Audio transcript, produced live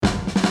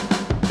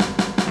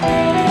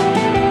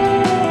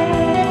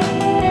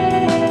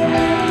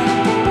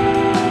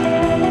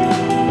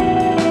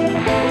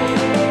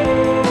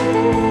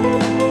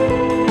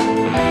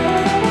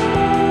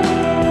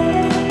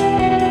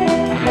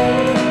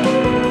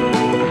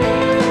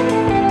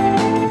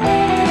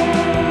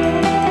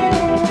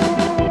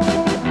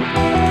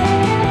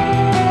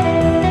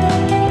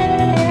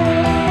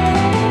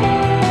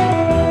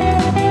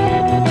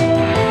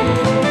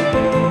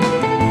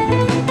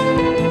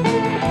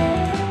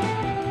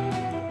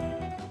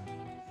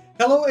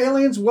Hello,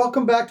 aliens.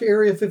 Welcome back to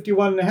Area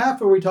 51 and a half,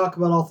 where we talk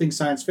about all things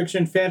science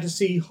fiction,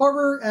 fantasy,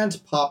 horror, and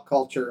pop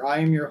culture. I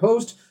am your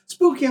host,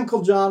 Spooky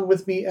Uncle John.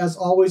 With me, as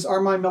always,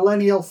 are my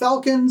Millennial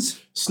Falcons.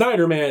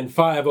 Snyderman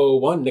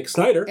 501, Nick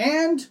Snyder.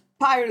 And...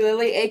 Fire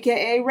Lily,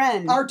 a.k.a.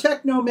 Wren. Our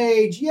Techno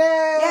Mage. Yay!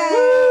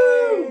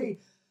 Yay!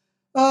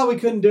 Oh, we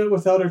couldn't do it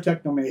without our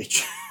Techno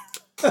Mage.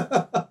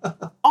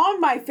 On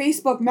my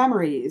Facebook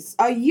memories,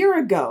 a year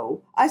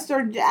ago, I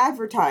started to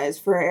advertise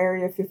for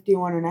Area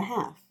 51 and a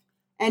half.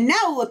 And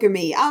now look at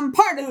me, I'm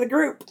part of the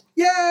group.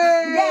 Yay!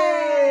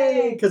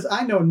 Yay! Because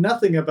I know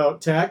nothing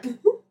about tech.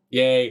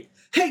 Yay.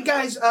 Hey,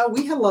 guys,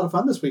 we had a lot of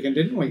fun this weekend,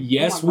 didn't we?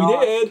 Yes, Oh we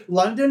my did.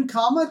 London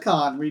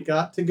Comic-Con. We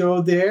got to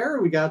go there.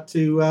 We got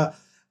to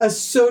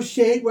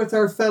associate with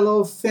our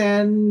fellow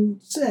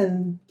fans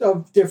and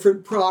of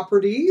different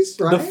properties,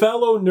 right? The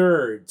fellow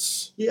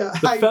nerds. Yeah.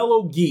 The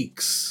fellow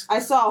geeks. I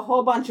saw a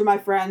whole bunch of my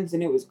friends,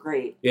 and it was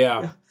great.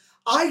 Yeah.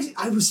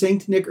 I was saying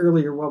to Nick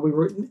earlier while we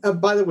were...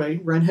 by the way,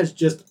 Wren has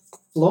just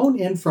flown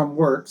in from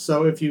work,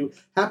 so if you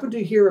happen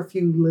to hear a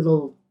few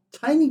little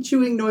tiny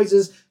chewing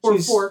noises... Or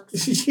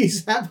forks.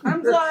 She's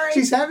I'm sorry.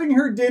 She's having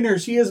her dinner.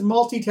 She is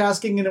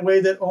multitasking in a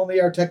way that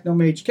only our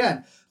Technomage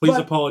can. Please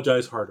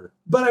apologize harder.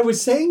 But I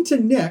was saying to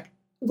Nick,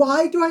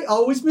 why do I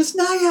always miss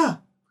Naya?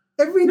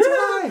 Every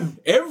time.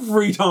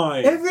 Every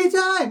time. Every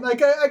time.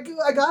 Like,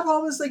 I got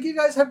home, it's like, you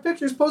guys have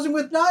pictures posing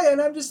with Naya,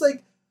 and I'm just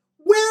like,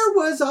 where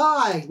was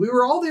I? We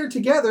were all there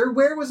together.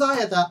 Where was I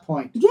at that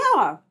point?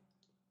 Yeah.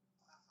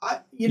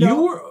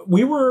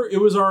 We were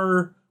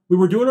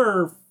doing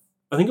our,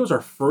 I think it was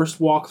our first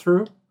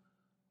walkthrough,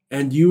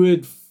 and you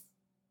had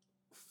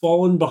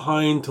fallen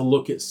behind to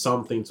look at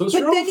something. So it's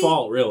your own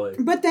fault, really.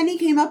 But then he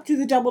came up to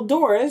the double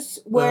doors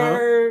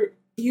where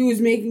he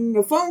was making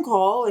a phone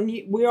call, and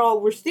we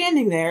all were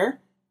standing there.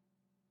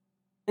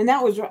 And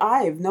that was,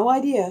 I have no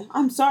idea.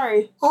 I'm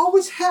sorry.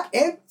 Always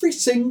every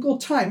single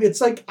time. It's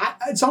like,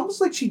 it's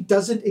almost like she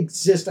doesn't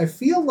exist. I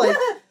feel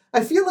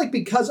like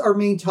because our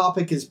main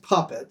topic is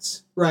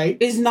puppets, right?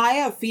 Is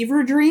Naya a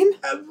fever dream?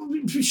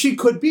 She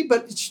could be,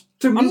 but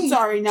to me... I'm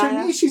sorry, Naya.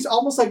 To me, she's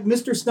almost like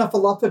Mr.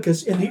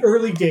 Snuffleupagus in the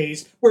early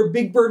days, where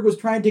Big Bird was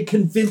trying to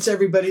convince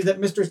everybody that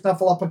Mr.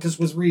 Snuffleupagus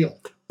was real.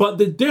 But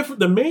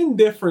the main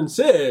difference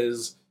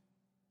is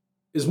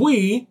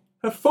we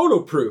have photo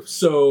proof.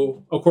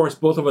 So, of course,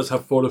 both of us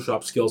have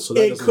Photoshop skills, so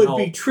that doesn't help.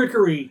 It could be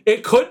trickery.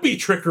 It could be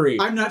trickery.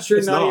 I'm not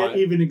sure Naya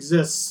even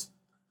exists.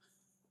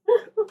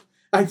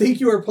 I think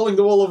you are pulling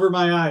the wool over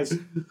my eyes.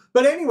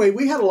 But anyway,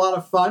 we had a lot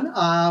of fun.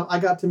 I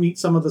got to meet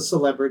some of the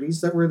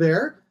celebrities that were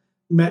there.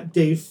 Met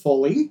Dave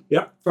Foley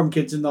from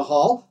Kids in the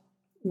Hall.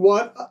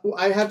 What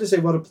I have to say,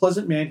 what a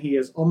pleasant man he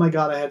is. Oh my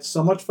God, I had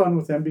so much fun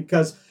with him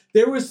because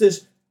there was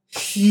this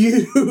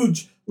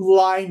huge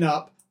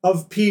lineup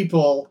of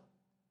people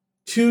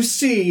to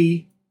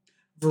see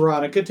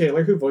Veronica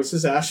Taylor, who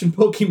voices Ash in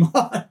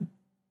Pokemon.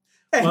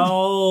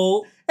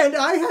 And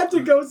I had to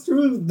go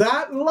through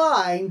that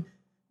line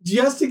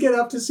just to get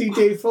up to see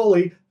Dave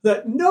Foley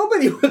that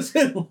nobody was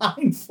in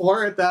line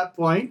for at that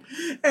point.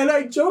 And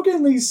I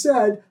jokingly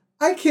said,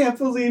 I can't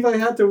believe I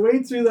had to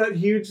wait through that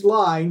huge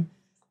line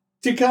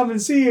to come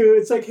and see you.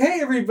 It's like, hey,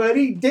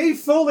 everybody, Dave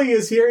Foley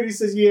is here. And he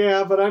says,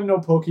 yeah, but I'm no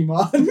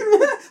Pokemon.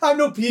 I'm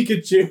no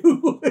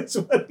Pikachu. That's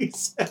what he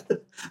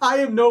said. I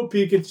am no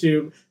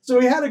Pikachu. So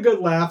we had a good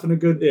laugh and a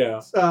good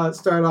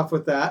start off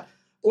with that.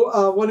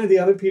 One of the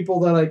other people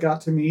that I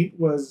got to meet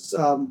was...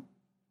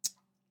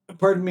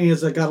 pardon me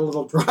as I got a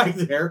little dry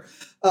there,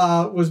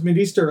 was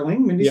Mindy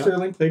Sterling. Mindy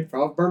Sterling played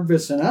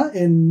Barbissina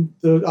in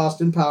the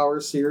Austin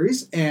Powers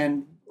series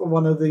and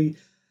one of the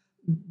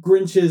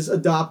Grinch's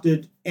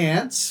adopted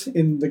aunts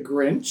in The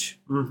Grinch.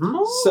 Mm-hmm.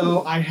 Oh.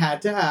 So I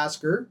had to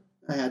ask her.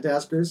 She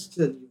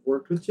said, you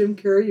worked with Jim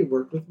Carrey, you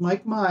worked with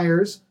Mike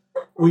Myers.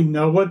 We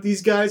know what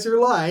these guys are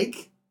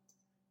like.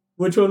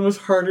 Which one was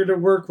harder to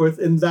work with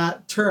in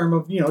that term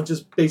of,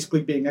 just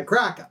basically being a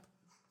crack-up?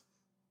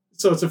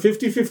 So it's a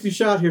 50-50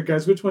 shot here,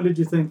 guys. Which one did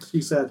you think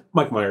she said?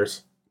 Mike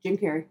Myers. Jim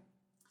Carrey.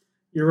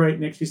 You're right,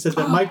 Nick. She said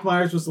that Mike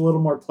Myers was a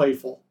little more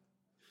playful.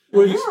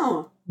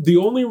 The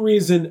only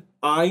reason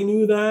I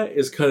knew that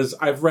is because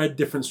I've read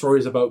different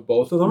stories about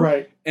both of them.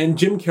 Right. And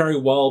Jim Carrey,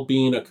 while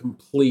being a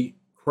complete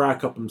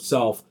crack-up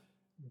himself,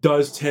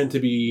 does tend to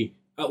be,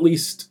 at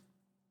least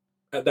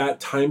at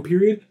that time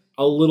period,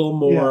 a little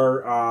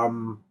more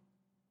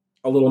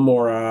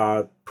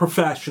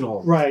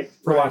professional. Right.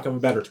 For lack of a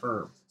better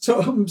term.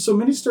 So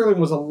Mindy Sterling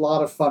was a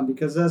lot of fun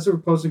because as we were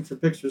posing for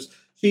pictures,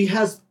 she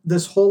has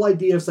this whole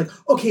idea of like,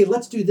 okay,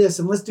 let's do this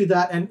and let's do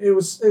that, and it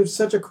was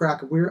such a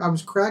crack. I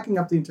was cracking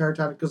up the entire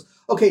time because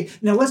okay,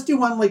 now let's do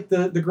one like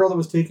the girl that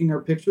was taking our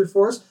picture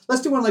for us.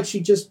 Let's do one like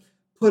she just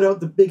put out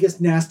the biggest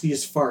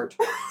nastiest fart.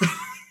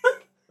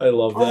 I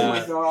love that. Oh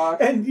my God.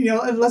 And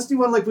and let's do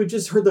one like we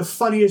just heard the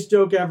funniest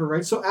joke ever,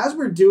 right? So as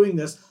we're doing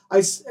this,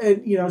 she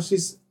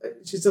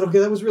said, okay,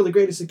 that was really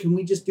great. I said, can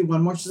we just do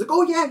one more? She's like,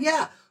 oh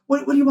yeah.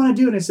 What do you want to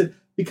do? And I said,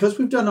 because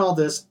we've done all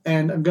this,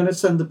 and I'm going to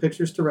send the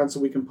pictures to Wren so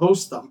we can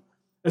post them.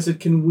 I said,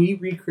 can we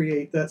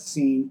recreate that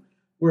scene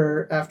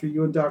where after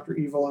you and Dr.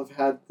 Evil have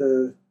had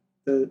the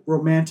the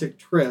romantic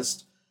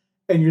tryst,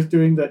 and you're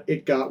doing the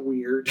 "it got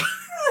weird,"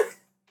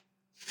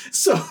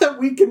 so that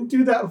we can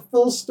do that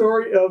full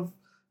story of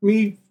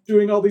me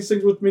doing all these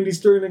things with Mindy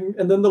Sterling,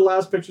 and then the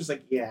last picture's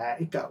like, yeah,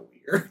 it got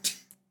weird.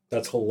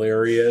 That's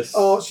hilarious.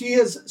 Oh, she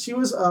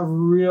was a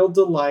real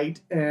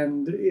delight,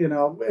 and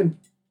and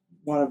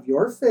one of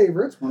your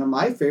favorites, one of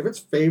my favorites,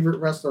 favorite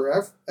wrestler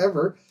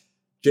ever,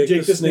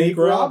 Jake the Snake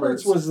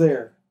Roberts was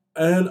there.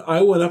 And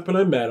I went up and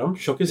I met him,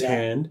 shook his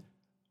hand.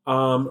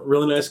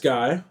 Really nice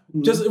guy.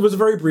 Mm-hmm. Just, it was a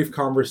very brief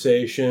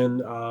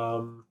conversation.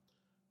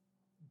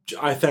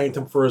 I thanked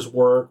him for his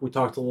work. We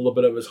talked a little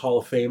bit of his Hall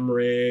of Fame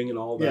ring and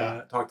all that.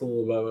 Yeah. Talked a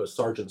little bit about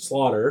Sergeant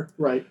Slaughter.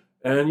 Right.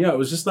 And yeah, it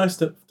was just nice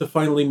to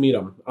finally meet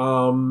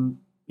him.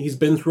 He's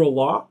been through a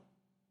lot,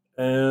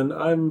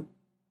 and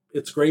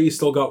it's great he's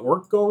still got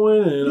work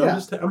going, and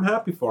I'm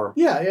happy for him.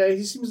 Yeah,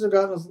 he seems to have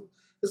gotten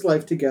his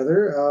life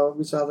together.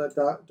 We saw that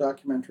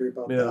documentary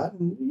about that,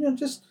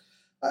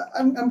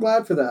 and I'm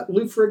glad for that.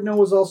 Lou Ferrigno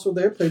was also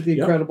there, played the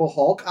Incredible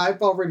Hulk.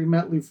 I've already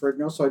met Lou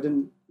Ferrigno, so I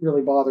didn't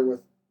really bother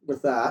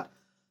with that.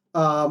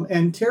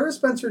 And Tara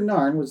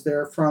Spencer-Narn was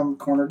there from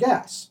Corner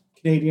Gas,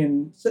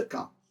 Canadian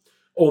sitcom.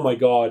 Oh my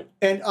God.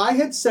 And I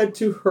had said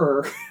to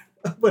her,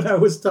 when I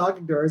was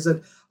talking to her, I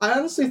said, I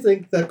honestly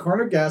think that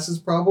Corner Gas is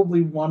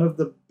probably one of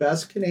the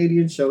best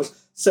Canadian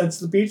shows since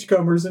The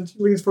Beachcombers. And she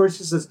leans forward,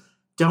 she says,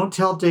 don't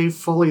tell Dave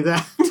Foley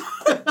that.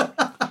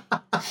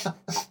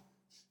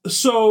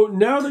 So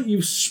now that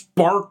you've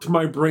sparked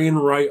my brain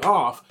right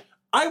off,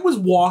 I was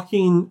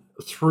walking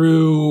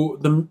through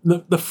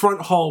the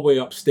front hallway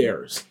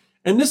upstairs,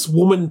 and this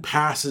woman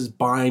passes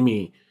by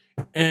me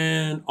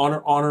and on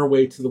her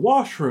way to the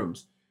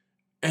washrooms.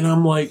 And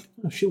I'm like,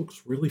 oh, she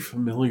looks really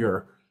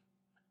familiar.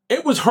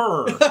 It was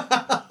her.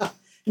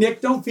 Nick,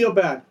 don't feel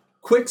bad.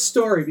 Quick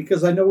story,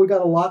 because I know we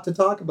got a lot to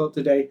talk about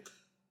today.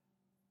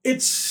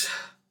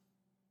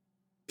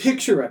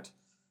 Picture it.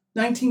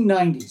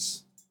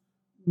 1990s.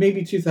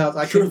 Maybe 2000.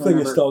 I Sure can't thing,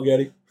 remember. Estelle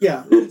Getty.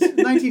 Yeah, it's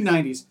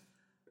 1990s.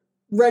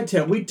 Red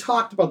Tail. We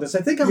talked about this.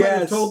 I think I might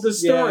have told this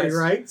story,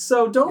 right?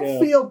 So don't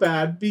feel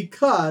bad,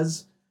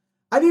 because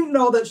I didn't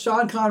know that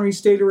Sean Connery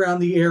stayed around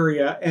the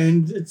area,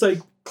 and it's like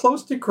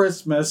close to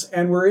Christmas,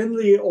 and we're in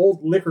the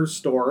old liquor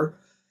store,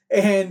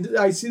 and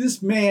I see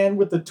this man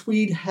with the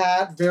tweed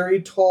hat,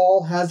 very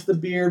tall, has the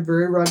beard,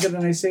 very rugged,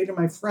 and I say to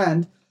my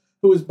friend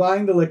who is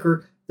buying the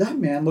liquor, that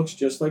man looks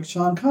just like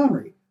Sean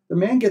Connery. The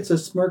man gets a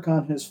smirk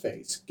on his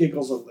face,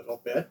 giggles a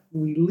little bit,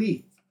 we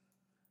leave.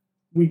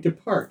 We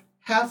depart.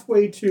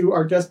 Halfway to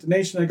our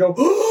destination, I go,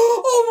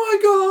 oh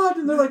my God!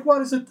 And they're like,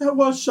 what is it? That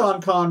was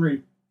Sean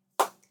Connery.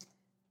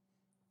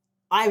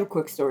 I have a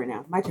quick story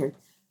now. My turn.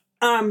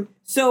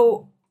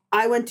 So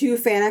I went to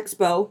Fan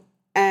Expo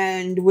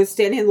and was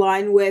standing in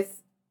line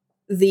with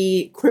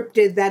the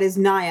cryptid that is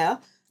Naya,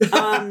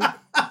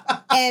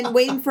 and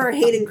waiting for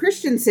Hayden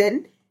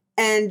Christensen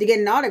and to get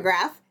an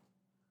autograph.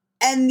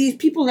 And these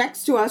people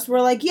next to us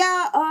were like,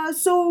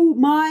 so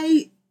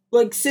my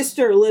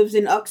sister lives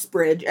in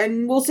Uxbridge,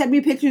 and will send me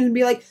pictures and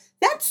be like,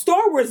 that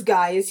Star Wars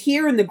guy is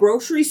here in the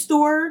grocery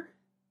store.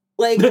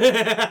 Like, is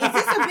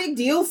this a big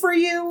deal for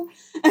you?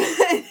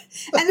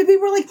 And the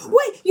people were like,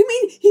 wait, you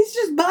mean he's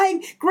just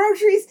buying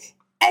groceries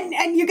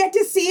and you get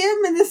to see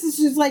him? And this is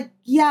just like,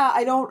 yeah,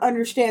 I don't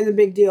understand the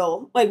big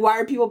deal. Like, why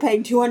are people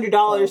paying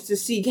 $200 to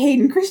see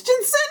Hayden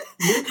Christensen?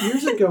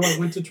 Years ago, I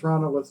went to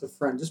Toronto with a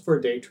friend just for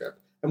a day trip.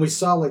 And we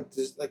saw there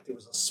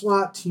was a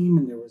SWAT team,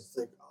 and there was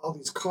all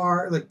these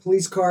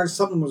police cars,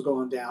 something was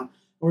going down. And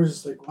we're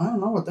just like, well, I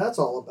don't know what that's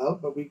all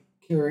about, but we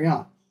carry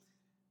on.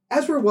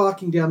 As we're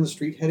walking down the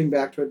street, heading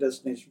back to our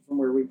destination from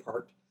where we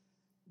parked,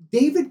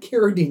 David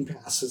Carradine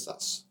passes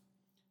us.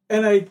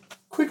 And I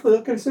quickly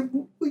look and I said,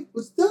 wait,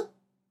 was that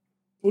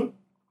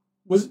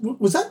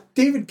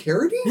David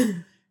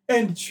Carradine?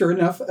 And sure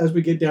enough, as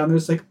we get down there,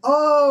 it's like,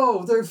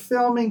 oh, they're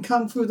filming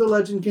Kung Fu The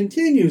Legend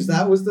Continues.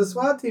 That was the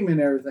SWAT team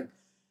and everything.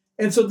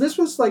 And so this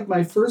was like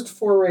my first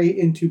foray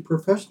into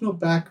professional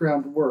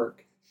background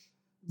work.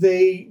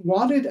 They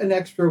wanted an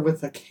extra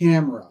with a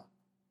camera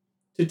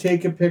to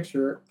take a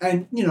picture.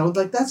 And,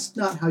 that's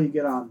not how you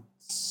get on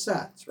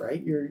sets,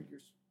 right? You're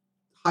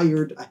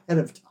hired ahead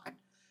of time.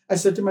 I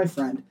said to my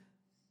friend,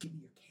 give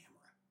me your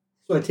camera.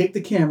 So I take the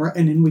camera,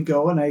 and in we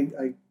go, and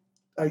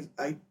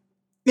I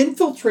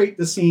infiltrate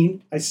the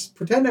scene. I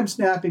pretend I'm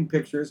snapping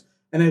pictures,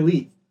 and I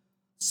leave.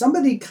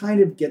 Somebody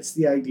kind of gets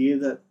the idea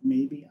that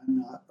maybe I'm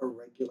not a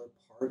regular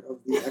part of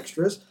the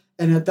extras.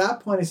 And at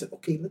that point, I said,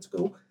 okay, let's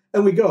go.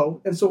 And we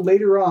go. And so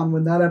later on,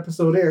 when that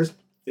episode airs,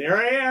 there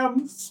I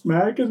am,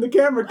 smacking the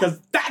camera,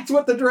 because that's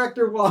what the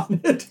director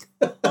wanted.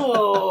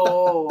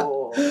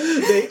 Oh.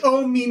 They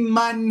owe me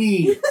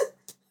money.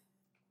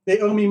 They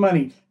owe me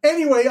money.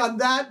 Anyway, on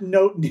that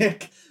note,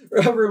 Nick,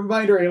 a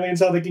reminder, aliens,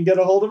 how they can get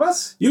a hold of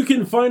us. You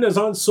can find us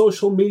on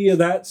social media.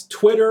 That's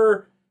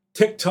Twitter,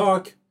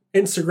 TikTok,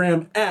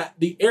 Instagram at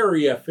the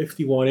Area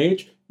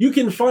 51H. You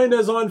can find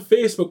us on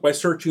Facebook by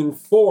searching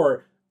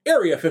for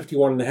Area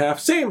 51 and a half.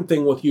 Same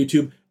thing with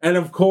YouTube. And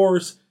of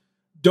course,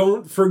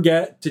 Don't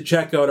forget to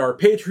check out our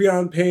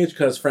Patreon page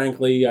because,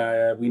 frankly,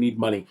 we need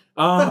money.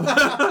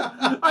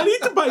 I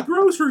need to buy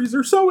groceries.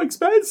 They're so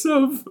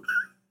expensive.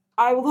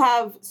 I will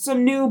have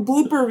some new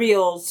blooper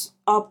reels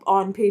up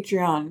on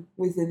Patreon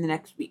within the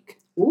next week.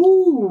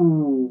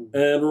 Ooh.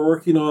 And we're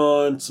working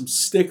on some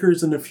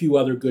stickers and a few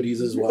other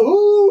goodies as well.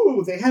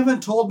 Ooh, they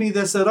haven't told me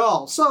this at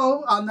all.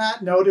 So, on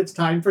that note, it's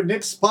time for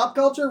Nick's Pop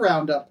Culture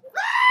Roundup.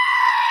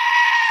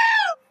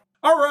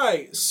 All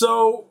right,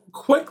 so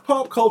quick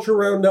pop culture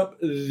roundup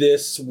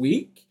this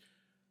week.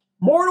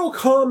 Mortal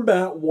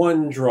Kombat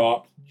 1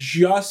 dropped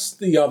just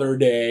the other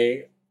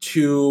day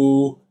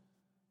to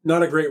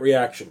not a great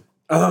reaction.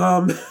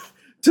 To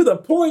the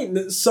point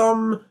that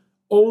some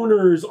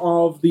owners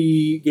of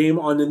the game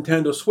on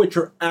Nintendo Switch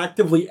are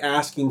actively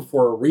asking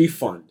for a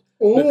refund.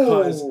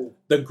 Because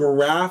the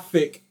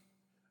graphic,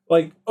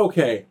 like,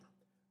 okay,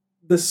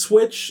 the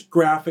Switch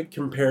graphics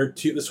compared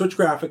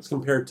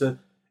to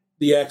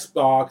the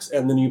Xbox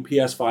and the new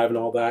PS5 and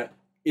all that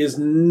is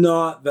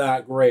not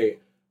that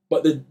great.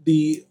 But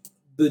the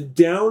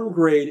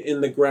downgrade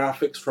in the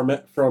graphics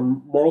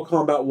from Mortal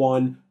Kombat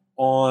 1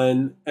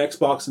 on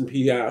Xbox and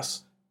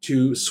PS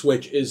to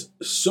Switch is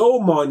so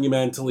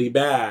monumentally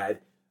bad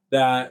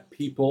that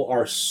people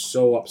are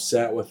so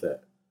upset with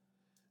it.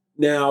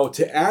 Now,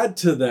 to add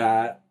to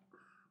that,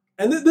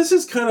 and this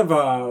is kind of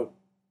a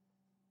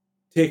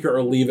take it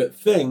or leave it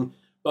thing,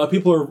 but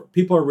people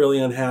are really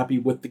unhappy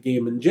with the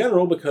game in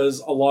general because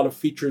a lot of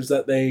features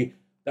that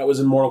was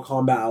in Mortal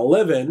Kombat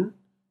 11,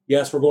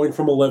 yes, we're going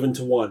from 11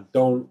 to 1.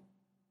 Don't,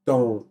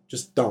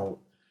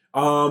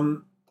 are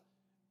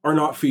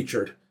not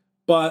featured.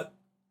 But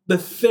the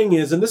thing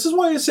is, and this is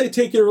why I say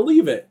take it or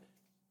leave it,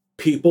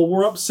 people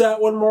were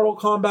upset when Mortal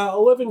Kombat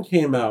 11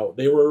 came out.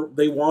 They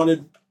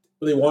wanted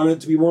it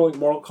to be more like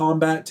Mortal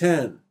Kombat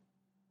 10.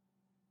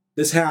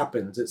 This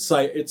happens. It's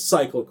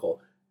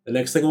cyclical. The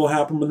next thing will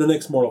happen with the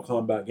next Mortal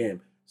Kombat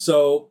game.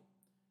 So,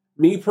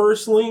 me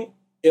personally,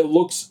 I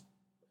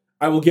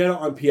will get it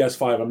on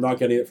PS5. I'm not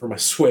getting it for my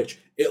Switch.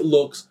 It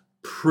looks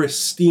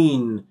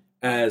pristine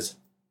as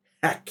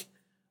heck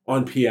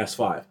on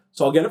PS5.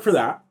 So I'll get it for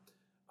that.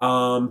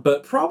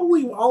 But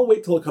probably I'll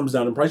wait till it comes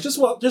down in price. Just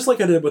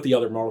like I did with the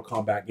other Mortal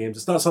Kombat games.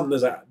 It's not something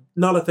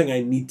not a thing I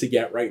need to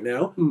get right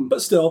now.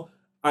 But still,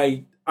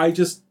 you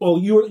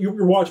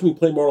were watching me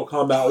play Mortal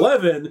Kombat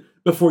 11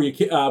 before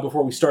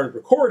we started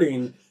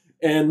recording,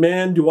 and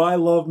man, do I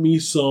love me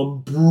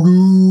some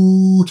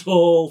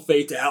brutal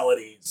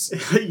fatalities.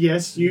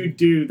 Yes, you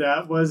do.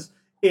 That was,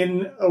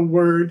 in a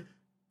word,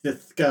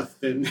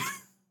 disgusting.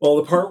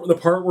 Well, the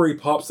part where he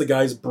pops the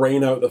guy's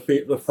brain out the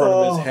front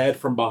of his head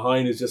from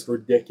behind is just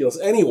ridiculous.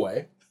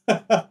 Anyway.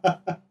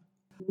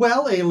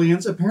 Well,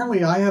 aliens,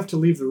 apparently I have to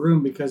leave the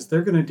room because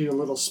they're going to do a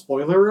little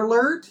spoiler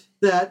alert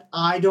that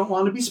I don't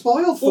want to be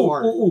spoiled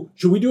for. Ooh.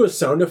 Should we do a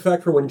sound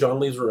effect for when John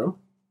leaves the room?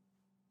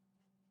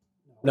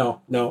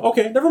 No.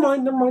 Okay, never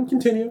mind.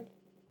 Continue.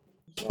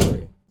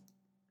 Sorry.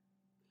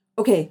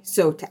 Okay,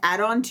 so to add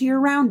on to your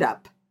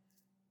roundup,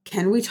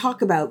 can we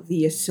talk about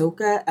the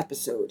Ahsoka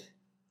episode?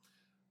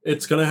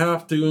 It's going to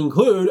have to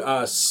include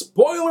a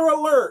spoiler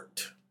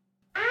alert.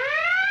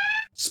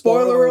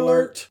 Spoiler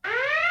alert.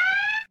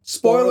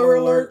 Spoiler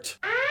alert.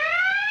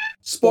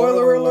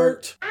 Spoiler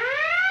alert.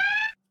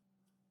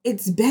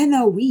 It's been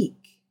a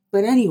week.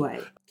 But anyway,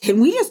 can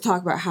we just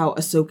talk about how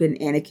Ahsoka and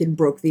Anakin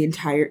broke the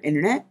entire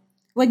internet?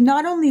 Like,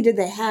 not only did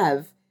they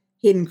have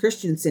Hayden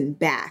Christensen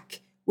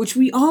back, which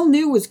we all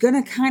knew was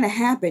going to kind of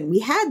happen. We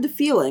had the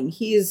feeling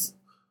his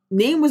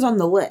name was on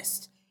the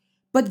list.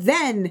 But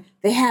then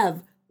they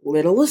have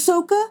little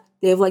Ahsoka.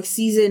 They have like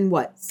season,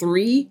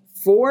 3,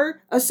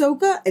 4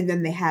 Ahsoka. And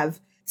then they have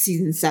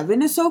season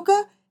 7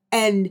 Ahsoka.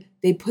 And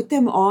they put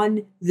them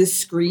on the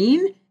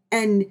screen.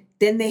 And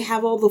then they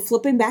have all the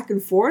flipping back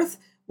and forth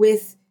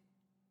with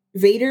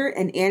Vader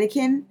and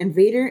Anakin and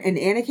Vader and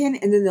Anakin.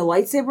 And then the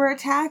lightsaber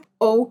attack.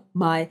 Oh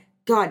my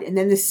God. And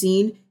then the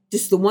scene,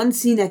 just the one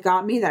scene that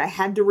got me that I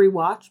had to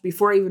rewatch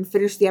before I even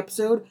finished the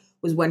episode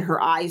was when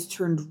her eyes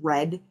turned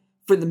red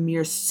for the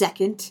mere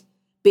second.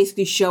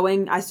 Basically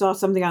showing, I saw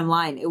something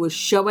online. It was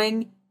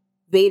showing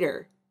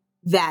Vader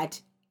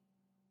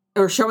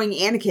showing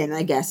Anakin,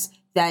 I guess,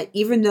 that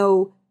even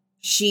though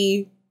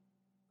she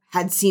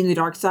had seen the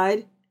dark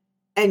side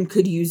and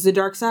could use the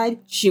dark side,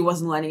 she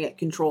wasn't letting it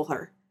control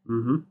her.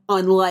 Mm-hmm.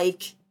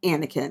 Unlike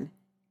Anakin.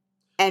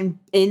 And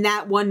in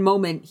that one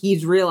moment,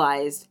 he's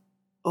realized,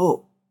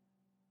 oh,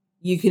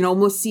 you can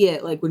almost see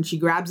it. Like when she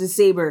grabs his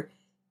saber,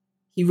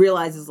 he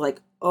realizes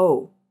like,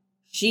 oh,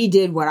 she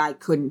did what I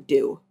couldn't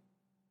do.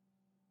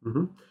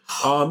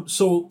 Mm-hmm.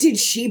 So did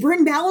she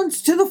bring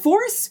balance to the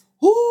Force?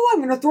 Oh, I'm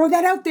going to throw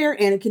that out there.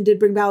 Anakin did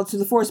bring balance to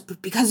the Force,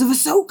 but because of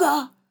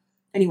Ahsoka.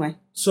 Anyway.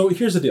 So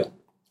here's the deal.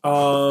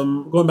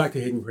 Going back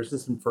to Hayden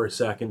Christensen for a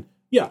second.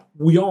 Yeah,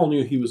 we all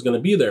knew he was going to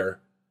be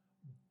there,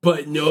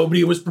 but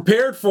nobody was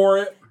prepared for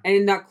it. And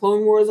in that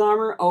Clone Wars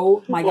armor,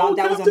 oh my God,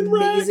 that Captain was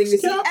amazing Rex, to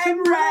see. Captain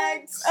And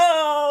Rex!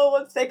 Oh,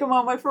 let's take a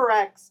moment for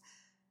Rex.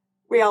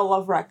 We all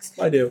love Rex.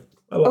 I do.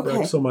 I love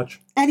Rex so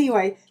much.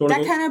 Anyway,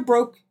 that kind of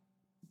broke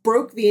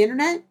broke the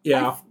internet.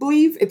 Yeah. I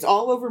believe it's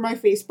all over my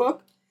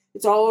Facebook.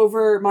 It's all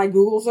over my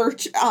Google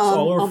search. It's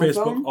all over on my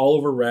Facebook, phone. all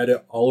over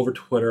Reddit, all over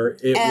Twitter.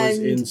 It was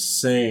And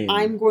insane.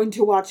 I'm going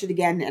to watch it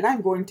again, and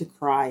I'm going to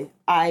cry.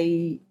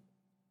 Oh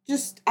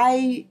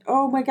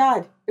my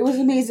God. It was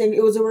amazing.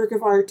 It was a work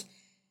of art.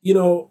 You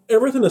know,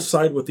 everything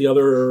aside with the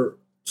other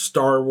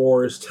Star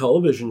Wars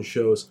television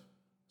shows,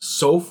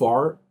 so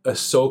far,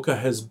 Ahsoka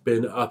has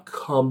been a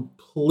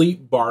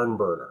complete barn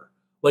burner.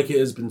 Like, it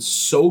has been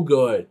so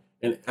good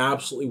and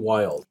absolutely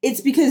wild.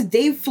 It's because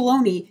Dave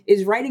Filoni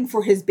is writing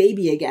for his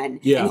baby again.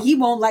 Yeah. And he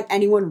won't let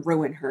anyone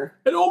ruin her.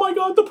 And oh my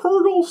god, the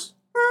Purgles!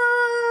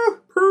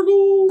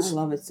 Purgles! I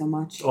love it so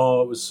much.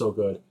 Oh, it was so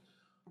good.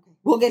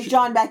 We'll get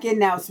John back in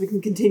now so we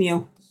can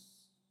continue.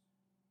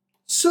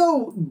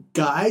 So,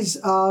 guys,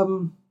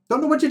 don't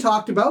know what you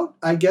talked about.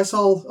 I guess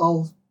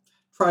I'll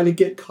try to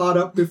get caught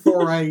up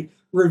before I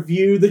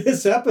review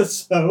this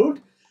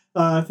episode.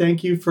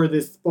 Thank you for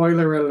the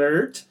spoiler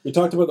alert. We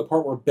talked about the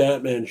part where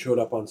Batman showed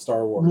up on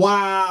Star Wars.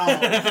 Wow.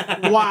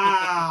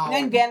 Wow.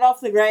 And then Gandalf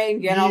the Grey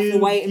and Gandalf the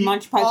White and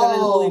Munch Python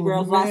and the Holy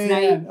Grails last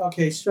night.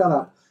 Okay, shut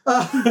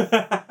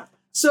up.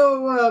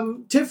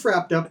 So, TIFF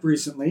wrapped up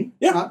recently.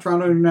 Yeah.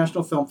 Toronto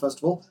International Film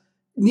Festival.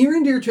 Near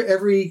and dear to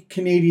every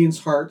Canadian's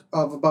heart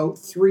of about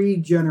 3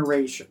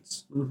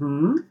 generations.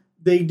 Mm-hmm.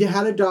 They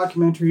had a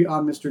documentary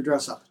on Mr.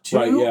 Dressup.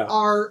 To yeah.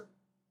 our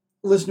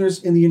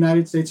listeners in the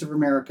United States of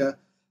America,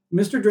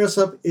 Mr.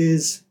 Dressup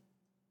is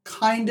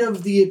kind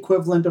of the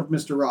equivalent of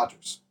Mr.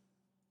 Rogers.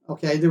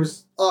 Okay, there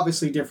was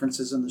obviously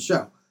differences in the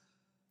show.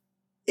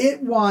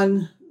 It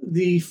won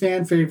the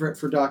fan favorite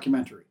for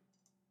documentary.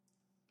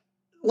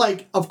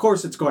 Like, of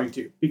course it's going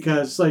to,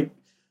 because, like,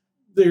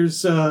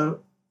 there's an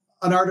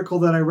article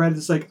that I read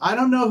that's like, I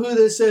don't know who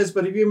this is,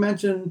 but if you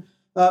mention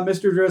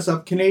Mr.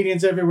 Dressup,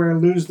 Canadians everywhere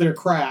lose their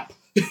crap,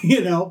 you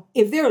know?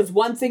 If there is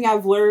one thing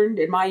I've learned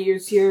in my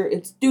years here,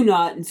 it's do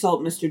not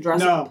insult Mr.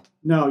 Dressup.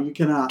 No, you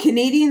cannot.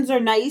 Canadians are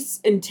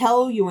nice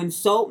until you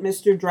insult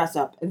Mr.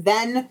 Dressup.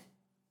 Then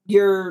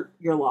you're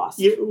lost.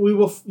 We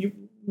will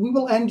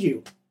end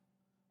you.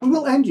 We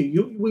will end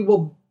you. We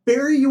will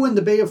bury you in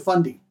the Bay of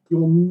Fundy. You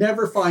will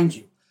never find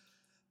you.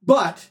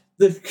 But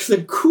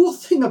the cool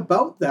thing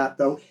about that,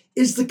 though,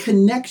 is the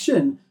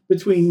connection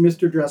between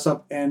Mr.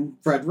 Dressup and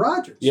Fred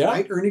Rogers. Yeah.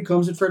 Right? Ernie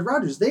Combs and Fred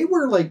Rogers. They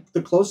were like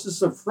the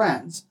closest of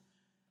friends.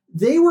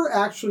 They were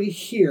actually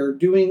here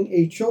doing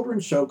a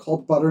children's show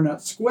called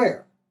Butternut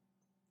Square.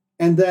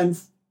 And then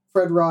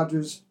Fred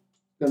Rogers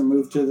going to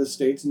move to the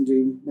States and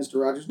do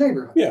Mr. Rogers'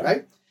 Neighborhood. Yeah.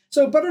 Right?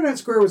 So Butternut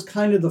Square was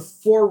kind of the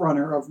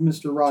forerunner of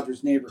Mr.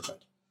 Rogers'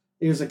 Neighborhood.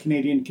 Here's a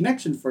Canadian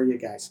connection for you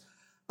guys.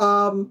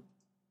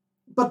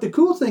 But the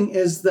cool thing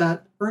is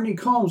that Ernie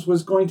Combs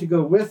was going to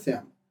go with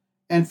him.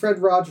 And Fred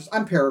Rogers,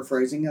 I'm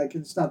paraphrasing, like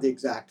it's not the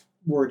exact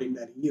wording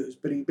that he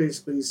used, but he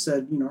basically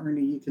said, you know,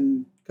 Ernie, you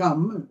can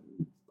come,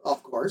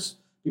 of course,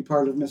 be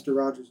part of Mr.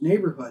 Rogers'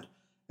 Neighborhood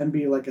and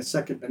be like a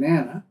second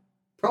banana.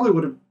 Probably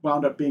would have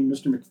wound up being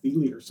Mr.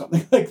 McFeely or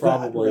something like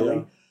that, really.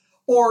 Yeah.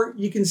 Or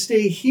you can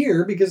stay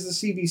here because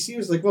the CBC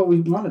was like, well, we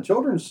want a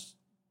children's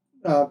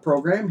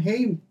program.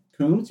 Hey,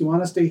 Coombs, you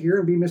want to stay here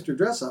and be Mr.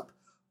 Dressup?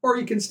 Or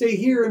you can stay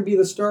here and be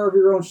the star of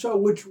your own show,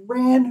 which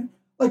ran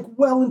like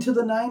well into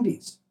the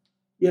 90s,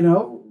 you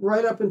know,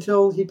 right up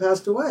until he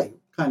passed away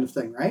kind of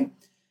thing, right?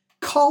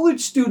 College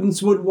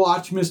students would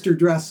watch Mr.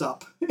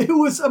 Dressup. It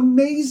was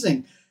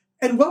amazing.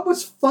 And what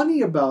was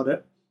funny about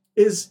it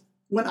is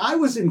when I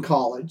was in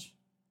college,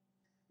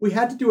 we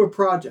had to do a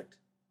project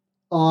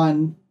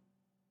on,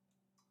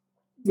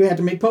 we had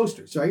to make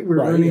posters, right? We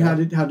were learning how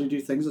to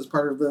do things as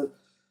part of the,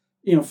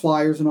 you know,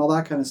 flyers and all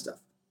that kind of stuff.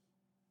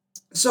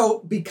 So,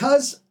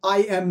 because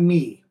I am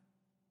me,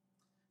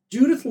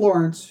 Judith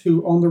Lawrence,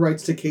 who owned the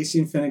rights to Casey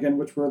and Finnegan,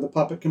 which were the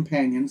puppet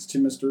companions to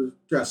Mr.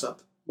 Dressup,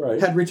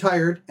 had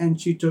retired,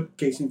 and she took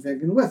Casey and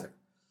Finnegan with her.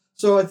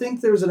 So I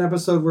think there was an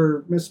episode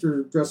where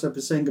Mr. Dressup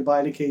is saying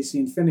goodbye to Casey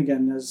and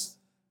Finnegan as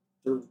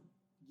they're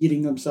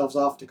getting themselves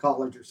off to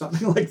college or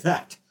something like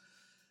that.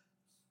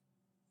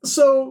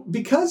 So,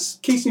 because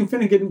Casey and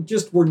Finnegan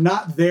just were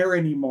not there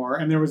anymore,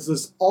 and there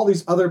was all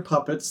these other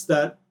puppets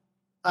that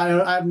I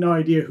have no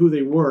idea who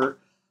they were,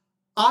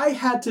 I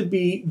had to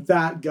be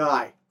that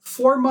guy.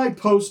 For my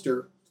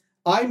poster,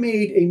 I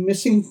made a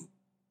missing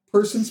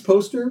persons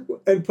poster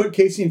and put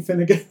Casey and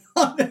Finnegan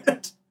on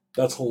it.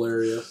 That's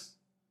hilarious.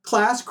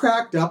 Class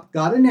cracked up,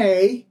 got an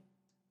A,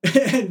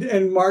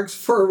 and marks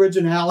for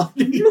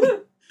originality.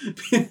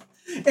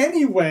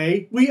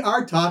 Anyway, we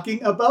are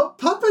talking about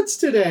puppets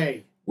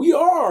today. We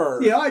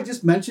are. Yeah, I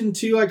just mentioned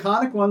 2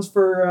 iconic ones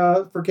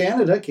for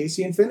Canada,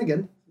 Casey and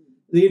Finnegan.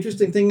 The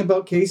interesting thing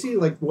about Casey,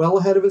 like well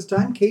ahead of his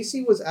time,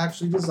 Casey was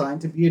actually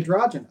designed to be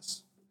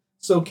androgynous.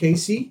 So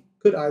Casey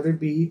could either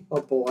be a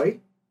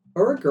boy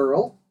or a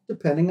girl,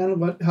 depending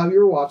on how you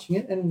were watching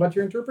it and what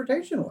your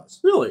interpretation was.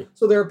 Really?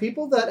 So there are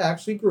people that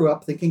actually grew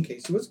up thinking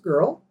Casey was a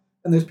girl,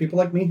 and there's people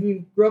like me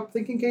who grew up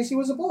thinking Casey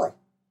was a boy.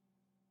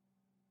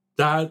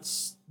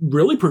 That's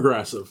really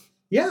progressive.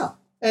 Yeah.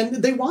 And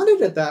they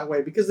wanted it that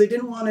way because they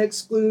didn't want to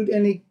exclude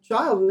any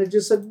child. And they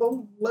just said,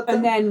 well, let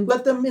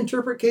them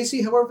interpret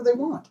Casey however they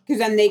want. Because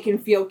then they can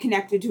feel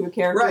connected to a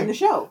character in the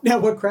show. Now,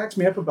 what cracks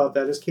me up about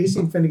that is Casey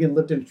and Finnegan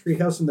lived in a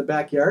treehouse in the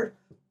backyard.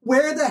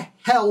 Where the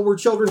hell were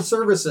children's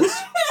services?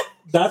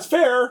 That's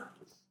fair.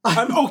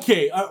 I'm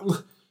okay.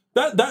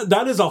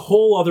 That is a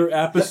whole other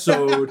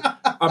episode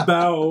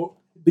about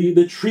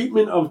the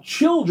treatment of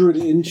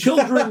children in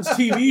children's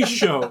TV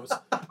shows.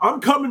 I'm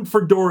coming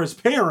for Dora's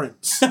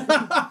parents.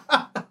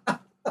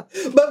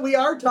 But we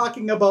are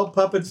talking about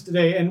puppets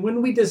today, and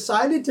when we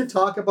decided to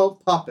talk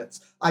about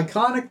puppets,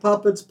 iconic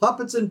puppets,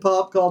 puppets in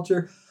pop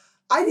culture,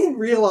 I didn't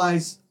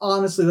realize,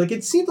 honestly, like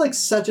it seemed like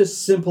such a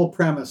simple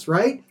premise,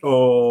 right?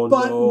 Oh,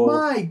 but no.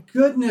 My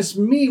goodness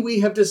me, we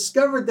have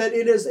discovered that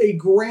it is a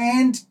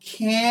Grand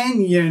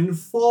Canyon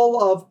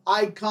full of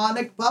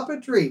iconic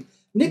puppetry.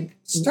 Nick,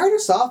 start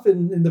us off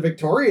in the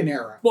Victorian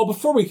era. Well,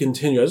 before we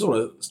continue, I just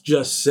want to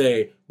just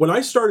say, when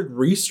I started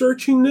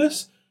researching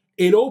this,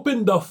 it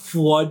opened the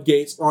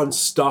floodgates on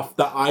stuff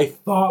that I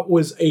thought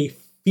was a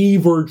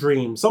fever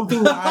dream,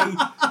 something that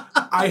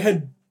I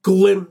had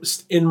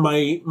glimpsed in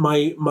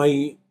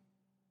my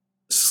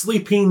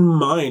sleeping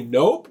mind.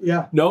 Nope.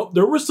 Yeah. Nope.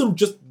 There were some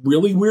just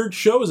really weird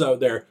shows out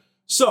there.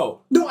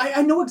 So. No,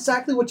 I know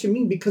exactly what you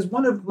mean, because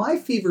one of my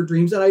fever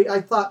dreams, and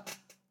I thought,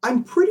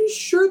 I'm pretty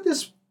sure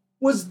this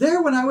was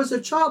there when I was a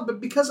child,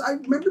 but because I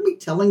remember me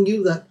telling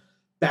you that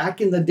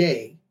back in the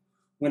day,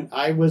 when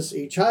I was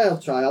a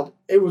child,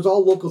 it was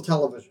all local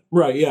television.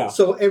 Right, yeah.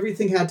 So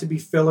everything had to be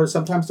filler.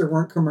 Sometimes there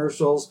weren't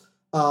commercials.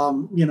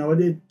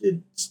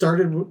 It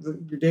started,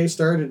 your day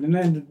started and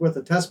ended with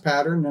a test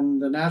pattern and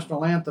the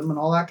national anthem and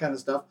all that kind of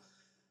stuff.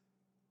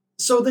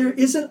 So there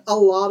isn't a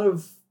lot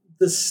of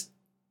the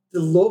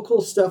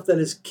local stuff that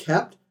is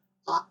kept.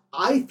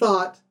 I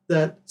thought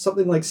that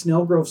something like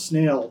Snail Grove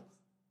Snail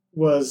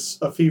was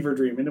a fever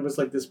dream. And it was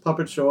like this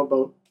puppet show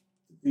about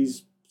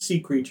these sea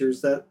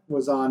creatures that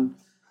was on,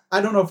 I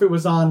don't know if it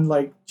was on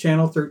like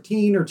Channel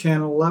 13 or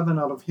Channel 11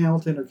 out of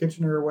Hamilton or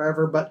Kitchener or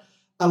wherever, but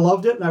I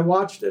loved it and I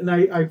watched it and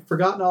I'd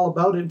forgotten all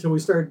about it until we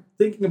started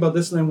thinking about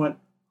this and I went,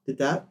 did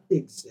that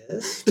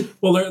exist?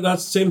 Well, that the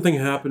same thing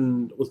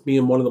happened with me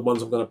and one of the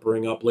ones I'm going to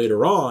bring up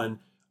later on.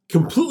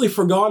 Completely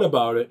forgot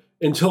about it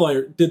until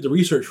I did the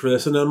research for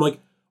this and then I'm like,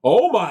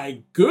 oh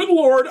my good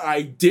Lord,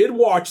 I did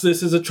watch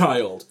this as a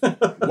child.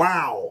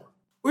 Wow.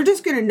 We're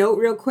just going to note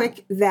real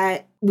quick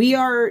that we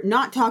are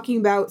not talking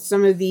about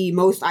some of the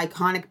most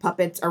iconic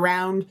puppets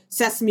around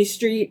Sesame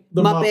Street,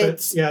 The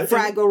Muppets, yeah.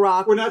 Fraggle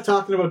Rock. We're not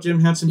talking about Jim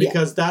Henson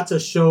because that's a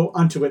show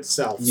unto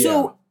itself. Yeah.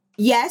 So,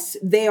 yes,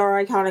 they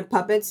are iconic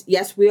puppets.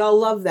 Yes, we all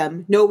love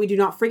them. No, we do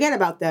not forget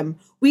about them.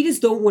 We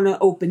just don't want to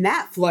open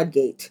that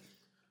floodgate.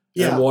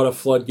 Yeah. And what a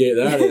floodgate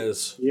that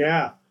is.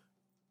 Yeah.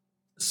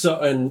 So,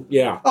 and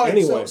yeah. Right,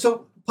 anyway.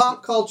 So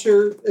pop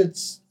culture,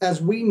 it's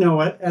as we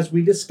know it, as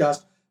we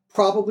discussed,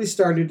 probably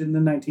started in the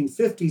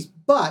 1950s,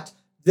 but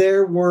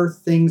there were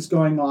things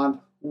going on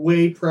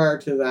way prior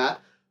to that.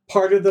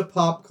 Part of the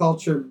pop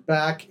culture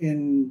back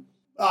in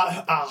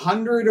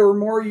 100 or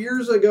more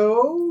years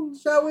ago,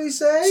 shall we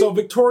say? So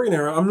Victorian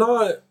era, I'm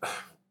not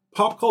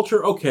pop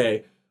culture,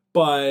 okay,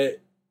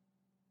 but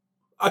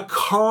a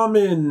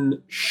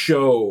common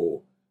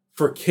show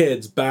for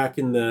kids back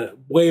in the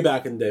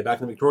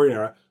Victorian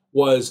era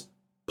was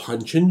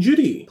Punch and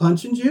Judy.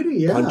 Punch and Judy,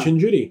 yeah. Punch and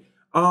Judy.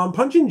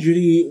 Punch and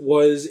Judy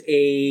was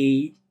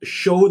a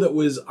show that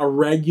was a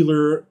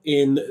regular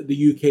in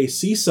the UK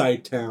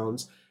seaside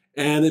towns,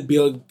 and it'd be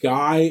a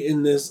guy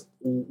in this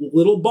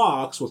little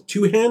box with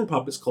two hand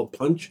puppets called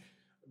Punch,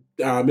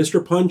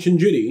 Mr. Punch and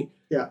Judy.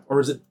 Yeah. Or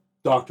is it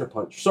Dr.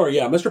 Punch? Sorry,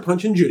 yeah, Mr.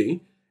 Punch and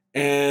Judy.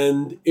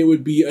 And it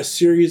would be a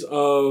series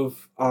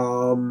of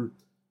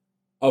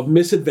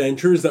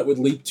misadventures that would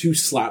lead to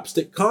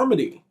slapstick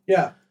comedy.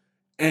 Yeah.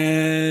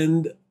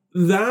 And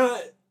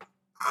that...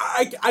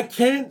 I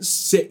can't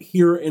sit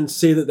here and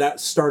say that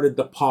started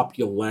the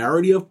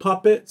popularity of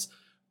puppets,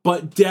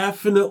 but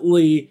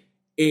definitely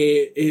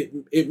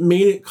it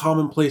made it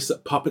commonplace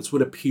that puppets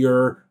would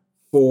appear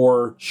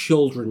for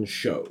children's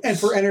shows. And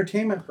for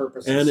entertainment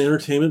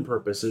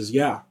purposes.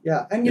 Yeah.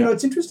 Yeah, and you know,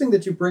 it's interesting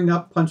that you bring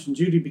up Punch and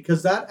Judy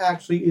because that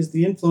actually is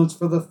the influence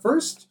for the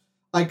first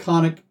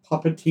iconic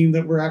puppet team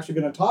that we're actually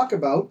going to talk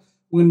about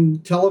when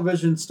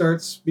television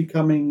starts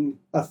becoming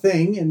a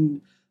thing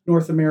in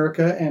North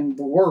America and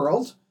the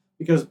world,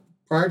 because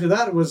prior to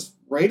that it was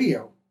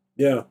radio.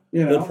 Yeah.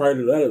 You know? Then prior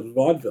to that it was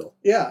vaudeville.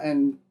 Yeah,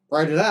 and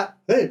prior to that,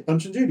 hey,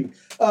 Punch and Judy.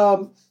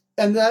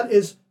 And that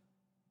is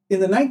in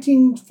the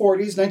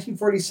 1940s,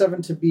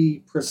 1947 to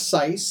be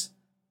precise,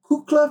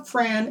 Kukla,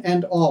 Fran,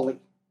 and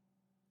Ollie.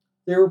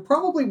 They were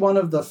probably one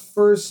of the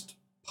first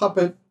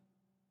puppet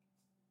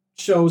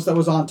shows that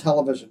was on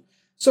television.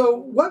 So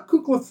what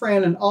Kukla,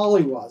 Fran, and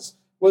Ollie was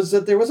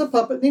that there was a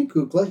puppet named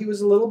Kukla. He was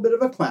a little bit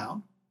of a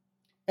clown.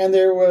 And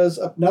there was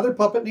another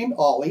puppet named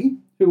Ollie,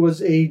 who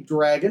was a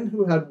dragon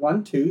who had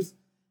one tooth.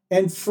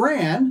 And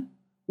Fran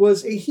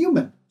was a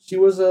human. She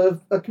was a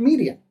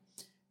comedian.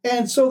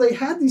 And so they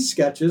had these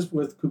sketches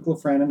with Kukla,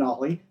 Fran, and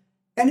Ollie.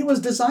 And it was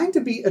designed to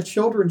be a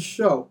children's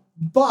show.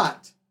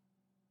 But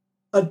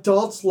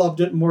adults loved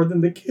it more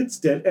than the kids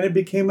did, and it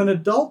became an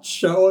adult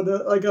show,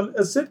 like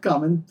a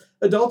sitcom, and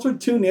adults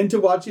would tune in to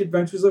watch the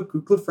adventures of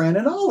Kukla, Fran,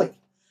 and Ollie.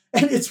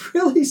 And it's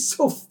really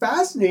so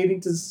fascinating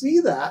to see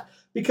that,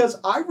 because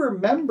I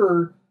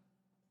remember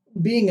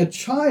being a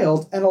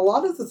child, and a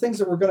lot of the things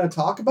that we're going to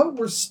talk about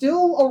were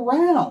still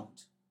around.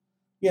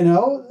 You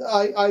know,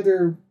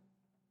 either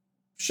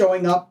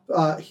showing up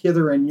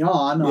hither and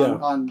yon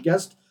on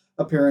guest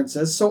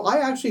appearances. So I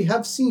actually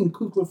have seen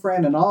Kukla,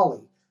 Fran, and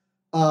Ollie.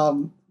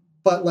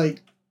 But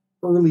like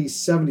early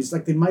 70s,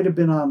 like they might have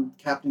been on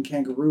Captain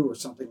Kangaroo or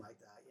something like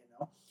that, you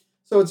know?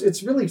 So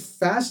it's really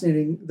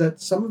fascinating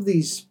that some of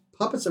these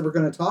puppets that we're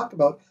going to talk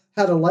about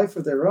had a life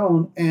of their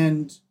own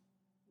and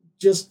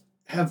just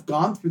have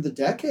gone through the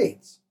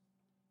decades.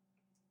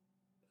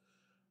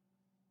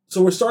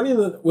 So we're starting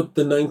with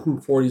the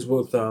 1940s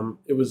with,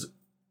 it was,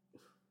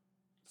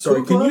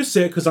 sorry, Kukla, can you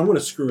say it? Because I'm going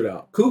to screw it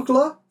up.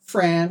 Kukla,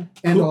 Fran,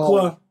 and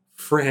Ollie. Kukla,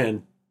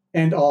 Fran.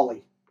 And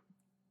Ollie.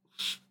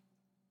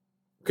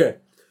 Okay.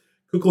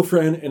 Kukla,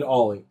 Fran, and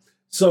Ollie.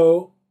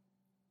 So,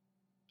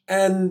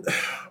 and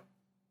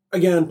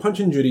again, Punch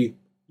and Judy,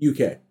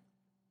 UK.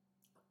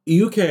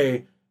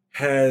 UK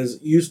has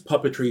used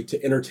puppetry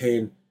to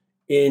entertain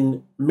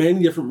in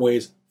many different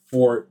ways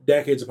for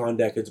decades upon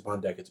decades upon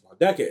decades upon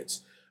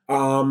decades.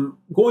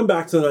 Going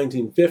back to the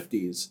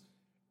 1950s,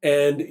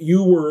 and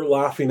you were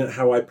laughing at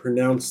how I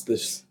pronounced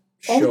this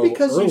show only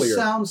because earlier. you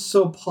sound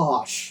so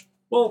posh.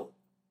 Well,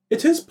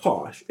 it is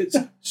posh. It's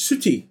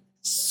sooty.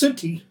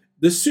 Sooty.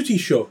 The Sooty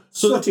Show.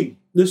 So Sooty.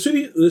 The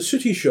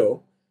Sooty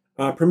Show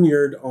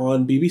premiered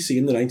on BBC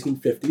in the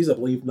 1950s, I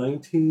believe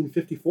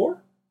 1954?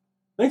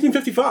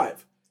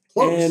 1955.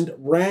 Close. And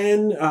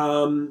ran,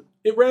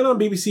 it ran on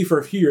BBC for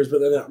a few years, but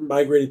then it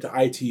migrated to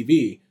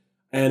ITV.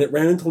 And it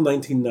ran until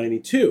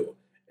 1992.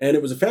 And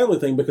it was a family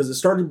thing because it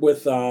started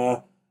with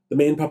the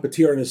main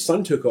puppeteer and his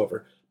son took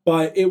over.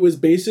 But it was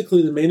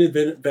basically the main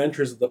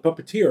adventures of the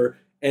puppeteer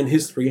and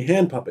his 3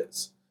 hand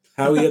puppets.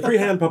 How he had 3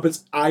 hand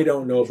puppets, I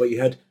don't know, but you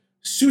had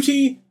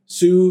Sooty,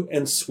 Sue,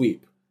 and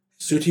Sweep.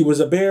 Sooty was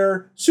a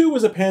bear, Sue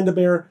was a panda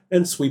bear,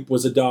 and Sweep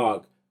was a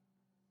dog.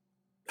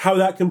 How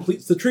that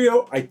completes the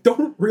trio, I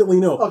don't really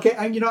know. Okay,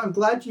 and I'm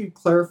glad you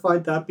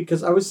clarified that,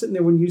 because I was sitting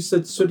there when you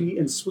said Sooty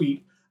and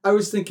Sweep. I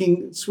was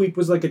thinking Sweep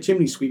was like a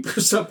chimney sweep or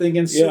something,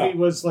 and Sooty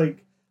was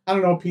like, I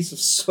don't know, a piece of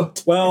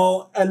soot.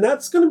 Well, and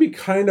that's going to be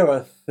kind of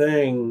a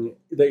thing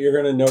that you're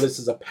going to notice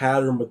as a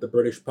pattern with the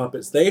British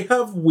puppets. They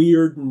have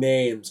weird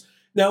names.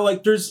 Now,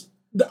 like,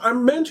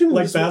 I'm mentioning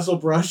like this Basil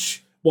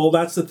Brush. Well,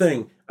 that's the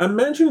thing. I'm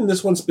mentioning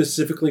this one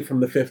specifically from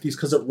the 50s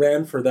because it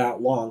ran for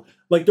that long.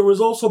 Like, there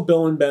was also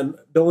Bill and Ben,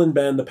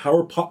 the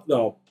Power Pop,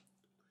 no,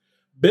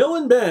 Bill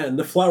and Ben,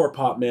 the Flower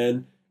Pot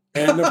Men,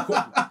 and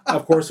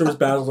of course there was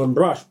Basil and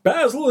Brush.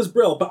 Basil is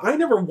Brill, but I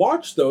never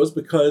watched those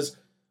because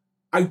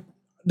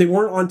they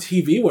weren't on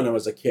TV when I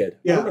was a kid.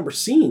 Yeah. I don't remember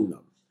seeing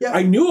them. Yeah.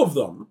 I knew of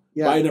them,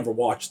 Yeah. but I never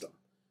watched them.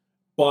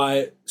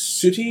 But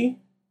Sooty,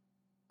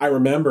 I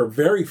remember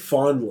very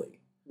fondly.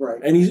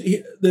 Right. And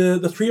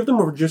the 3 of them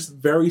were just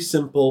very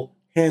simple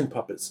hand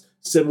puppets,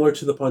 similar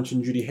to the Punch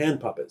and Judy hand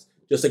puppets.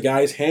 Just a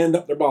guy's hand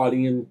up their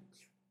body and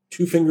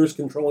 2 fingers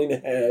controlling the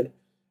head,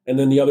 and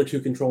then the other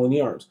 2 controlling the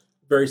arms.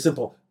 Very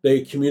simple.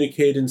 They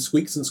communicated in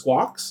squeaks and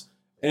squawks,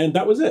 and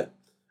that was it.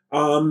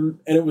 And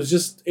it was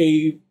just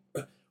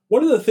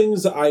one of the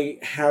things that I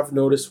have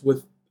noticed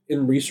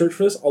in research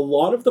for this, a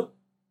lot of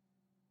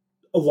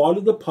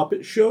the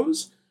puppet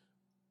shows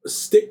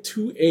stick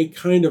to a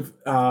kind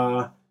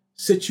of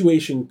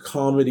situation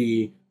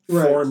comedy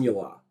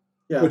formula,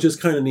 which is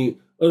kind of neat.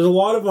 There's a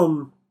lot of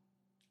them.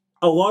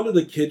 A lot of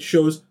the kids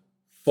shows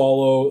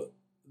follow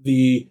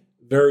the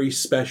very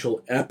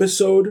special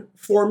episode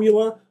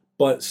formula,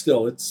 but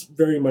still, it's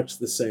very much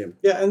the same.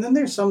 Yeah, and then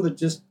there's some that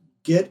just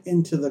get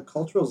into the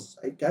cultural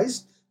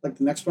zeitgeist, like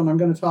the next one I'm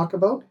going to talk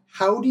about,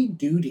 Howdy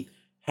Doody.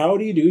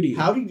 Howdy Doody.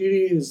 Howdy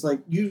Doody is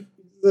like,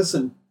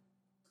 listen,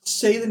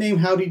 say the name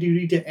Howdy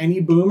Doody to any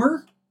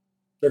boomer,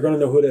 they're going to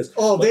know who it is.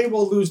 Oh, they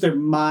will lose their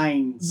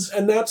minds.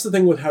 And that's the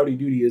thing with Howdy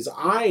Doody is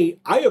I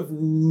have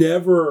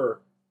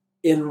never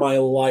in my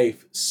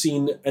life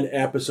seen an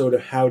episode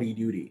of Howdy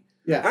Doody.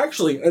 Yeah.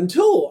 Actually,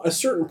 until a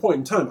certain point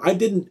in time, I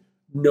didn't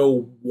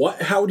know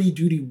what Howdy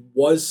Doody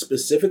was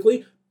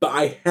specifically, but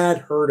I had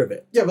heard of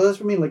it. Yeah, but that's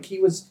what I mean. Like,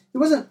 he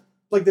wasn't,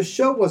 like, the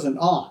show wasn't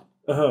on,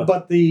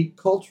 but the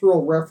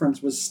cultural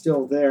reference was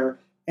still there,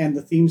 and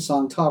the theme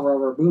song, Ta Ra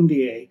Ra Boom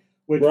Die,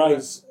 which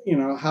was,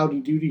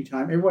 Howdy Doody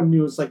time. Everyone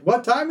knew it's like,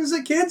 what time is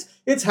it, kids?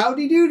 It's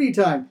Howdy Doody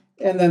time.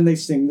 And then they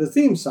sing the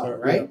theme song,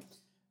 right? Yeah.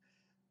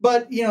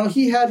 But,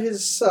 he had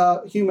his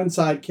human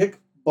sidekick,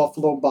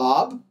 Buffalo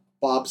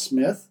Bob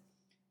Smith.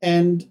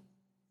 And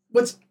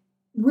what's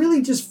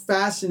really just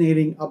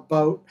fascinating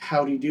about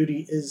Howdy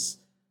Doody is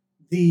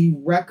the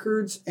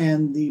records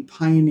and the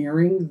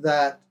pioneering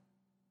that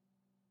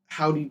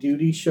Howdy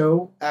Doody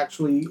show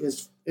actually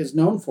is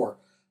known for.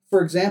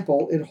 For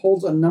example, it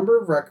holds a number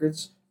of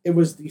records. It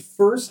was the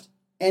first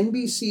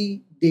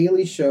NBC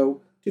daily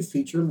show to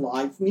feature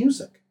live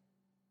music.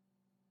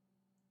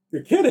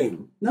 You're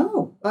kidding.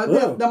 No.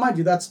 Oh. Now, mind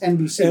you, that's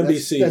NBC.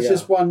 NBC, That's yeah.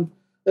 just one.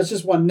 That's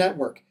just one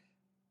network.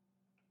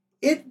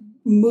 It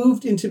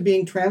moved into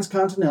being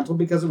transcontinental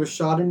because it was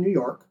shot in New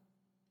York,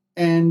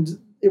 and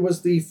it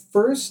was the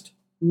first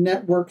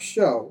network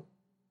show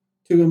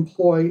to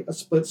employ a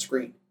split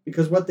screen.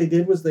 Because what they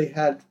did was they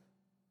had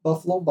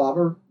Buffalo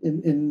Bobber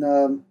in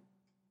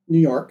New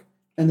York,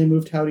 and they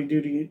moved Howdy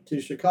Doody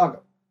to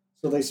Chicago.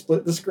 So they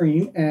split the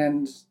screen,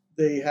 and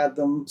they had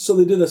them. So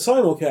they did a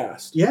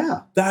simulcast.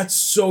 Yeah. That's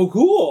so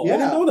cool. Yeah. I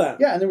didn't know that.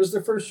 Yeah, and it was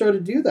the first show to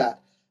do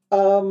that.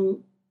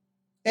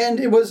 And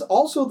it was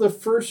also the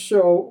first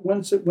show,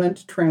 once it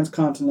went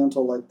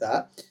transcontinental like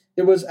that,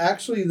 it was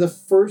actually the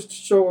first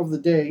show of the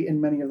day in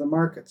many of the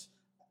markets.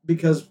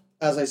 Because,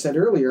 as I said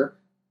earlier,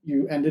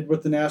 you ended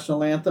with the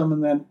national anthem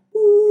and then,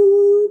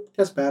 boop,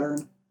 test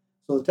pattern.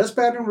 So the test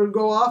pattern would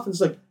go off and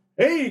it's like,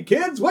 hey,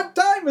 kids, what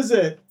time is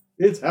it?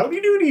 It's Howdy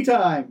Doody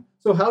time.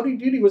 So Howdy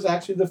Doody was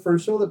actually the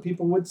first show that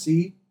people would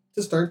see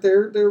to start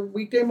their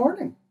weekday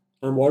morning.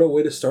 And what a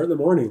way to start the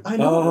morning. I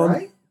know,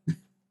 right?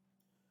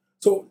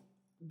 So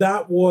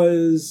that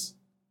was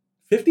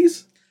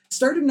 50s?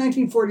 Started in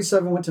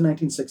 1947, went to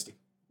 1960.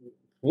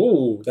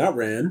 Oh, that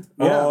ran.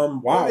 Yeah.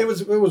 Wow. It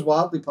was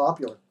wildly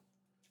popular.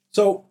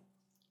 So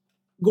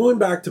going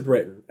back to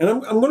Britain, and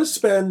I'm going to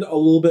spend a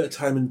little bit of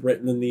time in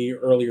Britain in the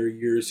earlier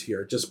years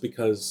here, just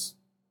because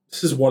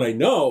this is what I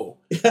know.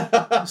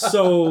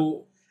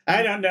 So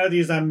I don't know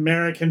these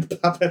American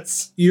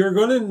puppets. you're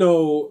gonna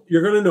know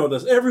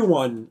this.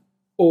 Everyone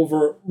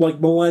over like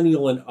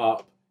millennial and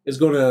up is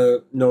gonna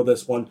know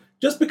this one,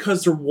 just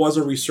because there was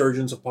a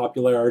resurgence of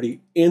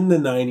popularity in the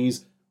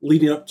 90s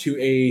leading up to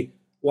a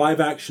live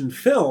action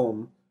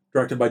film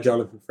directed by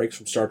Jonathan Frakes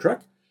from Star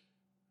Trek,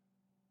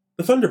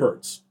 The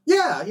Thunderbirds.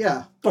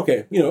 Yeah.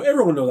 Okay,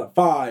 everyone knows that.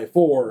 5,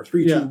 4,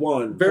 3, 2,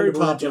 1. Very Thunderbirds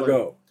popular.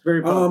 Go.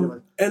 Very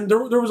popular. And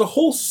there was a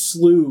whole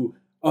slew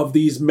of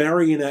these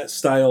marionette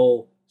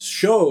style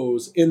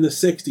shows in the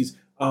 60s.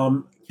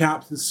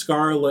 Captain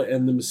Scarlet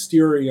and the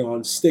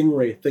Mysterion,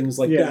 Stingray, things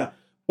like that.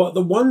 But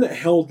the one that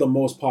held the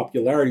most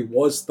popularity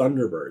was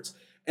Thunderbirds.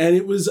 And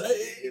it was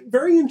a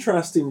very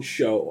interesting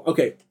show.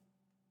 Okay,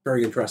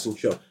 very interesting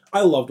show.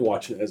 I loved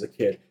watching it as a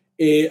kid.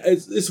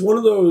 It's one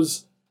of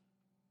those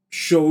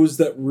shows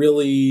that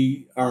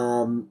really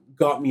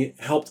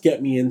helped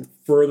get me in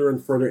further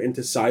and further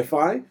into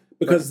sci-fi,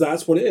 because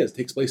that's what it is. It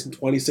takes place in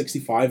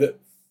 2065. It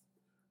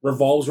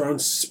revolves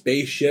around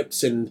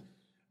spaceships and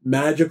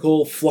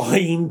magical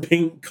flying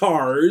pink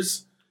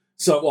cars.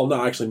 So, well,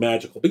 not actually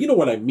magical, but you know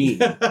what I mean.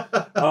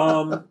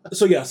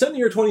 So yeah, set in the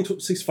year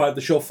 2065,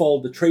 the show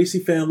followed the Tracy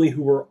family,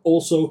 who were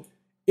also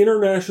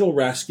international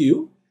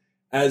rescue,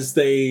 as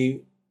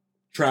they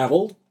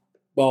traveled,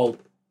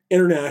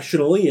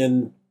 internationally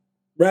and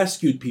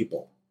rescued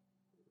people.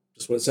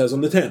 Just what it says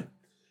on the tin.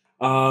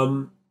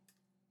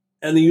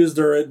 And they used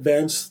their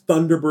advanced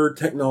Thunderbird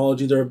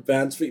technology, their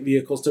advanced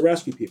vehicles, to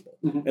rescue people.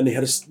 Mm-hmm. And they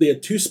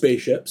had 2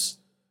 spaceships,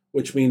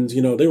 which means,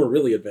 they were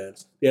really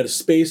advanced. They had a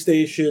space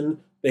station.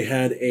 They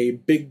had a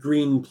big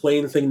green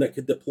plane thing that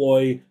could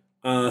deploy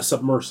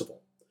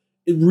submersible.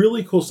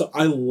 Really cool stuff.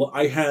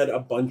 I had a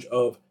bunch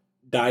of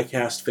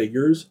die-cast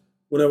figures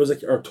when I was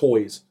or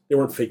toys. They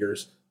weren't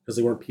figures because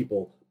they weren't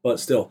people, but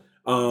still.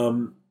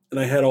 And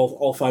I had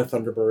all 5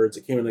 Thunderbirds.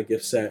 It came in a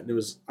gift set,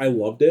 and I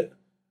loved it.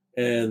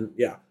 And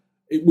yeah,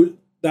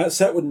 that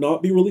set would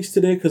not be released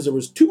today because there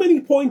was too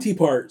many pointy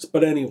parts.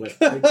 But anyway,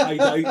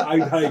 I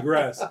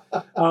digress.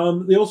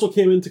 They also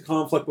came into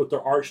conflict with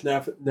their arch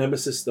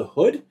nemesis, the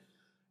Hood,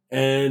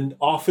 and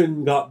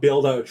often got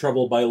bailed out of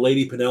trouble by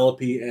Lady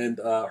Penelope and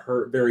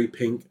her very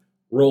pink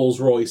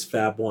Rolls-Royce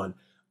Fab 1.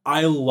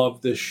 I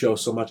love this show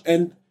so much.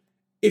 And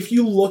if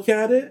you look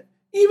at it,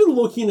 even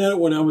looking at it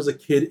when I was a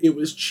kid, it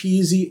was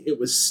cheesy, it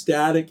was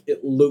static,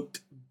 it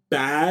looked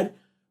bad,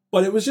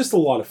 but it was just a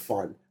lot of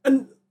fun.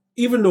 And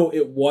even though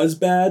it was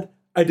bad,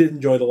 I did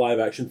enjoy the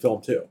live-action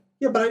film too.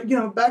 Yeah, but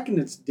back in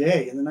its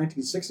day, in the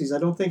 1960s, I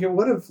don't think it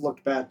would have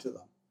looked bad to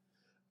them.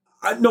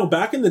 No,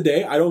 back in the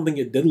day, I don't think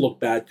it did look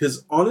bad,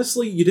 because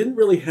honestly, you didn't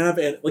really have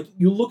any,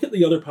 you look at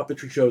the other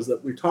puppetry shows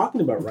that we're talking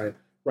about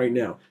right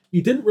now.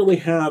 You didn't really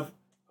have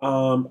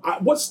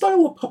what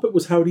style of puppet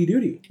was Howdy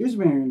Doody? He was a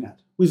marionette.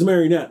 He was a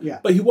marionette. Yeah,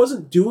 but he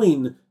wasn't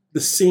doing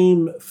the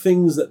same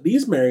things that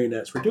these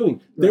marionettes were doing.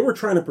 Right. They were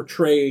trying to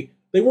portray.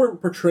 They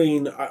weren't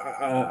portraying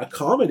a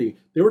comedy.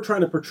 They were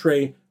trying to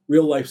portray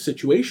real life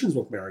situations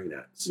with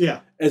marionettes.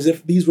 Yeah, as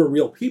if these were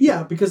real people.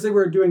 Yeah, because they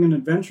were doing an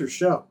adventure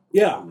show.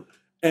 Yeah.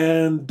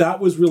 And that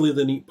was really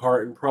the neat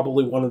part, and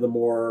probably one of the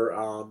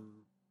more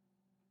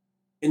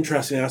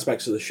interesting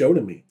aspects of the show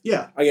to me.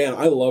 Yeah. Again,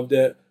 I loved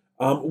it.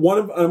 I'm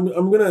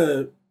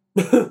gonna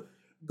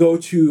go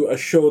to a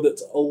show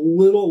that's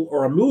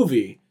a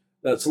movie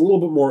that's a little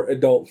bit more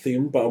adult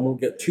themed, but I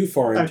won't get too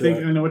far into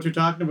it. I know what you're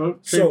talking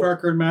about. Trey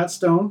Parker and Matt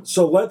Stone.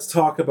 So let's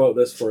talk about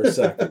this for a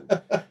second.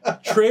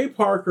 Trey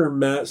Parker and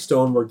Matt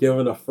Stone were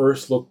given a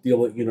first look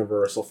deal at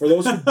Universal. For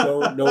those who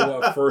don't know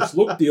what a first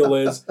look deal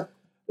is,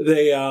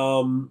 they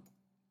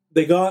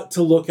got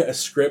to look at a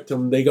script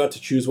and they got to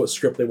choose what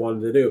script they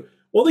wanted to do.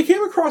 Well, they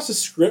came across a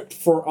script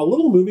for a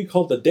little movie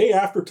called The Day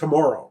After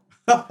Tomorrow.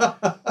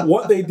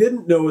 What they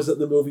didn't know is that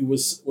the movie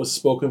was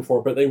spoken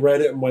for, but they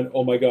read it and went,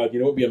 oh my God, you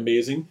know what would be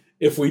amazing?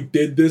 If we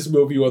did this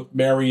movie with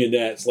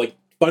marionettes, like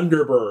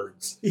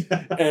Thunderbirds.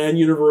 Yeah. And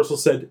Universal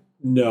said,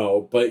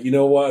 no, but you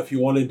know what? If you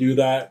want to do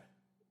that,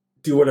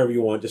 do whatever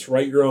you want. Just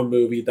write your own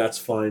movie. That's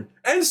fine.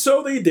 And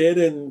so they did,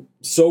 and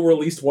so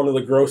released one of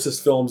the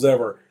grossest films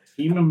ever.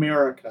 Team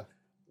America.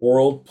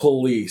 World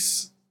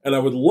Police. And I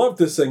would love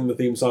to sing the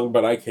theme song,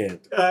 but I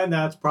can't. And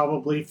that's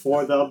probably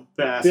for the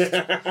best.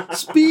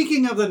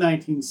 Speaking of the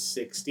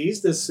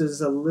 1960s, this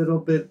is a little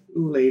bit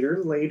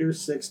later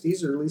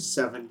 60s, early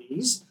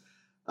 70s.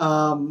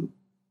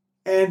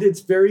 And it's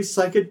very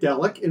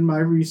psychedelic in my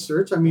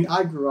research. I mean,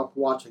 I grew up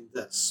watching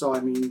this, so I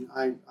mean,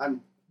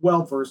 I'm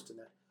well versed in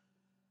it.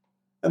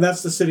 And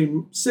that's the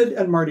Sid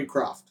and Marty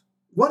Krofft.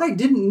 What I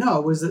didn't know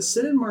was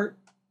that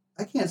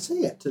I can't say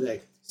it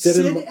today.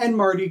 Sid and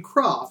Marty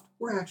Krofft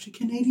were actually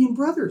Canadian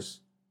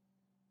brothers.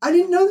 I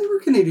didn't know they were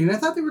Canadian. I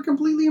thought they were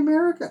completely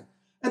American.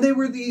 And they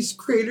were these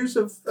creators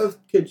of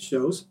kids'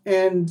 shows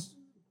and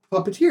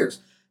puppeteers.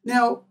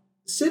 Now,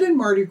 Sid and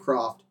Marty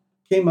Krofft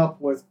came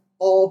up with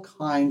all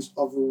kinds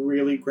of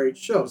really great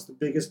shows. The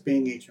biggest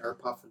being H.R.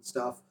 Puff and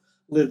Stuff,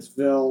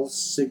 Lidsville,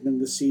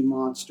 Sigmund the Sea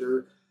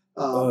Monster,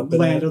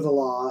 Land of the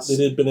Lost. They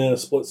did Banana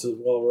Splits as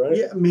well, right?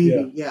 Yeah,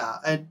 maybe, yeah.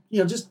 And,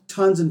 just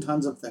tons and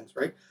tons of things,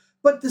 right?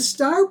 But the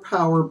star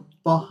power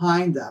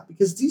behind that,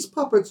 because these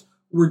puppets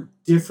were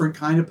different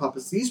kind of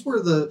puppets. These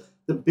were the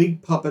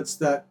big puppets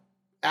that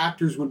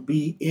actors would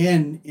be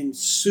in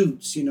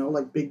suits,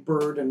 like Big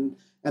Bird and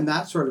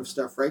that sort of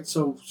stuff, right?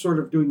 So sort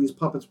of doing these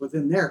puppets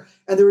within there.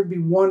 And there would be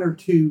one or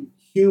two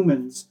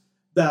humans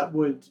that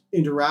would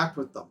interact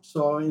with them.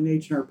 So in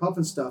H&R Puff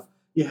and Stuff,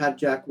 you had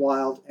Jack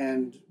Wilde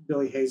and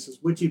Billy Hayes'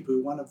 Witchy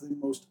Poo, one of the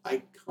most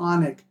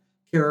iconic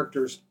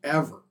characters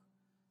ever.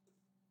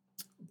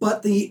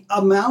 But the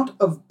amount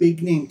of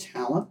big-name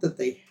talent that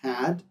they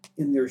had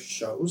in their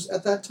shows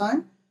at that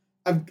time,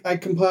 I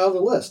compiled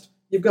a list.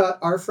 You've got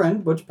our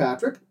friend Butch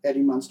Patrick,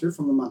 Eddie Munster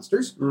from the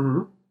Munsters.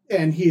 Mm-hmm.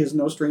 And he is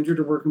no stranger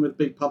to working with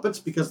big puppets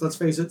because, let's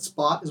face it,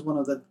 Spot is one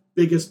of the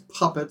biggest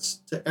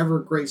puppets to ever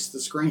grace the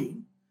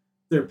screen.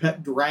 Their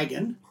pet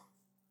dragon.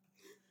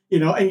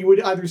 And you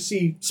would either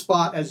see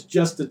Spot as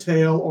just the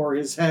tail or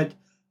his head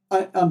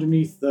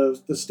underneath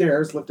the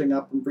stairs lifting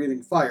up and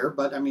breathing fire.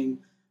 But, I mean,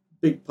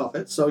 big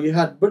puppet. So you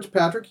had Butch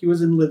Patrick. He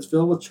was in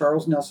Lidsville with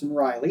Charles Nelson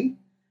Riley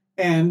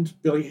and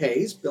Billy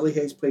Hayes. Billy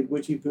Hayes played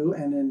Witchy Poo,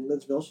 and in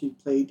Lidsville she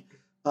played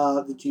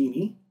the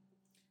genie.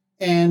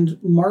 And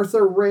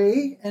Martha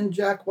Ray and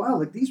Jack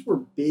Wilde. These were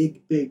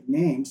big, big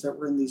names that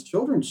were in these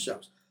children's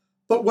shows.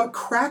 But what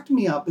cracked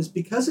me up is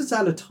because it's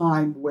at a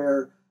time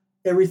where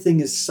everything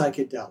is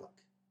psychedelic.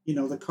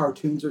 The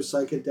cartoons are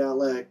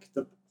psychedelic.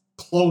 The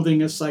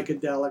clothing is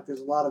psychedelic.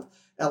 There's a lot of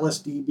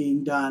LSD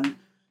being done.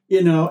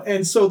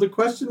 And so the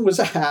question was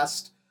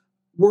asked,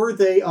 were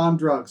they on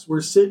drugs?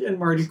 Were Sid and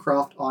Marty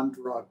Krofft on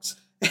drugs?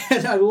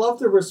 And I love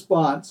the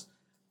response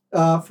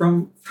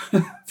from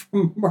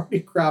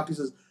Marty Krofft. He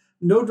says,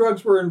 no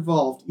drugs were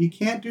involved. You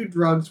can't do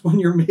drugs when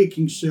you're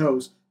making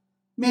shows.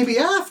 Maybe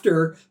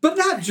after, but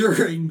not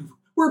during.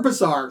 We're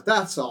bizarre,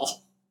 that's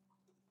all.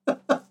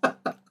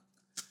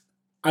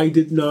 I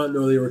did not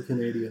know they were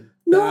Canadian.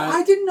 No,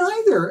 I didn't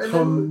either.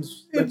 And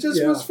it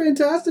just was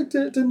fantastic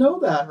to know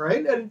that,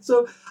 right? And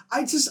so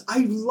I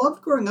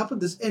loved growing up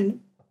with this. And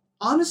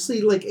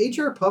honestly,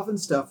 H.R. Puff and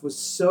Stuff was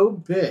so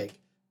big,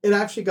 it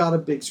actually got a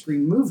big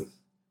screen movie.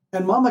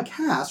 And Mama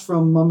Cass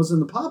from Mamas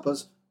and the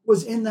Papas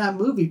was in that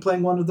movie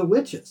playing one of the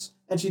witches.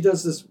 And she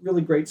does this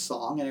really great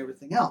song and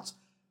everything else.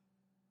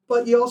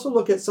 But you also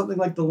look at something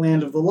like The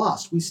Land of the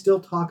Lost. We still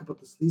talk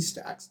about the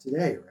Sleestaks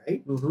today,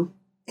 right? Mm-hmm.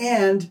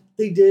 And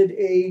they did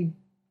a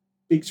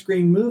big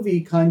screen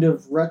movie kind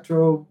of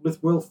retro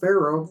with Will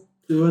Ferrell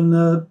doing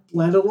the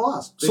Land of the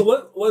Lost.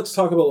 So let's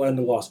talk about Land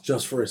of the Lost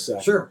just for a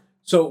second. Sure.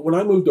 So when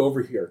I moved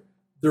over here,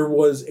 there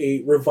was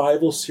a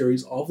revival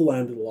series of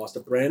Land of the Lost, a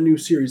brand new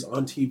series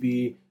on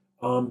TV,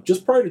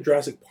 just prior to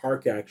Jurassic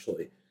Park,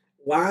 actually.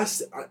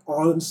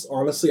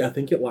 Honestly, I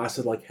think it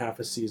lasted like half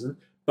a season.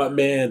 But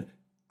man,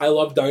 I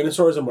love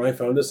dinosaurs, and when I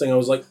found this thing, I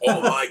was like,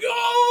 oh my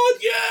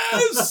God,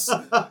 yes!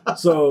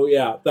 So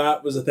yeah,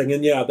 that was a thing.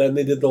 And yeah, then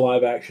they did the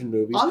live action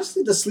movie.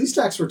 Honestly, the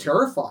Sleestaks were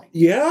terrifying.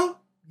 Yeah.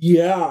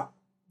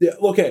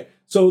 Okay,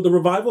 so the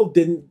revival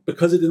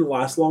because it didn't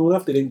last long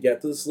enough, they didn't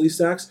get to the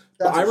Sleestaks.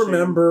 But I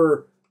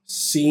remember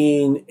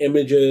seeing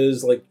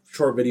images, like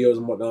short videos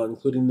and whatnot,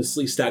 including the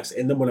Sleestaks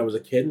in them when I was a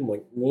kid. And I'm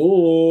like,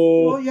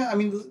 whoa. Well, yeah, I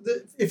mean,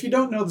 if you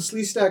don't know, the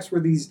Sleestaks were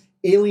these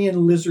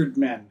alien lizard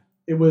men.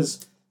 It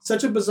was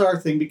such a bizarre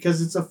thing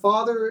because it's a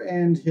father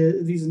and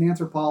he's an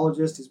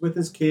anthropologist. He's with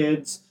his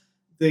kids.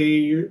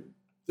 They're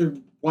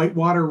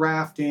whitewater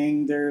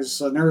rafting.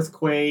 There's an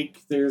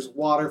earthquake. There's a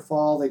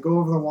waterfall. They go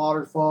over the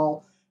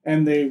waterfall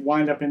and they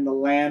wind up in the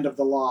Land of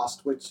the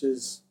Lost, which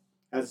has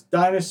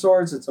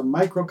dinosaurs. It's a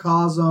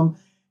microcosm,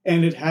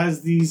 and it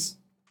has these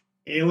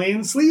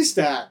alien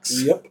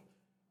Sleestaks. Yep.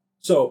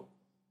 So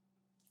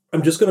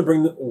I'm just going to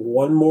bring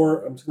one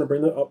more. I'm just going to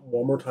bring that up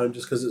one more time,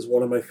 just because it's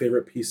one of my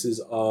favorite pieces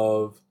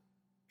of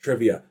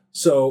trivia.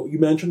 So you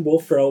mentioned Will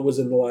Ferrell was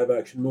in the live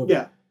action movie.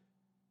 Yeah.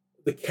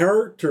 The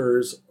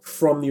characters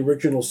from the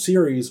original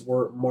series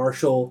were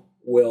Marshall,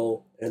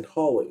 Will, and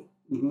Holly.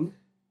 Mm-hmm.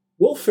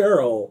 Will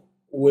Ferrell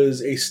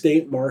was a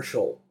state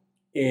marshal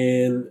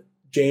in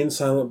Jay and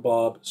Silent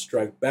Bob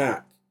Strike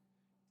Back.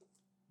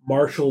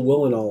 Marshall,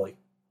 Will, and Ollie.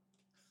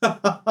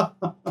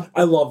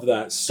 I love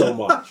that so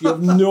much. You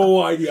have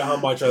no idea how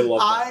much I love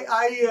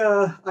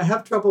that. I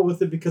have trouble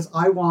with it because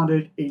I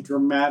wanted a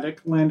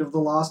dramatic Land of the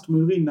Lost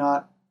movie,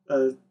 not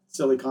a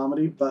silly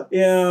comedy. But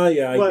yeah,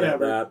 I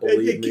whatever. get that.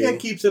 Believe me. It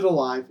keeps it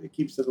alive. It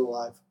keeps it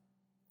alive.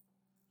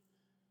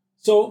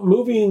 So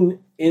moving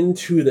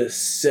into the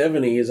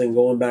 70s and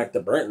going back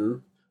to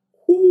Britain,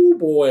 oh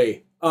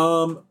boy,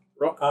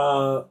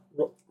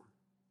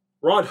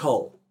 Rod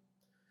Hull.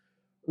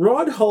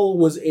 Rod Hull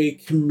was a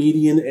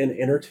comedian and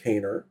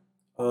entertainer.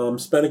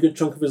 Spent a good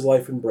chunk of his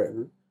life in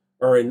Britain,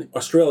 or in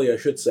Australia, I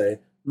should say.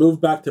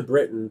 Moved back to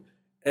Britain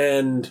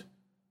and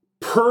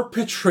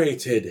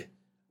perpetrated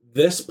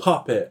this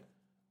puppet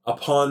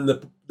upon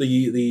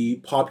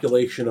the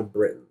population of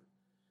Britain.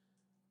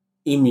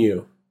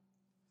 Emu.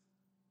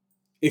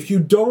 If you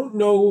don't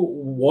know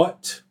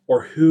what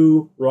or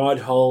who Rod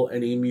Hull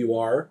and Emu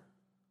are,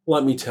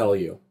 let me tell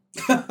you.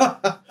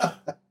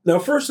 Now,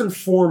 first and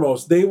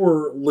foremost, they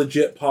were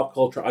legit pop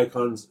culture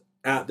icons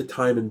at the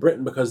time in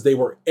Britain because they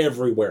were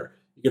everywhere.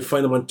 You could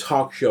find them on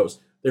talk shows.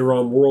 They were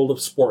on World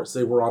of Sports.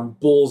 They were on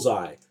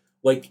Bullseye.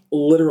 Like,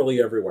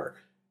 literally everywhere.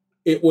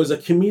 It was a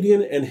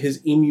comedian and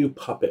his emu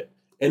puppet.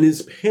 And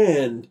his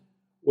hand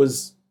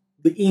was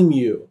the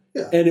emu.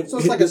 Yeah, and so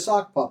it's like a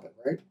sock puppet,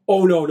 right?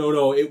 Oh,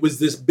 no. It was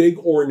this big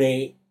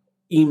ornate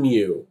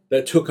emu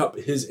that took up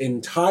his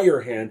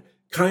entire hand.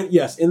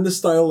 Yes, in the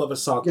style of a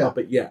sock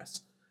puppet,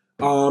 yes.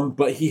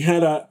 But he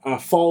had a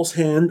false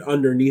hand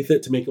underneath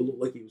it to make it look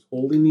like he was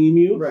holding the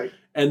emu. Right.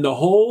 And the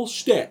whole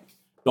shtick,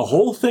 the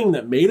whole thing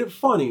that made it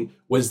funny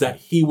was that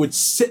he would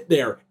sit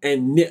there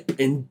and nip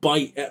and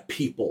bite at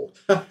people.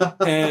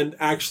 And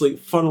actually,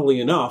 funnily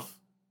enough,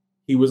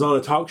 he was on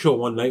a talk show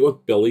one night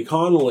with Billy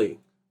Connolly.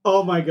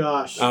 Oh my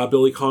gosh.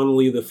 Billy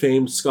Connolly, the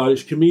famed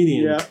Scottish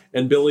comedian. Yeah.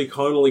 And Billy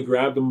Connolly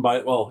grabbed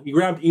he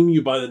grabbed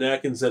Emu by the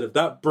neck and said, "If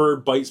that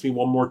bird bites me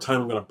one more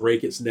time, I'm going to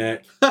break its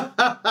neck."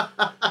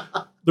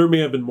 There may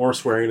have been more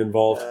swearing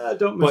involved.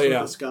 Don't mess with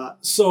the Scott.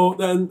 So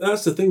then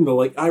that's the thing though.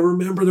 Like, I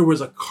remember there was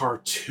a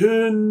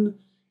cartoon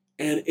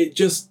and it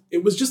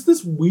was just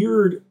this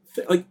weird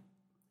thing. Like,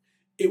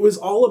 it was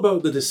all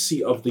about the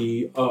deceit of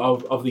the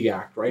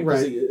act, right?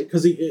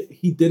 Because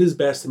he did his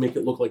best to make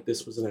it look like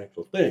this was an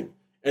actual thing.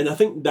 And I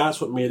think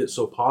that's what made it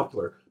so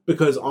popular.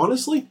 Because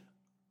honestly,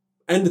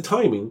 and the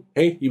timing,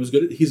 hey, he was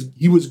good.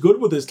 He was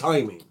good with his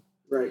timing.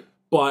 Right.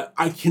 But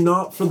I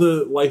cannot for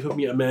the life of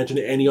me imagine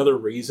any other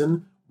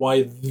reason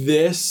why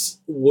this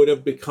would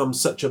have become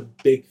such a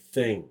big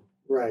thing.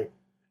 Right.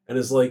 And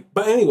it's like,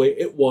 but anyway,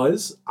 it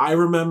was. I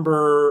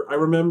remember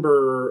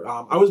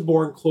I was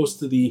born close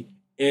to the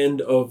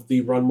end of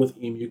the run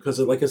with Emu because,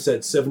 like I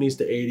said, 70s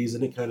to 80s,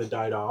 and it kind of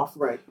died off.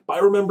 Right. But I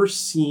remember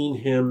seeing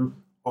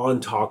him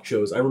on talk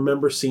shows. I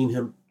remember seeing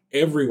him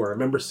everywhere. I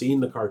remember seeing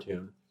the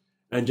cartoon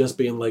and just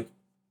being like,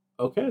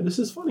 okay, this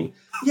is funny.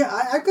 Yeah,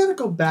 I got to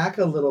go back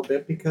a little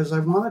bit because I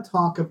want to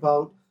talk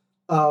about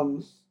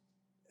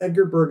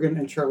Edgar Bergen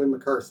and Charlie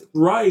McCarthy.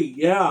 Right,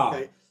 yeah.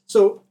 Okay.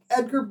 So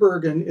Edgar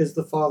Bergen is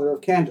the father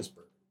of Candice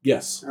Bergen.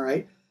 Yes. All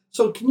right.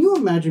 So can you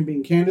imagine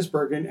being Candice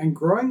Bergen and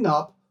growing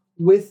up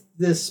with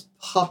this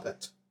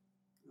puppet?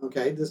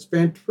 Okay, this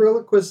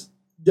ventriloquist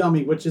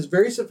dummy, which is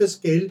very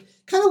sophisticated.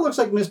 Kind of looks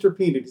like Mr.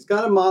 Peanut. He's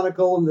got a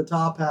monocle and the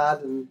top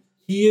hat, and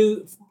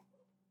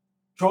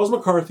Charles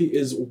McCarthy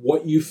is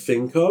what you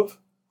think of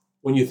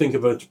when you think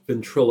of a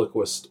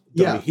ventriloquist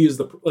dummy. Yeah.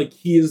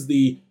 He is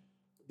the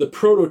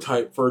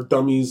prototype for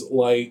dummies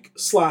like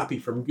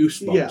Slappy from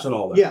Goosebumps and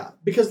all that. Yeah,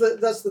 because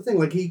that's the thing.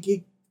 Like,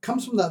 he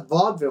comes from that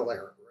vaudeville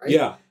era, right?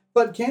 Yeah.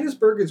 But Candice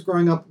Bergen's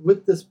growing up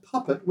with this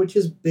puppet, which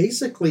is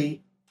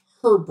basically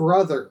her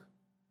brother.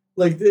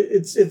 Like,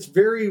 it's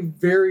very,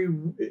 very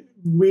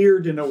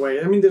weird in a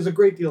way. I mean, there's a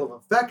great deal of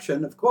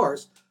affection, of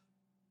course.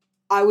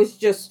 I was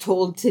just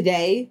told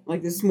today,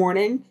 like this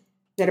morning,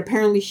 that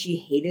apparently she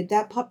hated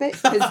that puppet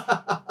because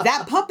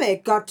that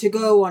puppet got to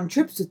go on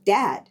trips with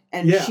Dad,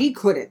 and she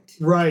couldn't.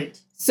 Right.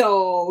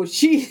 So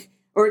she,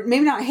 or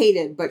maybe not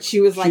hated, but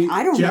she was like,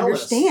 I don't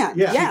understand.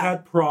 Yeah. She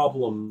had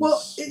problems.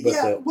 Well,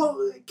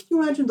 well, can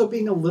you imagine though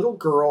being a little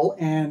girl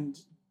and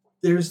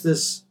there's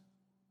this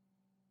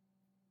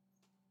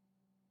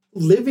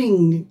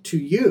living to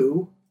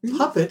you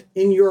puppet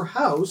in your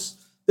house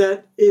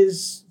that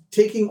is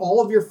taking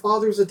all of your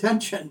father's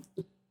attention.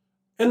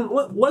 And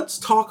let's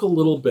talk a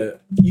little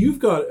bit. You've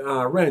got,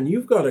 Wren,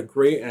 you've got a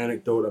great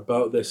anecdote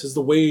about this, is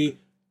the way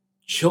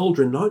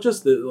children, not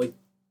just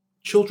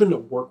children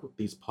that work with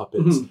these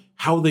puppets,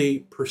 how they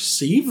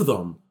perceive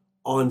them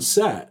on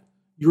set.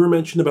 You were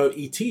mentioning about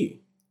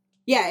E.T.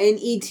 Yeah, in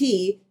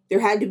E.T., there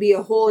had to be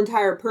a whole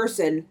entire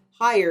person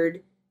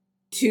hired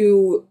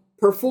to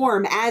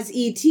perform as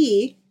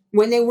E.T.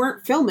 when they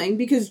weren't filming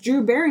because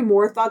Drew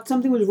Barrymore thought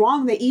something was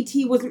wrong that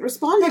E.T. wasn't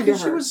responding to her.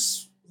 She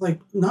was like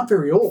not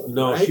very old.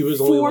 No, right? she was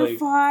Four only like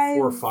 5,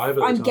 4 or 5 at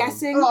the I'm time.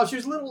 guessing. Oh, she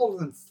was a little older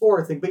than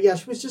 4, I think. But yeah,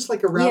 she was just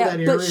like around that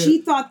area. But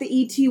she thought the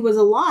E.T. was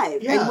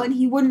alive. Yeah. And when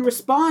he wouldn't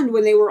respond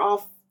when they were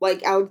off,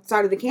 like,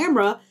 outside of the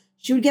camera,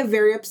 she would get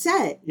very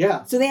upset.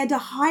 Yeah. So they had to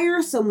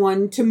hire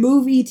someone to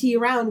move E.T.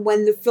 around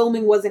when the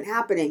filming wasn't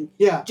happening.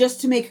 Yeah. Just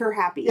to make her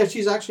happy. Yeah,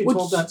 she's actually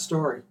told that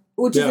story.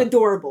 Which is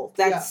adorable.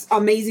 That's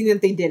amazing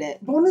that they did it.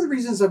 But one of the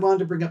reasons I wanted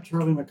to bring up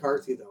Charlie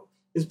McCarthy, though,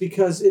 is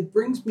because it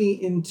brings me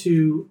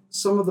into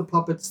some of the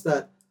puppets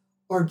that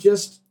are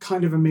just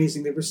kind of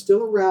amazing. They were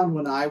still around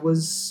when I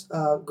was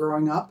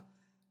growing up.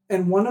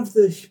 And one of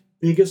the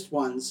biggest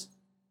ones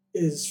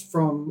is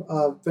from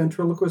a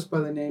ventriloquist by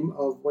the name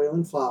of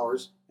Wayland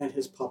Flowers and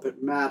his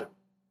puppet, Madam.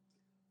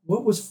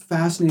 What was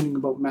fascinating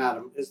about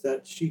Madam is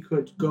that she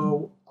could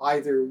go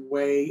either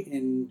way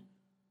in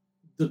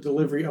the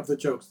delivery of the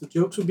jokes. The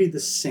jokes would be the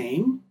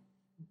same,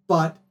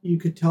 but you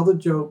could tell the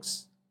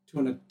jokes to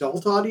an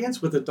adult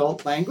audience with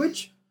adult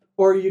language,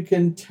 or you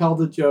can tell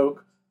the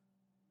joke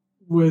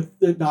with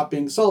it not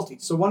being salty.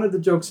 So one of the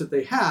jokes that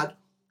they had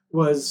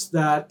was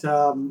that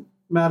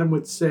Madam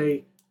would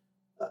say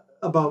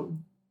about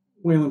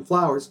Wayland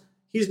Flowers,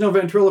 he's no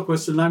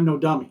ventriloquist and I'm no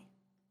dummy.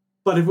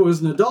 But if it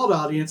was an adult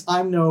audience,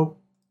 I'm no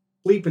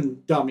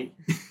bleeping dummy,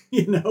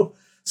 you know?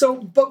 So,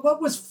 but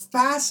what was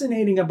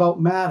fascinating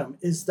about Madam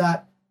is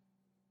that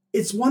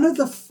it's one of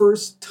the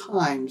first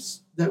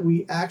times that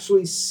we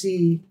actually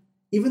see,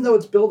 even though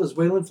it's billed as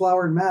Wayland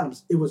Flower and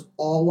Madam's, it was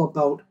all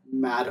about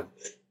Madam.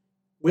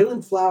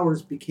 Wayland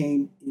Flowers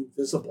became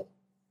invisible.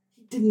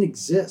 He didn't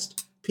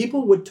exist.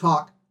 People would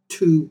talk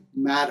to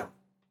Madam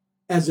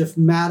as if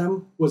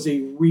Madam was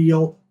a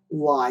real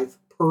live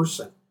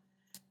person.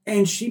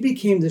 And she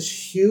became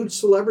this huge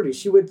celebrity.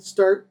 She would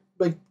start,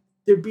 like,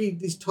 there'd be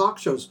these talk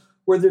shows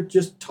where they're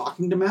just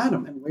talking to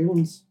Madam and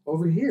Wayland's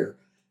over here.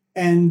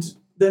 And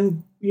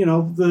then, you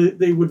know,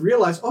 they would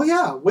realize, oh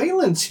yeah,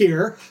 Wayland's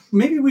here.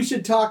 Maybe we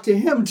should talk to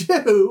him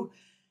too.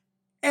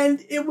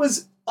 And it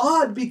was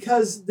odd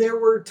because there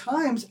were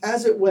times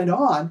as it went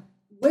on,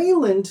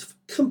 Wayland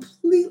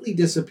completely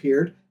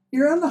disappeared.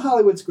 You're on the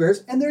Hollywood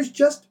Squares and there's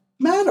just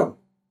Madam.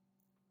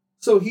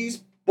 So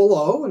he's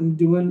below and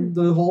doing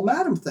the whole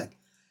Madam thing.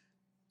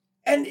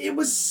 And it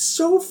was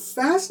so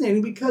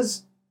fascinating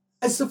because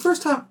it's the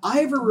first time I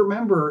ever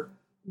remember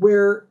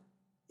where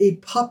a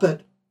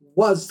puppet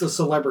was the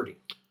celebrity.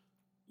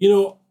 You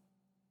know,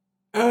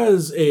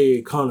 as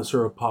a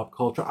connoisseur of pop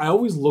culture, I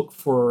always look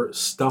for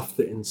stuff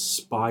that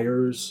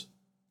inspires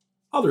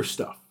other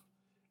stuff.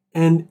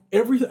 And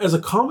as a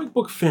comic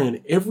book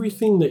fan,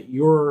 everything that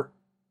you're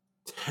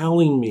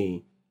telling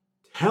me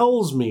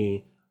tells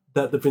me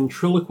that the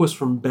ventriloquist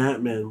from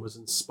Batman was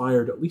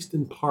inspired, at least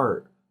in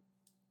part,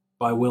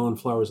 by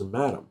Wayland Flowers and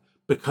Madam.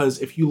 Because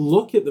if you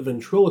look at the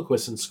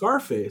ventriloquist in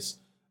Scarface,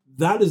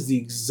 that is the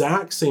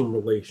exact same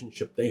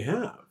relationship they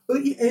have.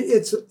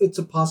 It's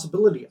a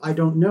possibility. I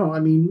don't know. I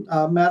mean,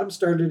 Madam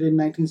started in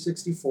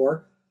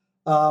 1964.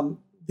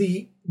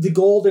 The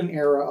golden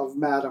era of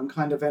Madam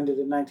kind of ended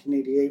in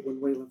 1988 when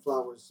Wayland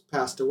Flowers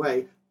passed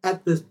away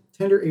at the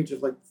tender age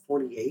of like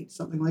 48,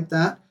 something like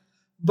that.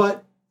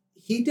 But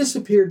he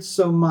disappeared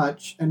so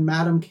much and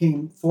Madam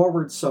came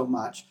forward so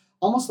much,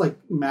 almost like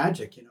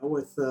magic, you know,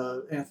 with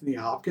Anthony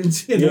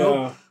Hopkins, you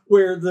know,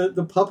 where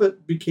the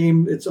puppet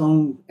became its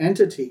own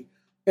entity.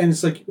 And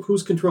it's like,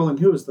 who's controlling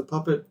who? Is the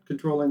puppet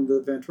controlling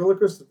the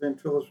ventriloquist, the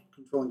ventriloquist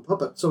controlling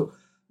puppet? So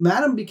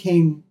Madam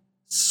became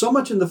so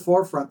much in the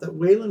forefront that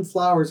Wayland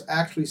Flowers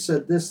actually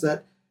said this,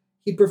 that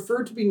he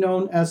preferred to be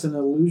known as an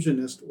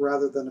illusionist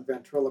rather than a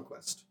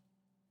ventriloquist.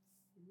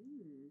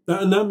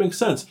 And that makes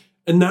sense.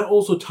 And that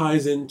also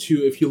ties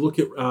into, if you look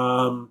at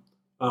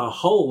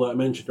Hull that I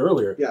mentioned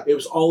earlier, it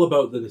was all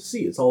about the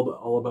deceit. It's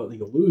all about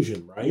the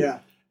illusion, right? Yeah.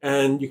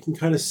 And you can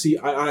kind of see,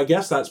 I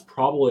guess that's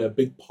probably a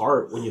big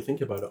part, when you think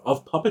about it,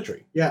 of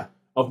puppetry. Yeah.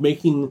 Of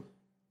making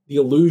the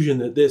illusion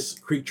that this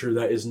creature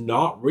that is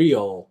not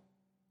real.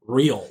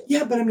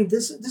 Yeah, but I mean,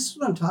 this is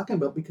what I'm talking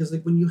about, because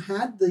like when you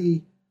had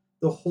the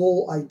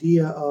whole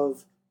idea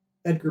of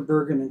Edgar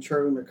Bergen and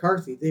Charlie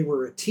McCarthy, they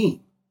were a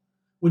team.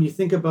 When you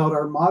think about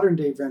our modern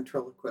day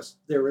ventriloquists,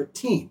 they're a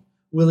team.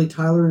 Willie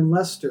Tyler and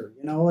Lester,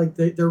 you know, like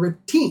they're a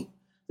team.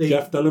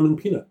 Jeff Dunham and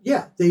Peanut.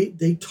 Yeah,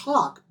 they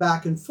talk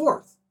back and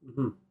forth.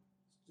 Mm-hmm.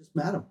 Just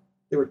Madam.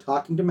 They were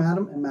talking to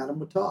Madam, and Madam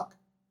would talk.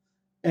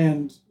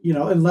 And, you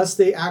know, unless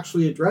they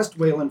actually addressed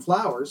Wayland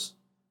Flowers,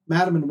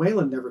 Madam and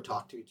Wayland never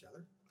talked to each other.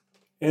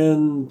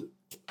 And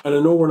I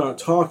know we're not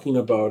talking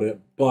about it,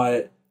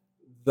 but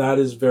that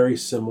is very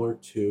similar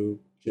to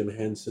Jim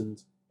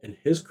Henson's and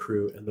his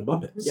crew and the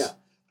Muppets. Yeah.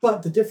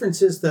 But the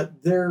difference is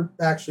that they're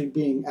actually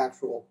being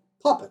actual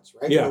puppets,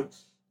 right? Yeah. Like,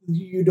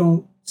 you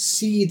don't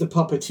see the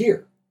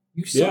puppeteer.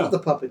 You saw the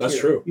puppeteer. That's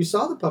true. You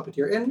saw the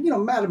puppeteer. And, you know,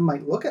 Madam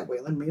might look at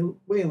Wayland.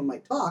 Wayland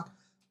might talk,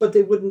 but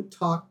they wouldn't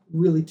talk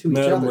really to each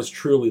other. Madam was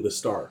truly the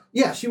star.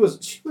 Yeah, she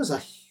was a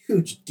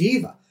huge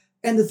diva.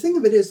 And the thing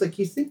of it is, like,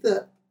 you think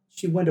that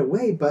she went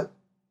away, but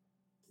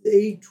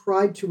they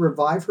tried to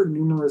revive her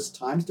numerous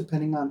times,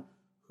 depending on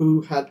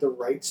who had the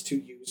rights to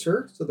use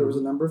her. So there was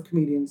a number of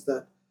comedians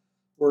that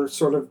were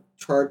sort of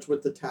charged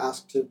with the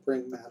task to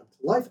bring Madam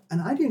to life.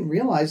 And I didn't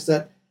realize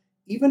that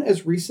even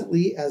as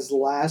recently as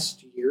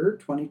last year,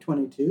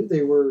 2022,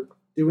 they were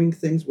doing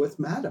things with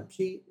Madam.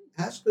 She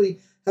actually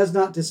has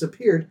not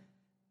disappeared.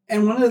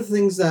 And one of the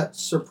things that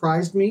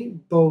surprised me,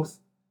 both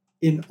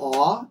in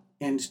awe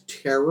and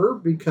terror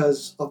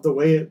because of the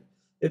way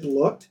it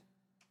looked,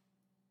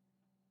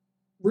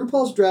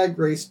 RuPaul's Drag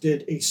Race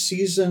did a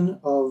season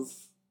of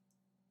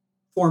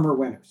former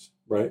winners.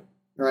 Right.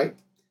 Right?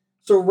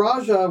 So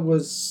Raja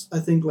was, I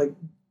think, like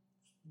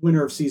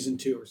winner of season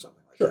 2 or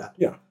something like that.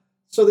 Yeah.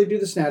 So they do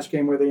the Snatch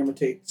Game where they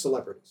imitate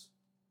celebrities.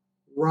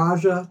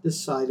 Raja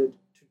decided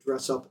to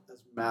dress up as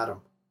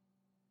Madam.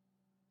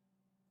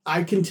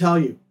 I can tell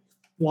you,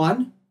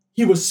 one,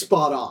 he was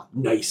spot on.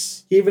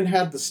 Nice. He even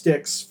had the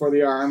sticks for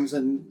the arms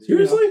and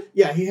Seriously?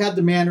 Yeah, he had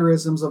the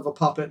mannerisms of a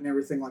puppet and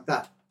everything like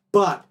that.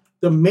 But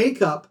the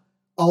makeup,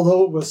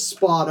 although it was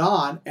spot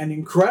on and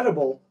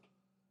incredible,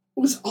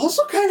 was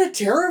also kind of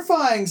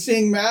terrifying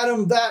seeing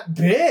Madam that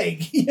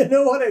big. You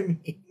know what I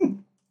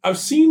mean? I've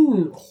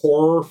seen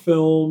horror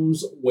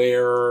films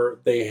where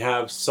they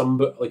have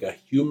like a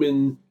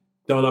human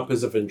done up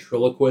as a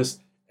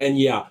ventriloquist, and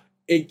yeah,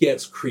 it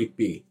gets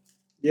creepy.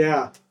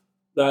 Yeah.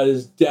 That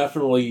is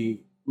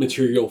definitely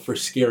material for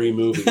scary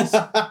movies.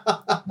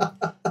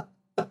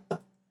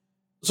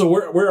 So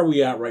where are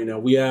we at right now?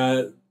 We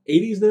at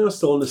 80s now?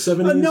 Still in the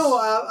 70s? No,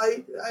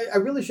 I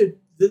really should.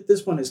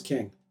 This one is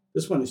king.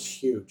 This one is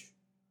huge.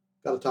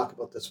 Got to talk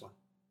about this one.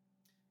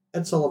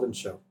 Ed Sullivan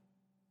Show.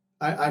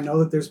 I know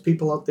that there's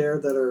people out there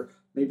that are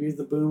maybe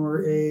the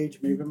boomer age,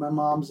 maybe my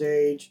mom's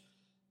age,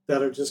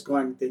 that are just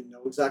going, they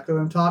know exactly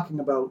what I'm talking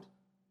about.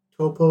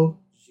 Topo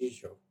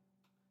Gigio.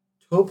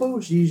 Topo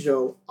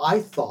Gigio, I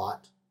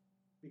thought,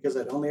 because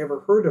I'd only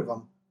ever heard of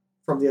him,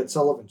 from the Ed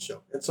Sullivan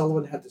Show. Ed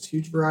Sullivan had this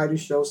huge variety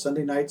show,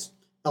 Sunday nights.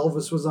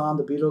 Elvis was on,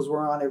 the Beatles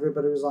were on,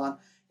 everybody was on.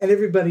 And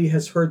everybody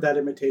has heard that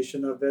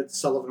imitation of Ed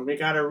Sullivan. We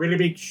got a really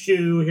big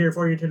shoe here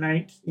for you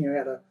tonight. You know, he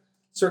had a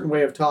certain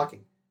way of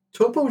talking.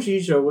 Topo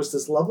Gigio was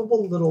this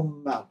lovable little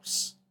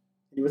mouse.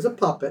 He was a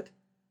puppet,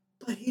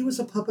 but he was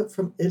a puppet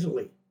from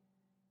Italy.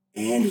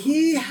 And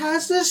he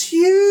has this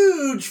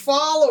huge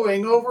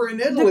following over in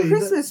Italy. The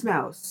Christmas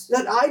mouse.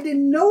 That I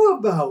didn't know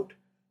about.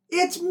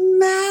 It's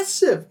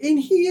massive. And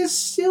he is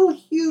still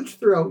huge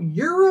throughout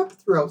Europe,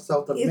 throughout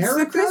South America. It's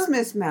the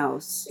Christmas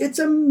mouse. It's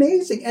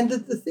amazing. And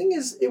the thing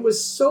is, it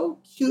was so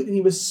cute and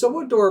he was so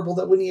adorable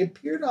that when he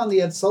appeared on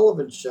the Ed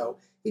Sullivan Show,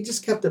 he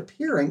just kept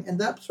appearing. And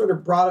that sort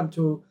of brought him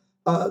to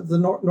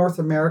the North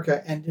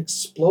America and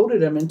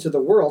exploded him into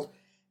the world.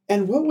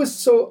 And what was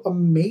so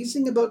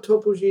amazing about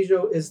Topo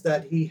Gigio is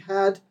that he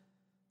had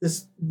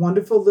this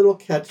wonderful little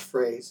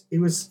catchphrase.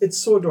 It's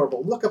so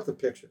adorable. Look up the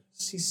picture.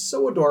 He's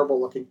so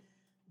adorable looking,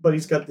 but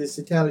he's got this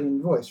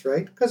Italian voice,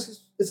 right?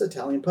 Because it's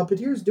Italian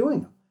puppeteers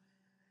doing them.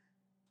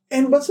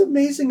 And what's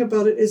amazing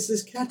about it is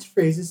this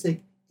catchphrase. It's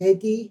like,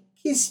 Eddie,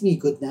 kiss me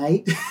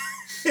goodnight.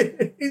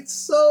 It's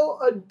so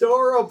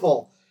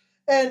adorable.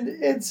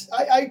 And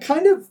I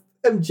kind of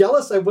am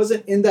jealous I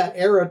wasn't in that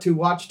era to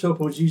watch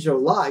Topo Gigio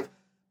live.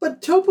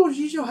 But Topo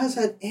Gigio has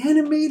had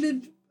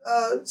animated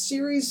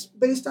series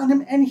based on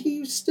him, and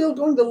he's still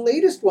going. The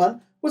latest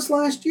one was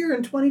last year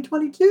in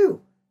 2022.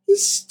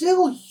 He's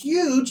still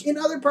huge in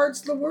other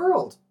parts of the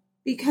world.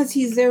 Because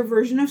he's their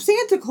version of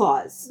Santa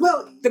Claus.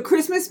 Well, the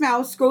Christmas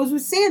mouse goes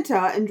with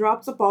Santa and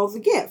drops up all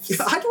the gifts.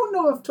 I don't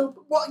know if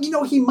Topo... Well,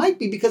 he might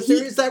be, because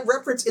there is that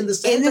reference in the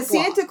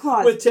Santa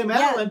Claus with Tim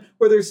Allen,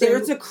 where they're saying...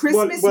 There's a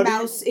Christmas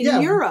mouse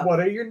in Europe. What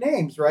are your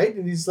names, right?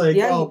 And he's like,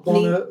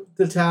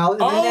 Bonatal.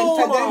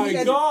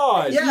 My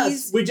God!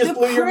 Yes, we just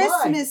blew your mind.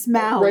 The Christmas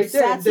mouse. Right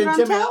there. That's what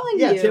I'm telling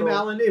you. Yeah, Tim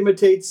Allen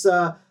imitates...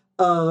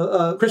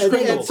 Chris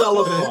Ed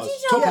Sullivan.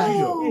 Topo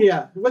Gigio.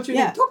 Yeah. What's your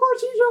name? Topo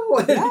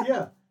Gigio.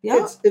 Yeah.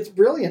 Yeah. It's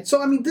brilliant.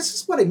 So, I mean, this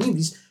is what I mean.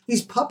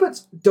 These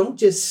puppets don't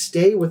just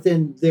stay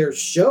within their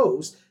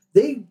shows.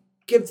 They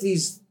give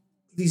these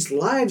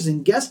lives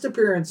and guest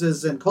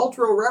appearances and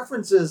cultural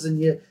references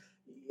and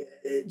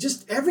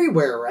just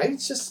everywhere, right?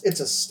 It's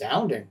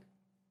astounding.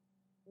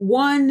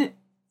 One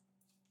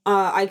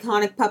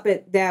iconic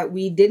puppet that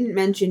we didn't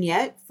mention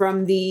yet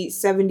from the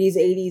 70s,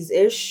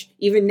 80s-ish,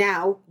 even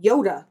now,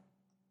 Yoda.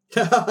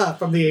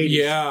 From the 80s.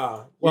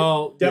 Yeah.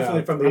 Well,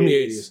 definitely from the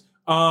 80s.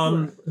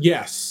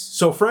 Yes.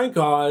 So Frank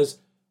Oz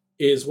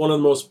is one of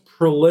the most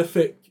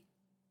prolific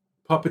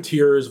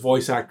puppeteers,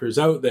 voice actors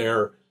out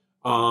there.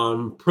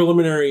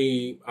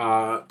 Preliminary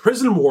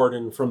prison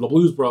warden from the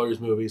Blues Brothers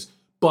movies,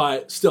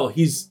 but still,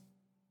 he's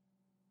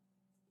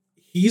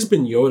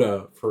been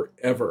Yoda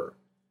forever,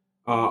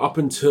 up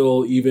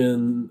until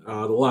even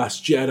The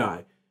Last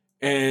Jedi,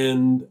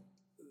 and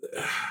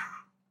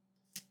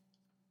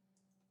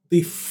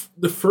the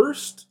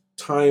first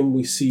time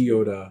we see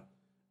Yoda.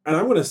 And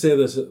I'm going to say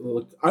this,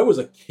 look, I was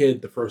a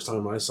kid the first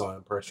time I saw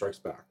Empire Strikes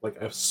Back, like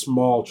a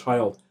small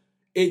child.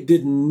 It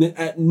didn't,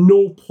 at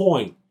no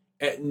point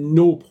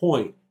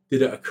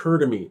did it occur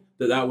to me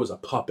that was a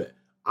puppet.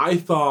 I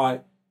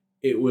thought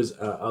it was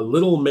a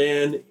little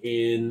man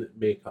in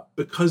makeup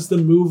because the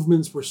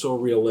movements were so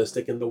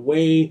realistic and the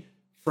way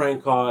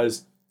Frank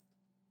Oz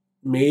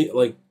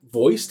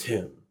voiced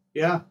him.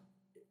 Yeah.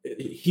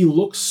 He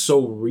looks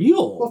so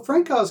real. Well,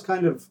 Frank Oz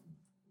kind of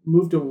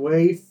moved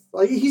away.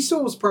 He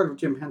still was part of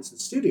Jim Henson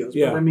Studios.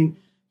 Yeah. But I mean,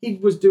 he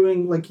was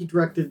doing, he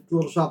directed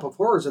Little Shop of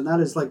Horrors, and that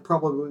is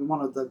probably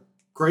one of the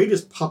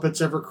greatest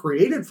puppets ever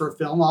created for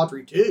film,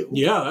 Audrey too.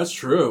 Yeah, that's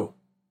true.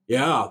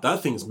 Yeah,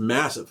 that thing's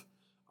massive.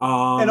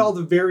 And all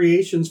the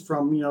variations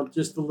from,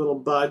 just the little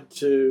bud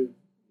to,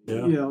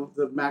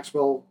 the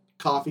Maxwell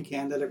coffee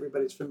can that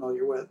everybody's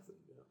familiar with.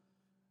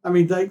 I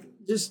mean,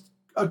 just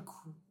a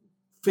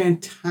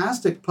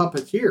fantastic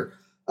puppeteer.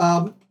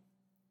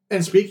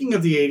 And speaking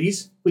of the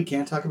 80s, we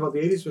can't talk about the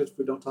 80s if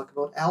we don't talk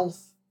about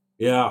Alf.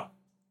 Yeah.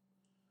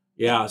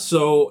 Yeah,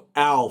 so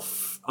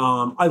Alf.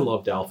 I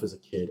loved Alf as a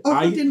kid. Oh,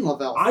 I didn't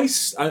love Alf.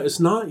 It's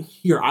not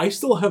here. I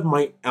still have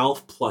my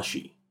Alf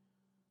plushie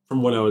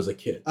from when I was a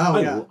kid.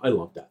 Oh, I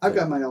love that. I've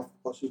got my Alf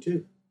plushie,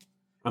 too.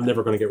 I'm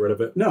never going to get rid of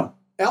it. No.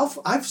 Alf,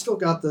 I've still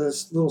got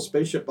this little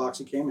spaceship box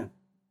he came in.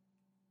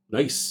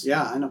 Nice.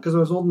 Yeah, I know, because I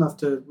was old enough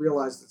to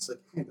realize it's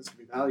hey, this could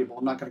be valuable.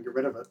 I'm not going to get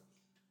rid of it.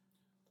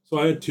 So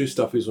I had two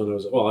stuffies when I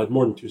was... Well, I had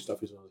more than two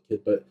stuffies when I was a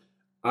kid, but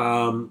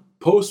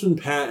Postman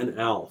Pat and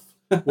Alf.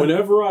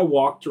 Whenever I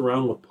walked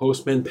around with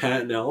Postman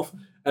Pat and Alf,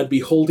 I'd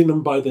be holding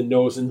them by the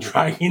nose and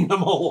dragging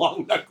them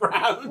along the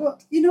ground. Well,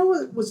 you know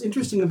what was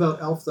interesting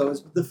about Alf, though,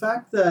 is the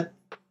fact that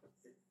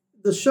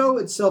the show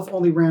itself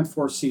only ran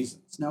 4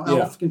 seasons. Now,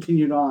 Alf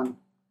continued on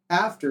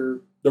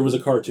after... There was a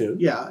cartoon.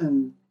 Yeah,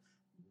 and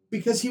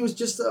because he was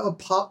just a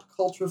pop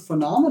culture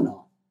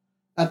phenomenon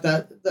at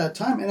that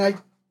time. And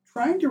I'm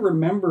trying to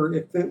remember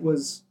if it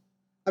was...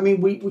 I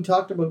mean, we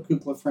talked about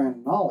Kukla, Fran,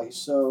 and Ollie,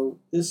 so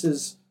this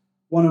is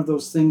one of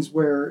those things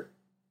where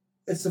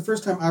it's the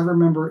first time I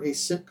remember a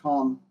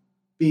sitcom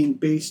being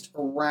based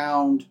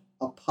around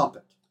a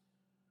puppet.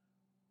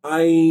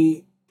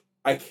 I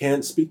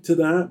can't speak to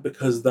that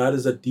because that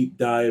is a deep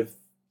dive.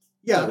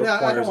 Yeah,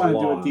 I don't want to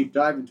do a deep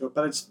dive into it,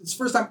 but it's the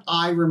first time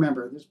I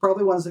remember. There's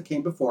probably ones that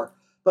came before,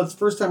 but it's the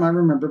first time I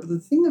remember. But the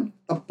thing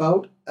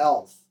about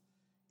Elf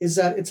is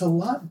that it's a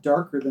lot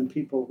darker than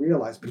people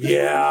realize.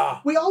 Yeah.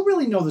 We all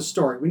really know the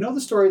story. We know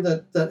the story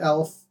that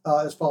Elf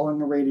is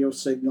following a radio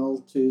signal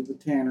to the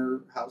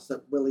Tanner house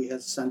that Willie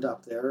has sent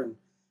up there, and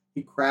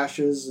he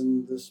crashes,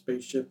 and the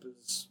spaceship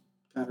is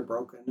kind of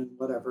broken and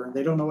whatever, and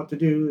they don't know what to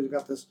do. They've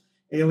got this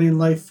alien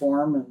life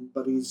form,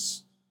 but he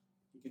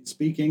can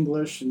speak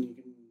English, and you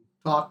can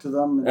talk to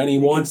them. And he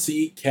wants to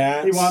eat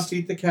cats. He wants to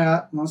eat the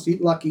cat, wants to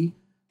eat Lucky.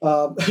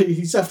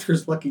 He's after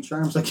his Lucky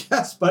Charms, I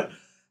guess, but...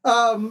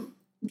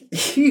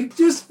 you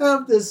just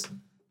have this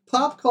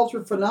pop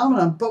culture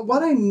phenomenon. But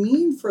what I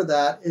mean for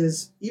that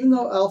is, even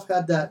though Elf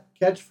had that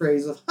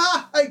catchphrase of,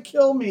 "Ha, I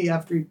kill me,"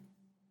 after he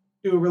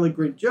do a really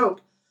great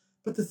joke,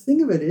 but the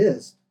thing of it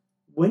is,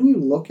 when you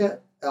look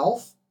at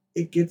Elf,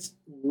 it gets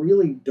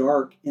really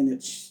dark in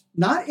its,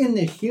 not in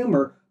the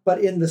humor,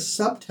 but in the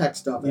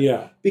subtext of it.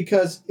 Yeah.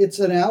 Because it's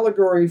an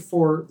allegory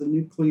for the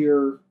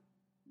nuclear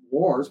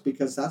wars,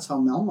 because that's how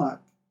Melmac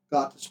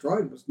got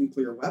destroyed, was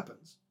nuclear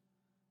weapons.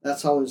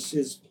 That's how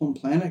his home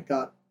planet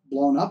got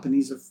blown up, and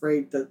he's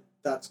afraid that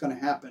that's going to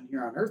happen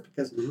here on Earth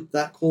because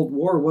that Cold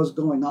War was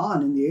going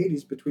on in the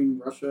 80s between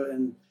Russia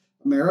and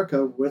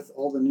America with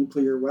all the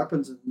nuclear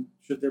weapons, and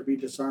should there be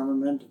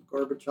disarmament, and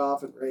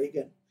Gorbachev and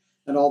Reagan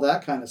and all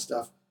that kind of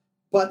stuff.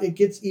 But it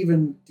gets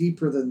even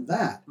deeper than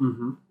that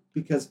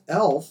because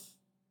Elf,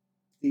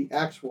 the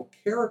actual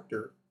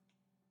character,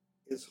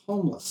 is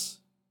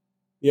homeless.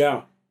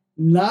 Yeah.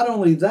 Not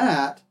only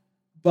that,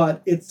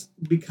 but it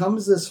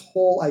becomes this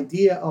whole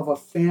idea of a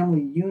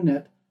family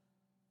unit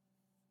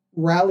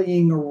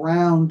rallying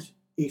around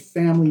a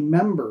family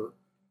member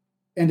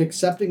and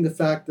accepting the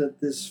fact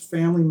that this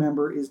family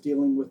member is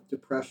dealing with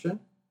depression,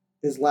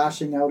 is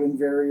lashing out in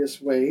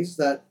various ways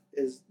that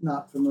is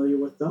not familiar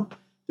with them.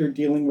 They're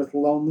dealing with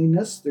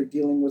loneliness. They're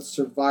dealing with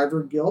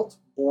survivor guilt,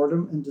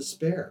 boredom, and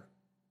despair.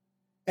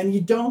 And you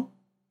don't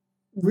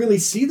really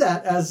see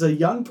that as a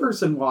young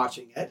person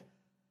watching it.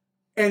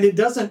 And it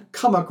doesn't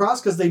come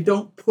across because they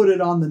don't put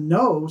it on the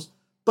nose,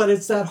 but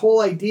it's that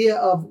whole idea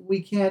of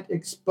we can't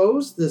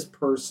expose this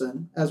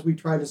person as we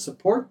try to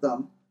support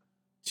them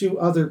to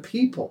other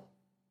people.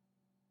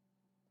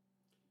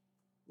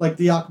 Like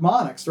the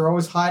Achmonics, they're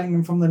always hiding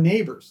him from the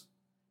neighbors,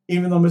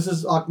 even though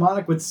Mrs.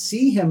 Achmonic would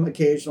see him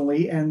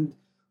occasionally and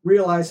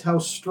realize how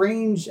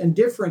strange and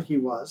different he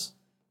was.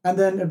 And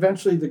then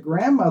eventually the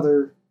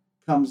grandmother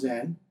comes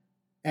in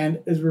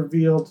and is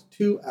revealed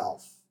to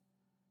Elf.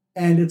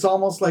 And it's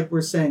almost like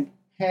we're saying,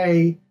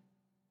 hey,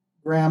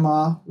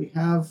 Grandma, we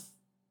have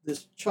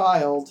this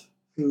child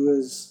who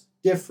is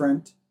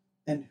different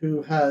and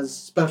who has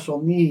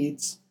special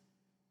needs,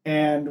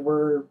 and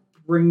we're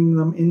bringing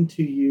them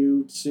into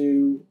you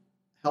to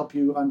help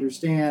you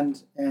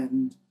understand.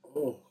 And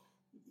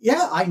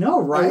yeah, I know,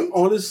 right?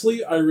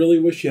 Honestly, I really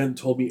wish you hadn't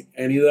told me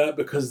any of that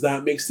because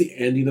that makes the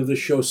ending of the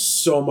show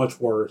so much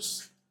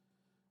worse.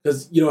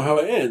 Because you know how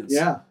it ends.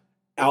 Yeah.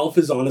 Alf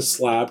is on a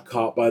slab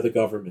caught by the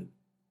government.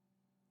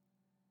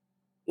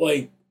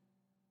 like,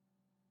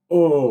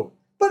 oh.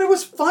 But it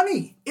was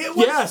funny. It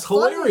was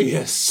funny.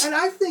 Hilarious. And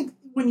I think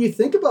when you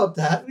think about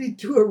that, we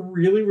do a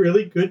really,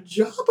 really good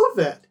job of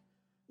it.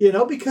 You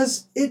know,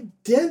 because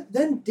it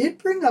did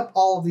bring up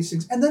all of these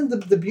things. And then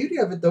the beauty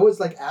of it, though, is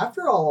like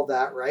after all of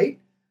that, right?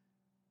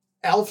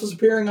 Elf is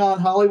appearing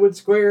on Hollywood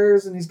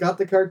Squares, and he's got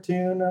the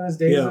cartoon on his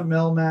Days of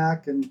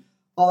Melmac and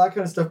all that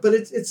kind of stuff. But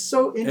it's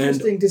so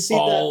interesting to see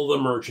all the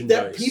merchandise.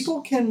 that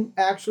people can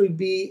actually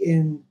be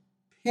in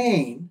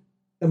pain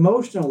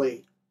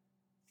emotionally,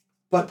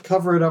 but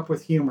cover it up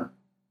with humor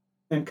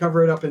and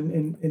cover it up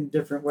in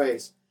different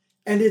ways.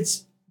 And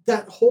it's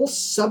that whole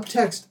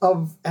subtext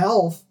of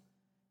Elf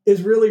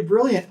is really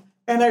brilliant.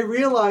 And I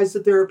realize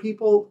that there are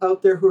people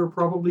out there who are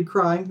probably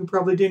crying, who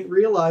probably didn't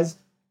realize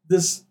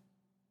this,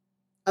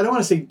 I don't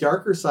want to say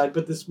darker side,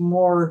 but this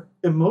more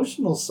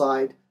emotional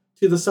side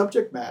to the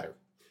subject matter.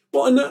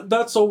 Well, and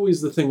that's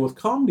always the thing with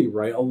comedy,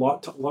 right? A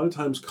lot of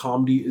times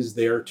comedy is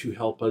there to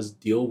help us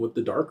deal with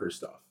the darker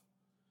stuff.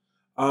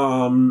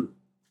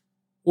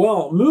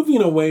 Well,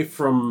 moving away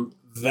from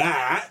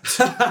that,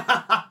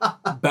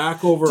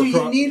 back over. Do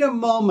you need a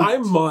moment? I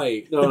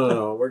might.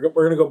 No. We're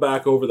gonna go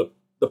back over the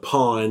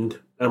pond,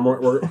 and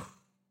we're. I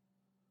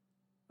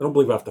don't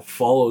believe I have to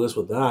follow this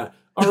with that.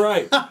 All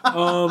right.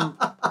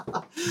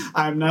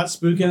 I'm not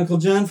spooky Uncle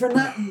John for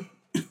nothing.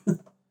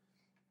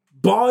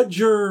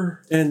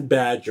 Bodger and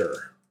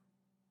Badger.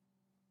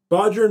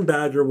 Bodger and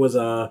Badger was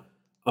a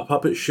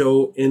puppet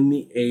show in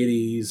the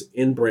 80s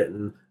in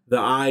Britain that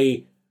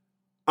I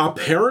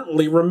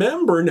apparently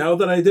remember now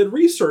that I did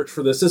research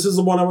for this. This is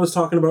the one I was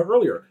talking about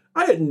earlier.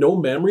 I had no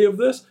memory of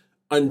this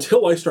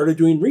until I started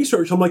doing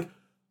research. I'm like,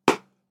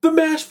 the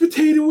mashed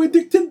potato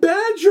addicted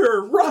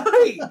badger,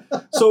 right?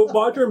 So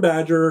Bodger and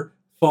Badger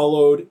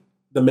followed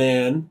the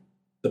man.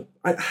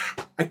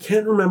 I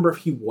can't remember if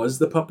he was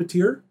the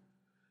puppeteer,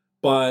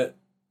 but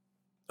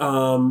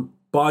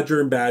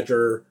Bodger and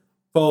Badger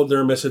followed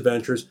their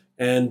misadventures,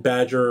 and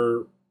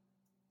Badger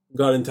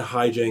got into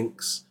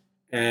hijinks,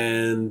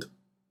 and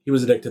he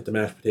was addicted to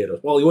mashed potatoes.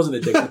 Well, he wasn't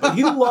addicted, but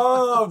he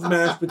loved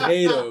mashed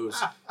potatoes.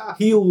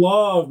 He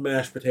loved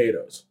mashed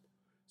potatoes.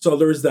 So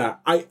there's that.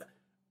 I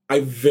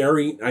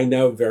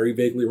now very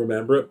vaguely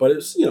remember it, but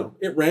it's,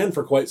 it ran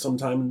for quite some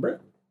time in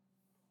Britain.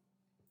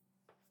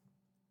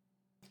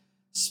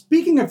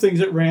 Speaking of things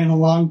that ran a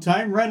long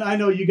time, Wren, I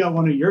know you got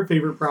one of your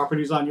favorite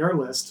properties on your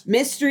list.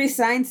 Mystery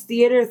Science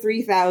Theater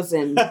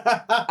 3000.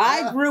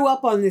 I grew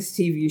up on this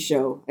TV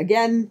show.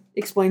 Again,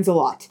 explains a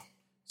lot.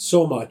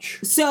 So much.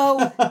 So,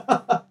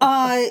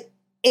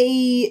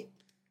 a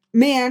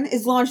man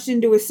is launched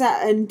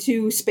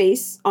into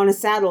space on a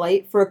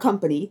satellite for a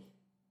company,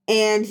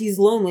 and he's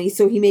lonely,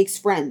 so he makes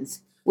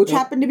friends, which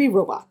happen to be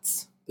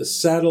robots. The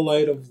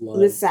satellite of love.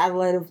 The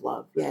satellite of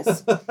love,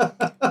 yes.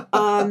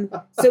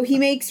 So he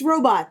makes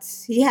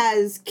robots. He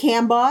has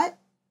Cambot,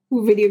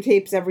 who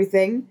videotapes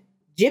everything,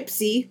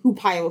 Gypsy, who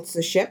pilots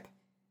the ship,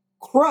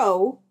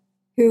 Crow,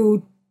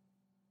 who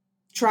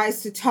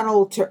tries to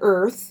tunnel to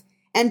Earth,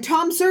 and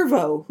Tom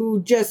Servo,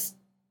 who just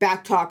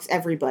backtalks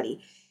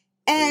everybody.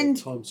 And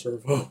Tom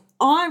Servo.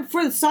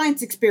 For the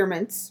science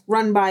experiments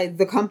run by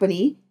the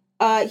company,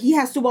 he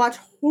has to watch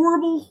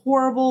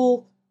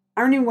horrible,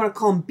 I don't even want to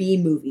call them B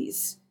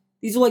movies.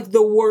 These are like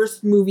the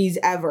worst movies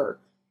ever.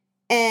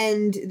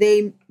 And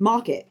they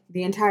mock it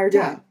the entire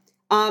time.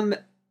 Yeah.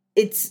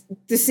 It's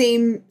the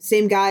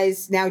same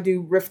guys now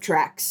do riff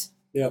tracks.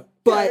 Yeah.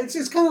 But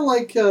it's kind of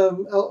like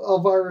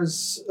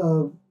Elvira's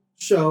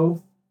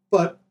show,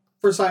 but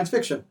for science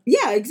fiction.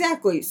 Yeah,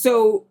 exactly.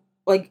 So,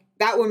 like,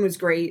 that one was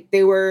great.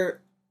 They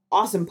were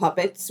awesome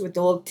puppets with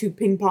the little 2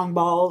 ping pong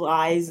ball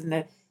eyes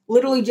and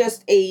literally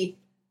just a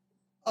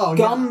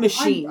gumball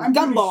machine.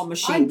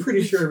 I'm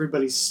pretty sure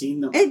everybody's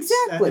seen them.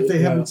 Exactly. If they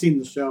haven't seen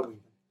the show.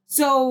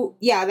 So,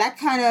 yeah, that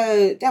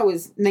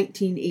was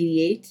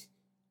 1988,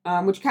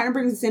 which kind of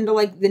brings us into,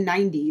 like, the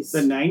 90s. The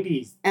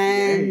 90s.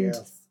 And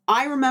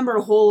I remember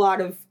a whole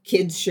lot of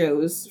kids'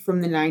 shows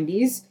from the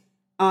 90s.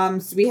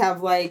 So we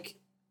have, like,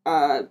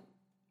 I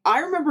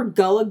remember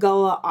Gullah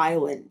Gullah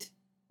Island,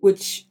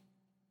 which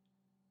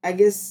I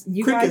guess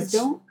you guys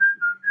don't.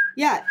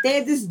 Yeah, they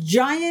had this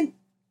giant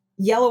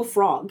yellow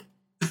frog,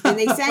 and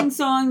they sang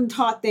songs,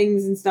 taught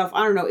things and stuff.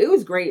 I don't know. It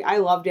was great. I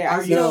loved it.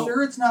 Are you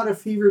sure it's not a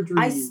fever dream?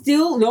 I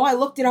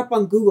looked it up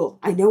on Google.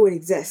 I know it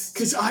exists.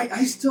 Because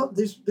I still,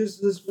 there's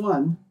this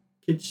one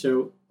kid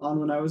show on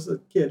when I was a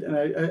kid,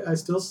 and I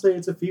still say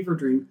it's a fever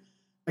dream.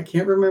 I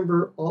can't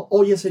remember all.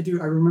 Oh, yes, I do.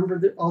 I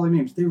remember all their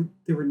names.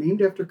 They were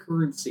named after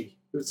currency.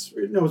 It was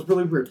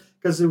really weird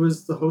because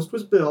the host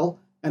was Bill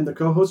and the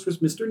co-host was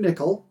Mr.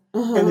 Nickel,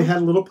 and they had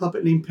a little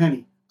puppet named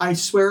Penny. I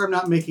swear I'm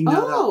not making that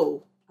up.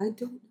 Oh,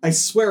 I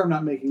swear I'm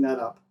not making that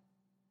up.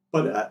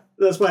 But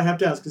that's why I have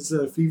to ask. It's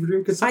a fever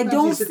dream. Because I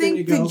don't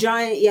think the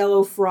giant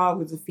yellow frog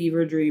was a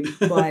fever dream.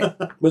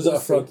 But was it a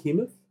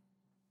froghemoth?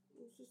 It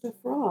was just a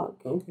frog.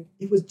 Okay.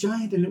 It was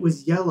giant and it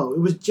was yellow. It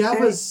was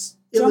Jabba's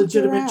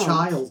illegitimate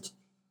child.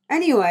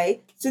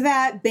 Anyway, so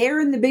that Bear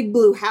in the Big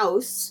Blue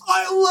House.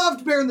 I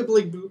loved Bear in the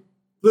Big Blue.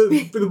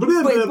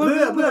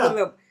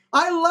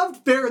 I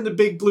loved Bear in the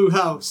Big Blue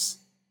House.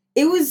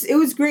 It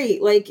was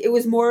great. Like, it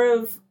was more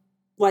of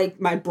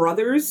like my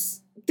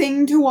brother's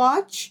thing to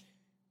watch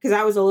because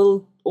I was a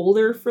little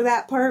older for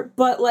that part.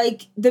 But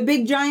like the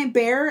big giant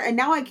bear, and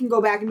now I can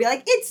go back and be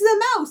like, it's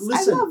the mouse.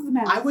 Listen, I love the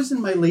mouse. I was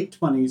in my late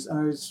 20s and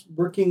I was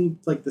working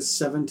like the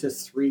 7 to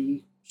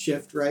 3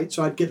 shift, right?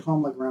 So I'd get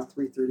home like around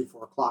 3:30,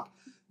 4 o'clock.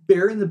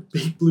 Bear in the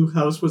Big Blue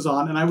House was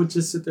on, and I would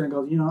just sit there and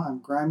go, I'm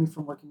grimy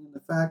from working in the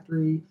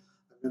factory.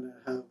 I'm going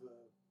to have a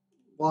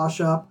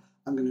wash up.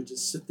 I'm going to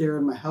just sit there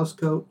in my house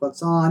coat.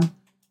 What's on?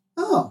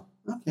 Oh,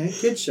 okay.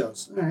 Kids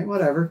shows. All right,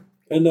 whatever.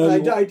 And I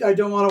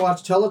don't want to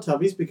watch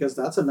Teletubbies because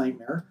that's a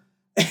nightmare.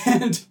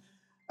 And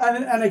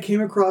I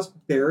came across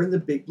Bear in the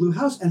Big Blue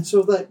House. And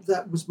so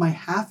that was my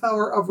half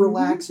hour of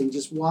relaxing,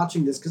 just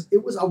watching this, because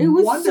it was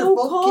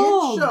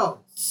wonderful kid show.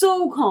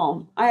 So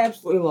calm. I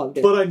absolutely loved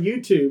it. But on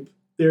YouTube,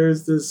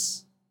 there's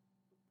this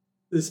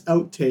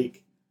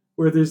outtake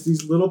where there's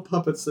these little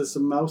puppets. There's a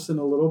mouse and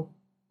a little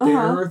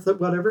bear or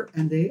whatever,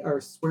 and they are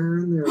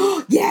swearing their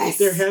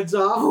heads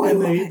off,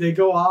 and they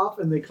go off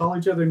and they call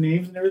each other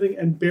names and everything,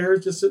 and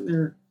Bear's just sitting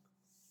there.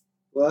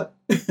 What?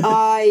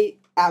 I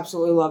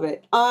absolutely love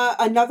it.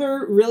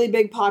 Another really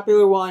big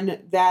popular one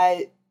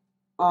that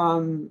I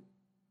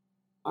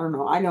don't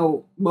know. I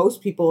know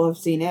most people have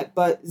seen it,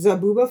 but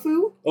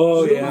Zaboomafoo.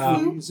 Oh yeah,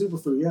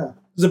 Zaboomafoo, yeah.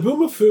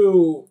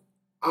 Zaboomafoo.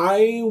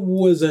 I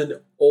was an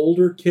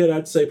older kid.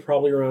 I'd say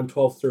probably around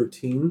 12,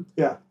 13.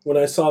 Yeah. When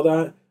I saw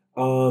that,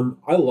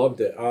 I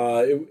loved it.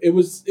 It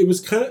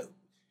was kind of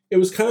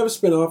a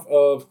spin-off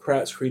of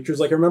Kratts Creatures.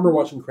 Like, I remember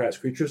watching Kratts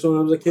Creatures when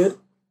I was a kid.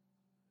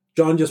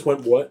 John just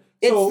went, what?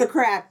 It's the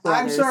Kratts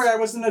brothers. I'm sorry, I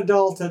was an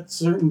adult at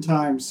certain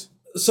times.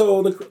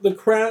 So the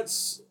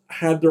Kratts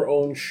had their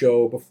own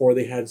show before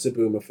they had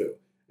Zaboomafoo.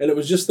 And it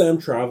was just them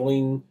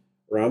traveling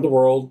around the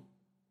world,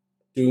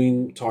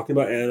 talking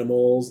about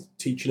animals,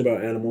 teaching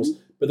about animals.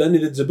 But then they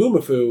did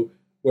Zaboomafoo,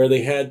 where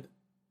they had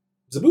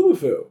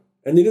Zaboomafoo.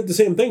 And they did the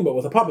same thing, but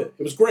with a puppet.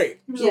 It was great.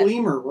 He was a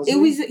lemur,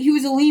 wasn't he? He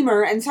was a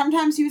lemur, and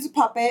sometimes he was a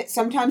puppet,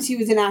 sometimes he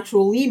was an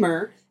actual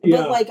lemur. Yeah.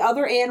 But, like,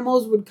 other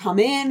animals would come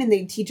in, and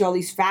they'd teach all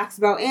these facts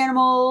about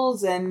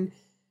animals, and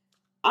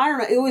I don't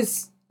know, it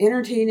was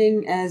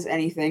entertaining as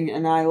anything,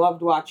 and I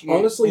loved watching it.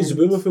 Honestly,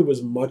 Zaboomafoo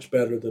was much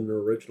better than the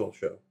original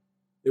show.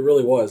 It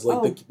really was.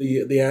 Like,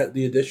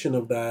 the addition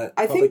of that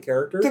puppet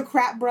character. The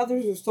Kratt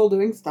brothers are still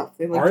doing stuff.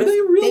 Are they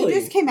really? They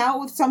just came out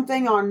with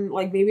something on,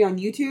 like, maybe on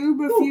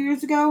YouTube a few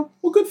years ago.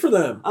 Well, good for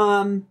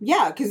them.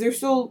 Yeah, because they're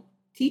still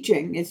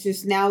teaching. It's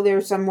just now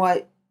they're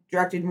somewhat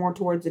directed more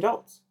towards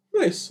adults.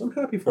 Nice. I'm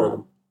happy for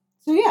them.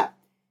 So, yeah.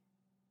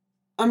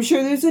 I'm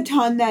sure there's a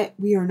ton that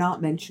we are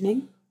not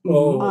mentioning.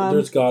 Oh,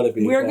 there's got to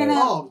be.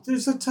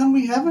 There's a ton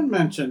we haven't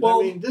mentioned.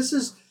 Well, I mean, this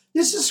is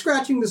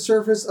scratching the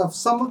surface of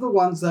some of the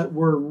ones that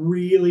were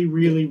really,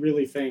 really,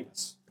 really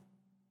famous.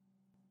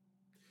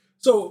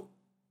 So,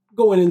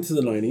 going into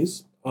the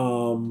 90s,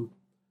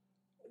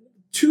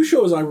 two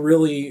shows I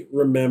really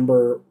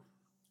remember.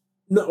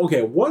 No,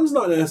 okay, one's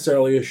not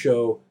necessarily a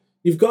show.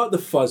 You've got the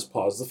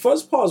Fuzzpaws. The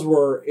Fuzzpaws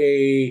were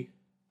a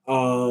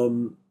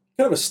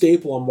kind of a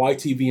staple on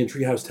YTV and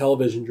Treehouse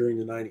Television during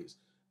the 90s.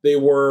 They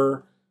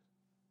were,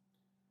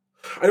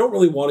 I don't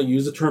really want to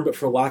use the term, but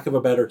for lack of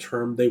a better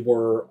term, they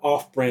were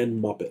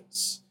off-brand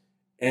Muppets.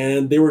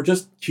 And they were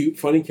just cute,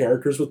 funny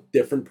characters with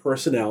different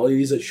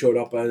personalities that showed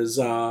up as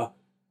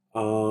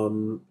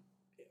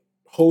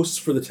hosts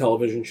for the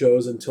television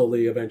shows until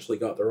they eventually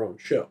got their own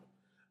show.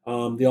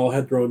 They all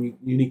had their own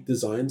unique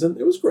designs, and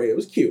it was great. It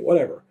was cute,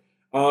 whatever.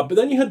 But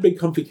then you had Big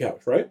Comfy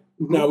Couch, right?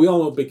 Mm-hmm. Now, we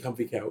all know Big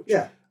Comfy Couch.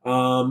 Yeah.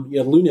 You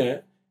had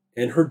Lunette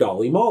and her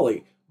dolly,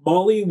 Molly.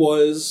 Molly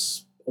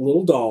was a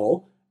little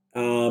doll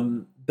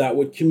that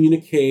would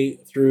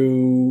communicate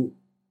through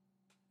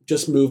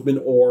just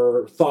movement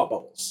or thought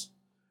bubbles.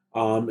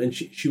 And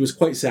she was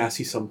quite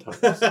sassy sometimes.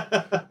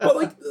 But,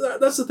 like,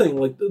 that's the thing.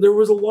 Like, there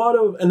was a lot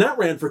of... And that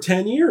ran for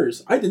 10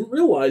 years. I didn't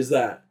realize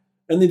that.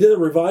 And they did a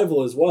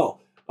revival as well.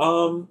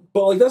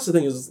 But, like, that's the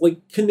thing is,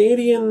 like,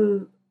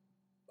 Canadian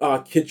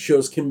kid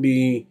shows can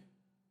be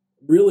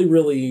really,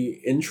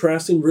 really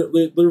interesting.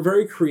 They're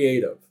very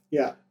creative.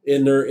 Yeah.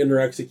 In their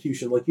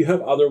execution. Like, you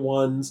have other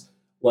ones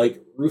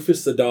like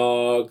Rufus the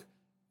Dog,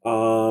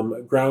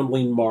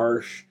 Groundling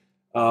Marsh,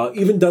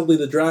 even Dudley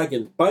the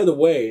Dragon. By the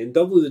way, in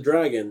Dudley the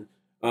Dragon,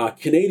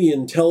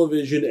 Canadian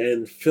television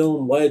and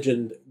film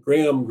legend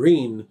Graham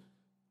Greene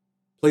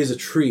plays a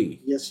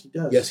tree. Yes, he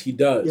does. Yes, he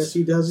does. Yes,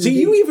 he does.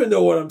 See, you even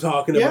know what I'm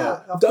talking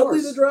about. Yeah, of Dudley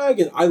course. the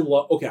Dragon. I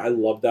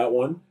love that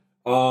one.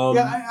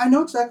 I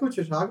know exactly what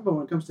you're talking about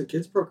when it comes to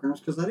kids programs,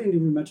 because I didn't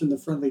even mention The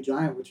Friendly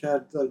Giant, which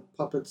had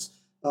puppets,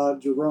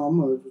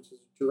 Jerome, which is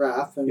a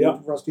giraffe,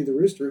 and Rusty the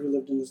Rooster, who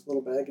lived in this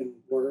little bag and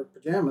wore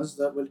pajamas,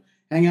 that would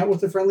hang out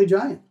with The Friendly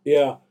Giant.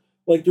 Yeah.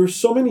 Like, there's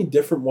so many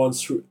different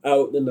ones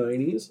throughout the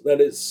 90s that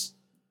it's...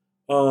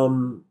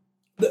 the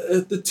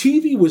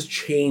TV was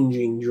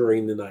changing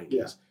during the 90s.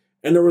 Yeah.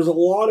 And there was a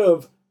lot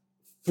of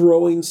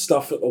throwing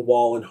stuff at the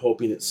wall and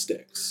hoping it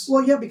sticks.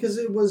 Well, yeah, because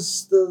it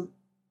was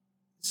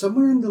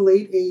somewhere in the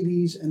late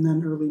 80s and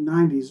then early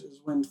 90s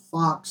is when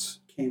Fox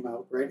came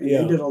out, right? And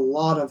Yeah. they did a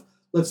lot of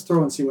let's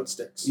throw and see what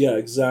sticks. Yeah,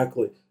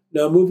 exactly.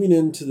 Now, moving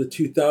into the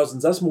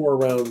 2000s, that's more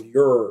around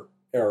your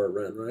era,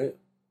 Ren, right?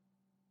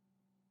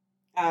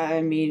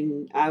 I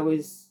mean, I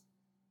was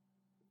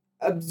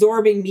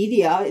absorbing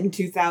media in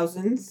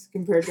 2000s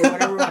compared to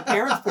whatever my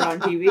parents put on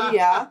TV.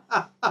 Yeah,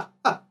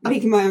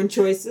 making my own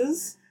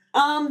choices.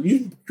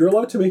 You're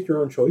allowed to make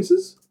your own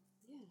choices?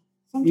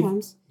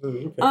 Sometimes.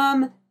 Okay.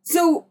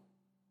 So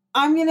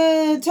I'm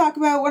gonna talk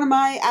about one of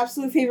my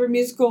absolute favorite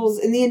musicals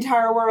in the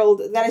entire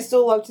world that I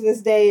still love to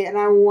this day, and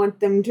I want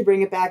them to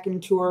bring it back in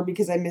tour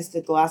because I missed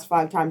it the last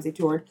 5 times they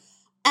toured.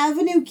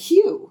 Avenue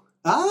Q.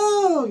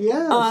 Oh,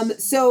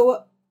 yes.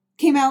 So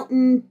came out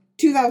in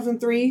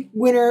 2003,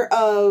 winner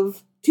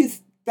of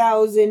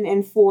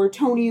 2004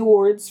 Tony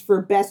Awards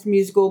for Best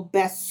Musical,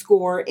 Best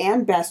Score,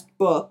 and Best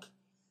Book.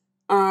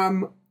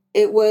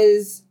 It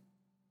was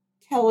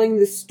telling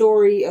the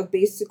story of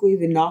basically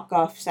the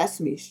knockoff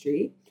Sesame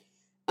Street.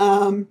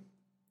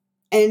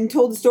 And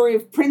told the story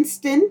of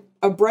Princeton,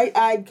 a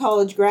bright-eyed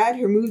college grad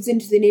who moves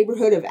into the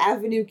neighborhood of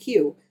Avenue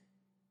Q.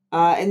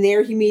 And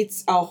there he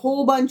meets a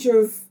whole bunch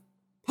of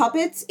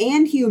puppets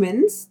and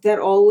humans that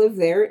all live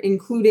there,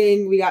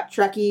 including, we got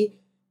Trekkie,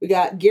 we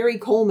got Gary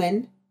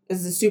Coleman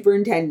as the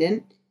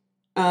superintendent,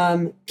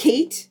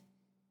 Kate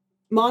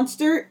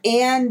Monster,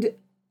 and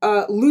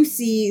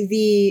Lucy,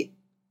 the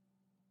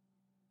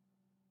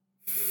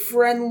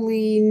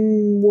friendly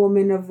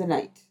woman of the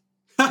night.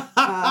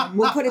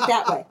 We'll put it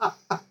that way.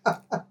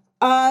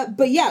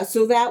 But yeah,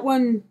 so that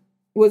one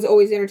was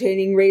always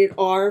entertaining, rated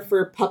R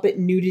for puppet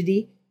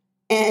nudity.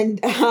 And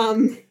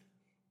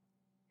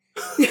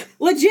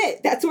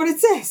legit, that's what it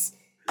says.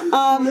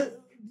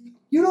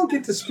 You don't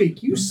get to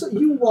speak. You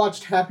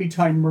watched Happy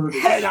Time Murder.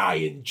 And I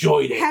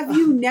enjoyed it. Have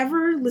you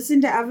never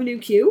listened to Avenue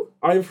Q?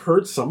 I've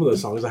heard some of the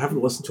songs. I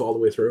haven't listened to all the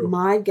way through.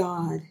 My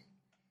God.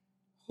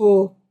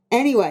 Oh.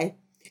 Anyway,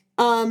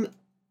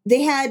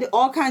 they had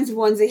all kinds of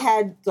ones. They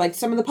had like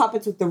some of the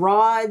puppets with the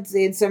rods.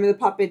 They had some of the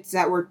puppets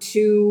that were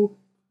two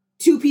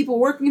people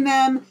working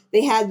them.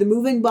 They had the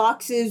moving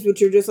boxes,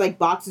 which are just like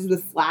boxes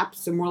with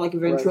flaps, so more like a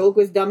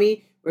ventriloquist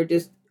dummy, or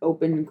just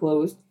open and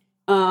closed.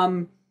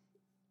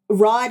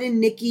 Rod and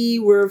Nikki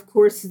were, of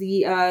course,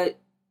 the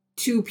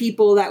 2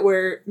 people that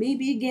were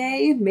maybe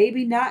gay,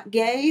 maybe not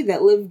gay,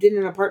 that lived in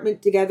an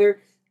apartment together.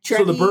 Trekkie,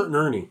 so the Bert and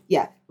Ernie.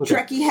 Yeah. Okay.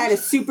 Trekkie had a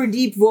super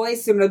deep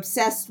voice and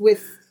obsessed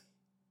with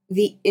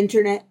the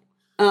internet.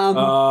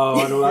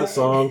 I know that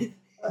song.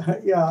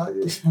 Yeah.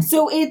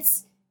 So I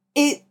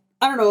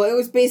don't know, it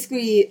was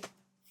basically,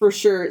 for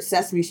sure,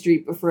 Sesame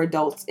Street, but for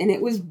adults. And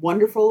it was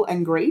wonderful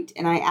and great,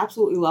 and I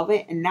absolutely love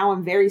it. And now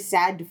I'm very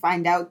sad to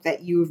find out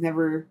that you've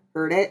never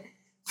heard it.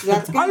 So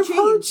that's going to change.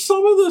 I've heard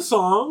some of the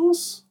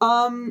songs.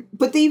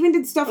 But they even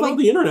did stuff like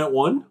the internet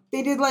one.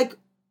 They did like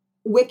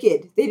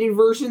Wicked. They did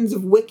versions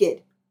of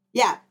Wicked.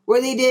 Yeah,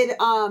 where they did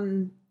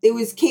it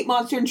was Kate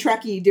Monster and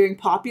Trekkie doing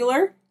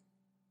Popular.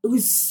 It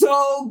was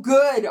so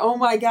good. Oh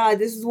my God,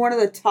 this is one of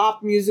the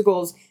top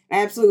musicals.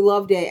 I absolutely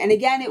loved it. And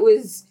again, it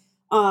was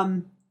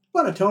won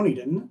a Tony,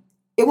 didn't it?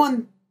 It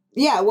won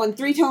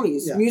 3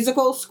 Tonys. Yeah.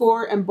 Musical,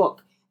 score, and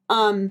book.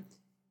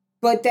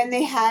 But then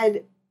they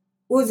had,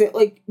 what was it?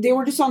 Like, they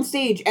were just on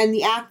stage, and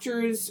the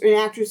actors and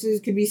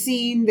actresses could be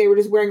seen. They were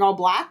just wearing all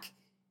black.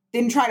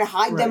 Didn't try to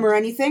hide them or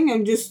anything,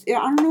 and just, I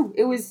don't know.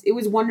 It was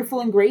wonderful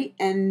and great,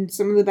 and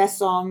some of the best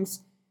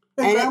songs.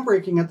 And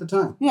groundbreaking at the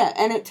time. Yeah,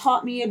 and it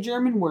taught me a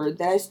German word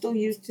that I still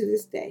use to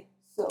this day.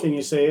 So can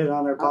you say it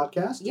on our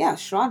podcast? Yeah,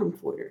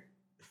 Schadenfreude.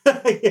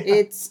 Yeah.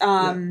 It's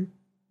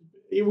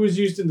It was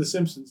used in The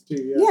Simpsons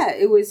too. Yeah. Yeah,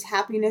 it was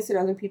happiness at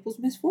other people's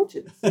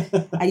misfortunes.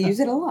 I use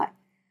it a lot.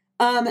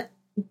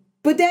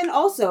 But then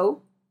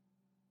also,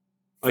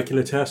 I can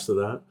attest to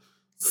that.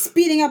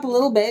 Speeding up a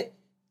little bit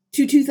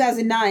to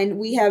 2009,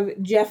 we have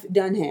Jeff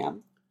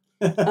Dunham,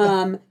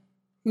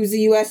 who's a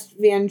U.S.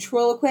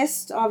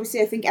 ventriloquist.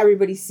 Obviously, I think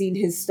everybody's seen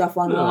his stuff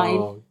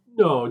online.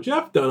 No,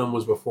 Jeff Dunham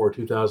was before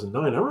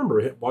 2009. I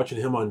remember watching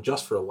him on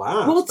Just for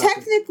Laughs. Well,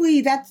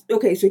 technically, that's...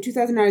 Okay, so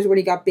 2009 is when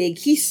he got big.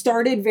 He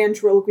started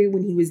ventriloquy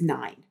when he was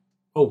 9.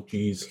 Oh,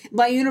 geez.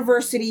 By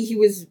university, he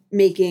was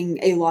making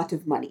a lot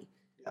of money.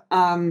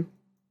 Yeah.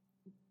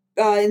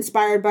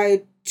 Inspired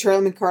by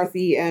Charlie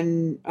McCarthy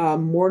and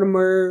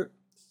Mortimer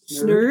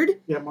Snerd.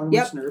 Yeah,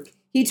 Mortimer Snerd.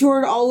 He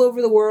toured all over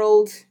the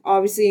world,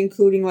 obviously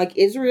including like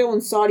Israel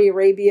and Saudi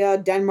Arabia,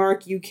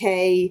 Denmark,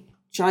 UK,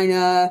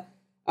 China.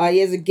 He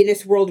has a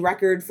Guinness World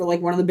Record for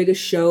like one of the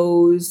biggest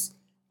shows.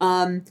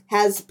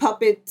 Has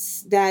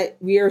puppets that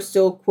we are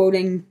still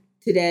quoting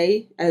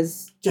today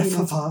as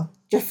Jeffafa.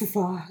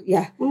 Jeffafa,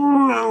 yeah.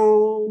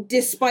 No.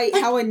 Despite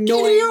how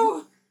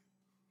annoying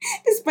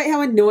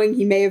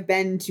he may have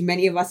been to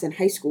many of us in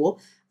high school.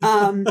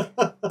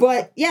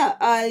 But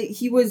yeah,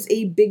 he was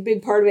a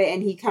big part of it,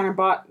 and he kind of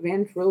brought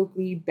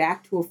ventriloquy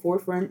back to a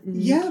forefront.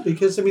 Yeah,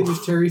 because I mean,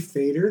 there's Terry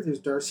Fader, there's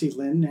Darcy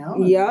Lynn now.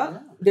 Yeah,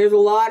 there's a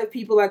lot of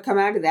people that come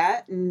out of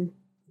that. And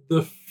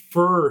the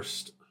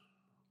first,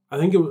 I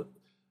think it was,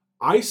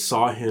 I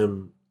saw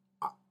him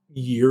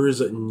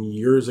years and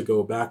years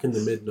ago, back in the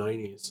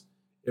mid-90s.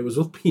 It was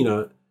with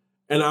Peanut,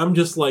 And I'm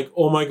just like,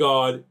 oh my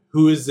God,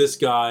 who is this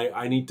guy?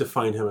 I need to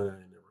find him. And I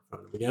never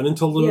found him again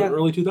until the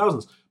early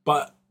 2000s.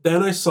 But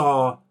then I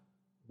saw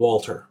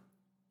Walter.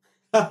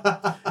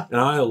 And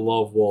I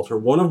love Walter.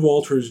 One of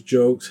Walter's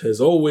jokes has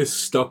always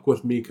stuck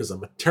with me because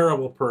I'm a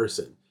terrible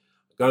person.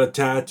 I got a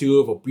tattoo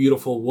of a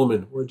beautiful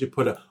woman. Where'd you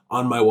put it?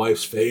 On my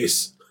wife's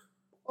face.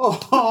 Oh.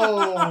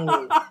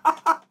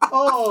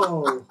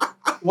 Oh.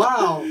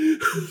 Wow.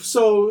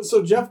 So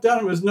Jeff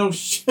Dunham is no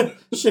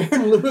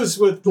Sharon Lewis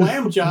with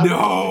Lamb Chop.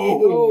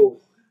 No.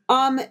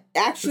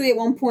 Actually, at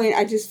one point,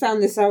 I just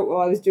found this out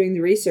while I was doing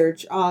the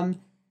research.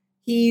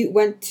 He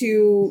went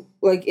to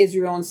like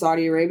Israel and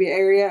Saudi Arabia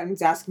area and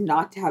was asked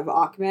not to have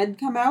Ahmed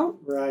come out.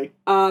 Right.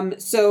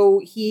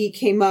 So he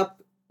came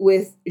up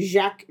with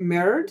Jacques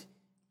Merd,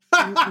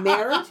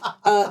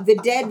 the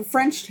dead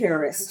French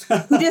terrorist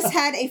who just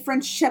had a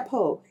French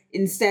chapeau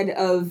instead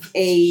of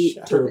a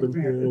Turban.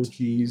 Oh,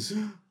 jeez.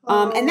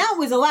 And that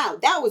was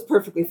allowed. That was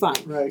perfectly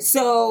fine. Right.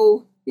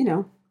 So,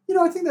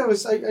 I think that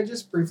was, I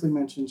just briefly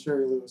mentioned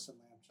Sherry Lewis and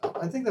Lamb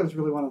Chop. I think that was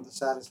really one of the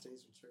saddest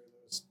days when Sherry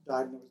Lewis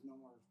died and there was no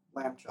more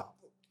Lamb Chop.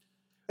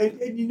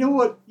 And you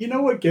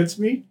know what gets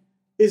me?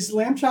 Is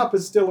Lamb Chop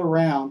is still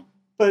around,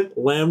 but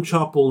Lamb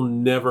Chop will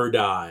never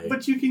die.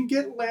 But you can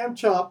get Lamb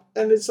Chop,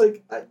 and it's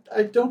like,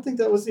 I don't think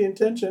that was the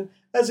intention,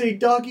 as a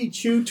doggy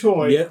chew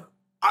toy. Yeah.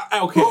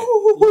 Okay,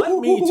 let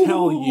me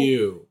tell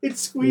you. It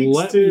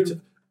squeaks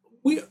too.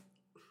 We,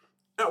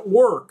 at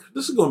work,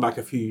 this is going back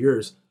a few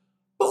years,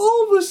 but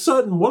all of a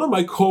sudden, one of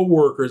my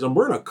coworkers, and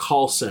we're in a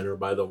call center,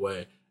 by the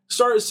way,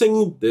 started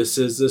singing, "This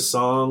is the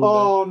song."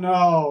 Oh,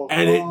 no.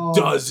 And it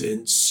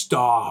doesn't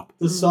stop.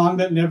 The song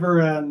that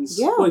never ends.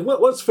 Yeah. Like,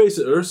 let's face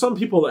it, there are some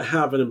people that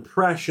have an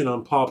impression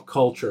on pop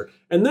culture,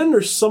 and then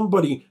there's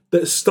somebody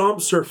that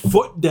stomps their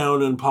foot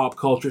down in pop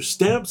culture,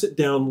 stamps it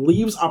down,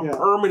 leaves a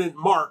permanent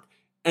mark,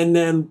 and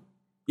then,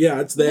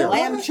 it's there.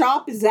 Lamb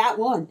Chop is that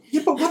one.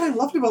 Yeah, but what I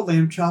loved about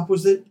Lamb Chop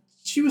was that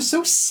she was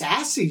so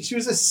sassy. She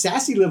was a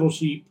sassy little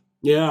sheep.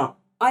 Yeah.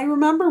 I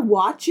remember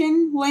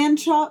watching Lamb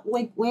Chop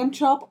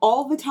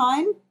all the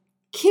time.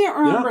 Can't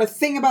remember a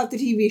thing about the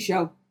TV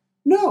show.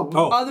 No.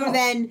 Other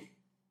than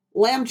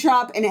Lamb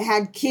Chop, and it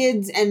had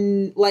kids,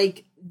 and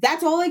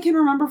that's all I can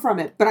remember from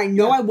it. But I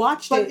know I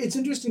watched it. But it's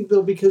interesting,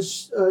 though,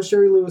 because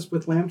Sherry Lewis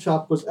with Lamb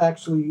Chop was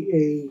actually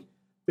a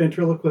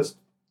ventriloquist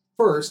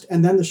first,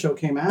 and then the show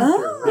came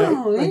after.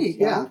 Oh, right? there you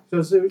go.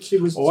 Yeah, so she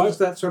was just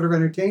that sort of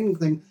entertaining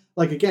thing.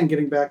 Like, again,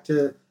 getting back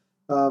to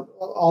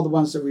all the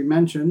ones that we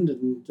mentioned,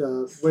 and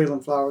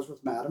Waylon Flowers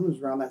with Madam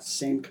was around that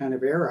same kind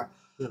of era.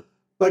 Yeah.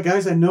 But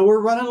guys, I know we're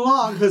running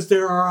long because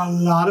there are a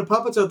lot of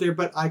puppets out there,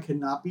 but I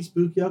cannot be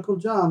Spooky Uncle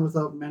John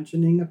without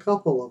mentioning a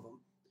couple of them.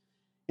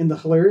 In the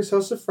hilarious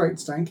House of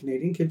Frightenstein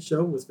Canadian Kids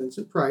Show with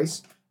Vincent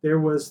Price, there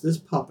was this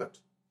puppet.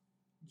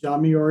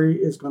 John Miori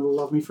is going to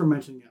love me for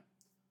mentioning it.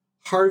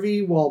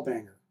 Harvey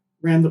Wallbanger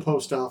ran the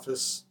post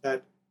office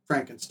at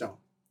Frankenstone.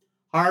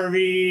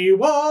 Harvey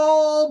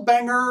Wallbanger!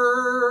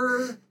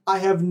 I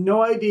have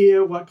no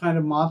idea what kind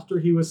of monster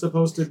he was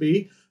supposed to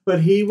be,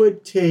 but he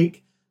would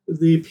take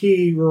the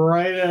pee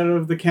right out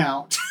of the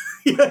count.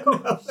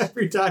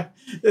 Every time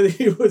that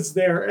he was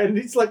there. And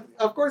it's like,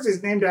 of course,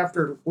 he's named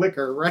after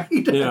liquor, right?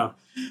 Yeah.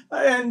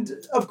 And,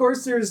 of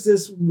course, there's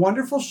this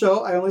wonderful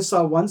show. I only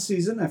saw one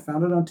season. I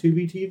found it on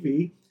Tubi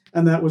TV,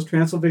 and that was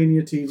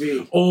Transylvania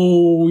TV.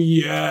 Oh,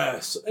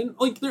 yes. And,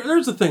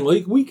 there's the thing.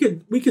 We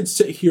could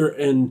sit here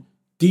and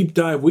deep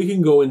dive. We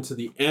can go into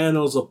the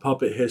annals of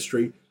puppet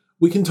history.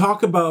 We can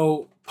talk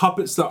about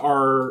puppets that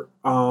are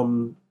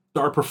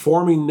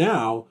performing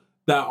now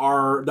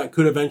that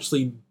could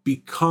eventually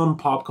become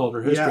pop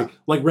culture history,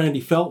 like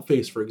Randy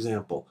Feltface, for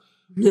example.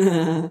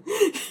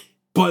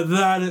 But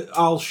that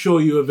I'll show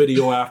you a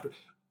video after.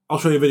 I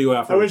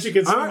wish you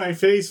could see my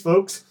face,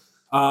 folks.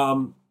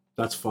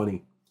 That's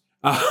funny.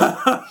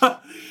 But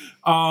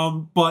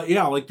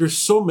yeah, there's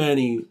so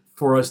many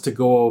for us to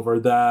go over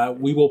that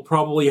we will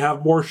probably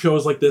have more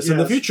shows like this in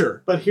the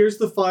future. But here's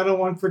the final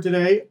one for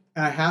today.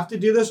 I have to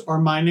do this, or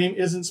my name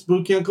isn't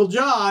Spooky Uncle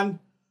John.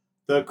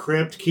 The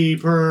Crypt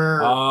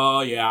Keeper.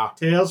 Oh, yeah.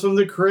 Tales from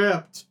the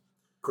Crypt.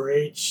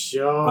 Great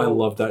show. I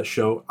love that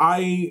show.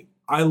 I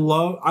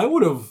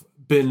would have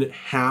been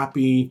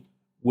happy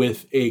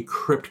with a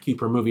Crypt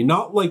Keeper movie.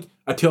 Not like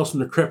a Tales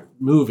from the Crypt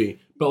movie,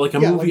 but like a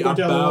movie about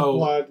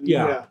blood.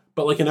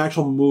 But like an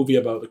actual movie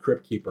about the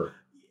Crypt Keeper.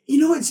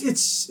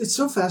 It's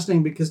so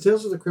fascinating because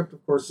Tales of the Crypt,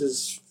 of course,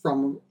 is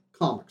from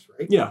comics,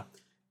 right? Yeah.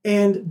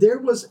 And there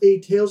was a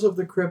Tales of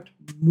the Crypt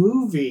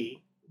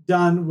movie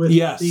done with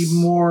the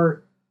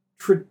more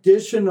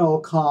traditional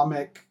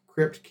comic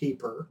Crypt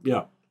Keeper.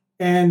 Yeah.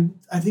 And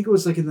I think it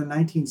was in the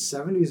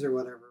 1970s or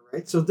whatever,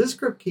 right? So this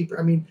Crypt Keeper,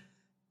 I mean,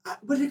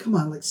 what did it come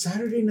on?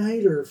 Saturday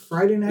night or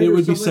Friday night? It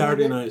would be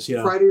Saturday nights,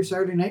 yeah. Friday or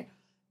Saturday night.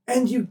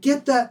 And you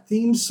get that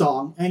theme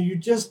song and you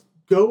just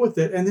go with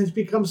it. And it's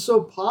become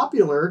so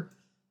popular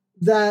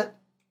that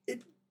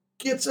it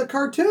gets a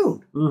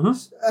cartoon. Mm-hmm.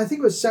 I think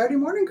it was Saturday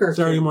morning cartoon.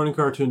 Saturday morning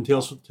cartoon,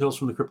 Tales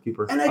from the Crypt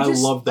Keeper. And I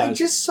love that. I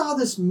just saw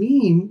this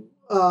meme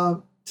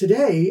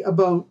today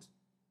about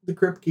the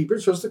Crypt Keeper.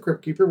 It shows the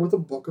Crypt Keeper with a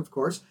book, of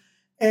course.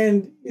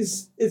 And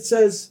it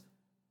says,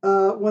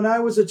 when I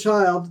was a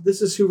child,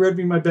 this is who read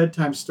me my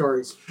bedtime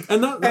stories.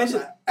 And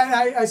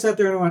I sat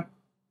there and I went,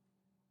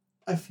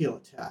 I feel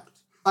attacked.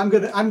 I'm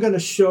gonna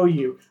show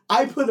you.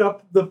 I put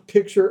up the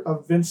picture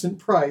of Vincent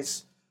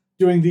Price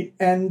doing the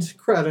end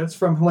credits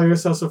from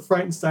Hilarious House of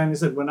Frightenstein. I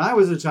said, when I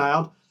was a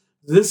child,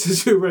 this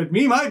is who read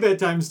me my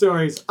bedtime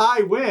stories.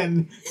 I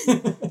win.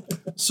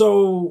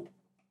 So,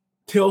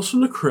 Tales from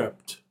the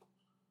Crypt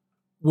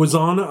was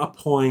on a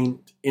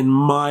point in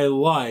my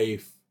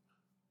life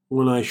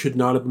when I should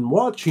not have been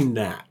watching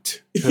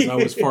that because I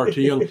was far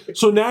too young.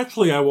 So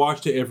naturally, I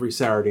watched it every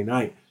Saturday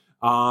night.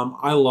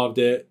 I loved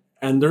it.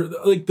 And there,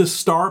 like the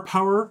star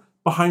power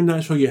behind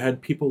that show, you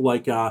had people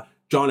like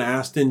John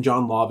Astin,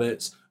 John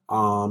Lovitz,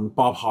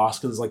 Bob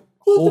Hoskins, like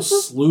a whole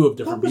slew of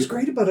different people. What was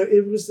great about it,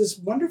 it was this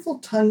wonderful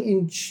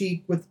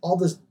tongue-in-cheek with all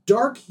this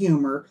dark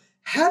humor,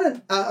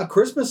 had a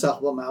Christmas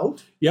album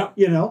out. Yeah.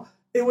 You know,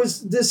 it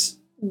was this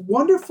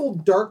wonderful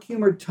dark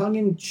humor,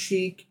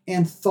 tongue-in-cheek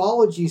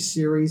anthology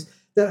series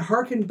that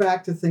harkened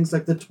back to things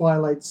like The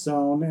Twilight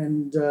Zone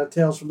and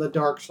Tales from the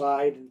Dark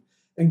Side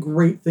and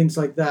great things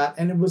like that.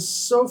 And it was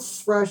so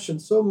fresh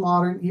and so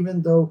modern,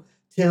 even though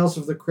Tales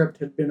of the Crypt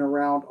had been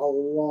around a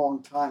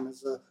long time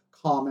as a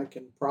comic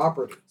and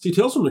property. See,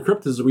 Tales from the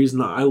Crypt is the reason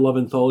that I love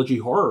anthology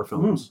horror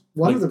films.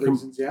 One of the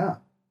reasons, yeah.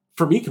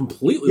 For me,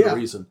 completely the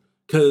reason.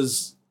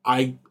 Because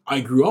I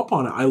grew up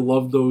on it. I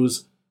love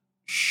those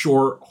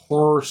short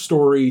horror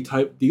story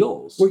type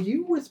deals. Were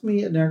you with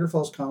me at Niagara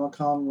Falls Comic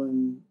Con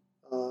when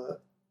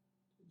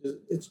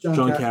it's John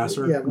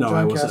Casser? Yeah, no,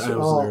 I wasn't there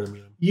to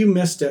meet him. You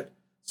missed it.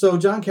 So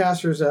John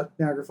Casser's at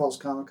Niagara Falls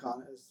Comic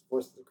Con as the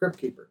voice of the Crypt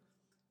Keeper.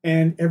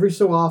 And every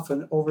so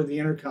often over the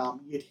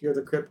intercom, you'd hear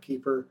the Crypt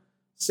Keeper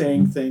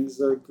saying things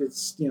like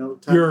it's,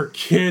 You're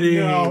kidding.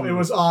 No, it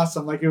was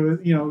awesome. Like it was,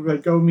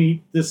 like go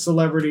meet this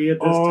celebrity at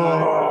this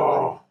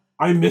time.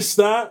 I missed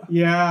that.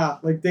 Yeah,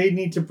 like they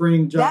need to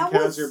bring John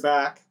Casser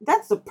back.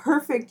 That's the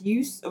perfect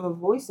use of a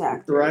voice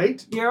actor.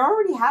 Right? You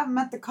already have them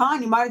at the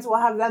con. You might as well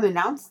have them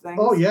announce things.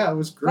 Oh, yeah, it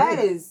was great. That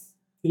is...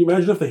 Can you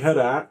imagine if they had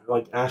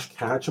Ash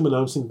Ketchum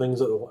announcing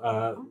things at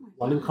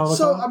London Comic Con?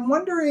 So I'm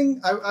wondering,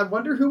 I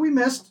wonder who we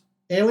missed.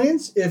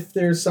 Aliens, if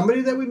there's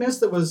somebody that we missed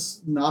that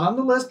was not on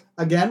the list.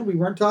 Again, we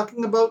weren't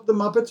talking about the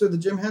Muppets or the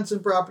Jim Henson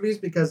properties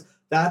because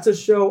that's a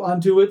show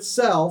unto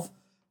itself.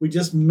 We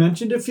just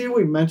mentioned a few.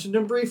 We mentioned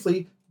them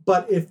briefly.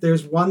 But if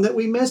there's one that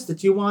we missed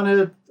that you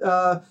want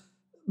to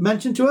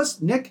mention to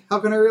us, Nick, how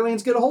can our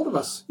aliens get a hold of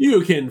us?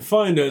 You can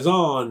find us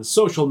on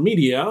social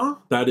media.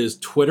 That is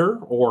Twitter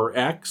or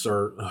X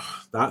or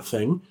that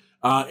thing.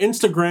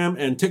 Instagram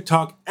and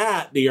TikTok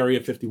at the Area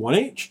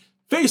 51H.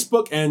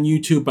 Facebook and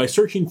YouTube by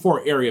searching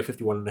for Area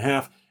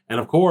 51.5. And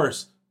of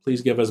course,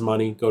 please give us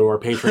money. Go to our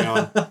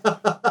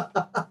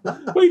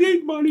Patreon. We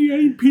need money. I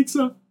need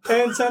pizza.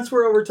 And since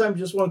we're over time,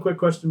 just one quick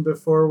question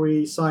before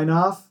we sign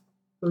off.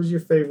 Who's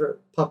your favorite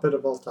puppet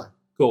of all time?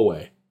 Go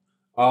away.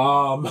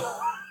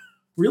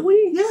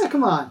 Really? Yeah,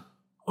 come on.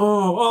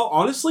 Oh, well,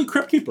 honestly,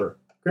 Crypt Keeper.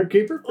 Crypt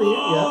Keeper?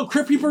 Oh, yeah.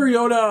 Crypt Keeper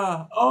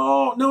Yoda.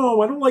 Oh,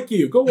 no, I don't like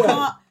you. Go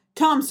away.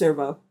 Tom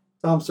Servo.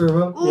 Tom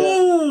Servo?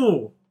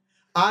 Oh.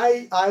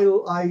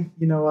 Yeah.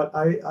 You know what?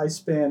 I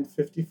spanned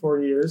 54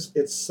 years.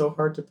 It's so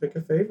hard to pick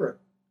a favorite.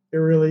 It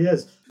really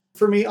is.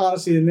 For me,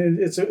 honestly, and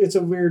it's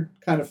a weird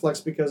kind of flex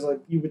because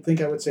like you would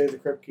think I would say the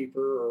Crypt Keeper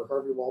or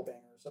Harvey Wallbanger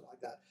or something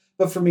like that.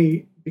 But for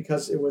me,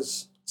 because it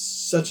was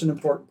such an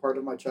important part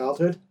of my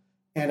childhood,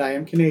 and I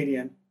am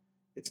Canadian,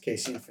 it's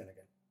Casey and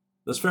Finnegan.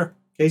 That's fair.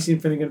 Casey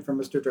and Finnegan from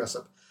Mr.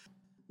 Dressup.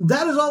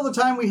 That is all the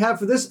time we have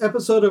for this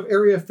episode of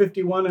Area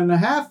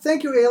 51.5.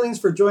 Thank you, aliens,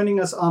 for joining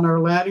us on our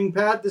landing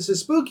pad. This is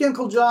Spooky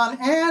Uncle John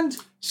and...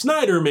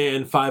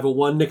 Snyderman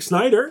 501 Nick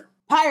Snyder.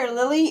 Pyre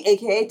Lily,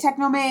 a.k.a.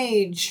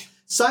 Technomage.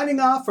 Signing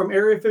off from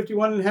Area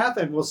 51.5,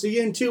 and we'll see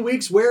you in 2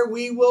 weeks where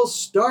we will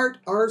start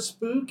our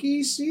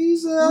spooky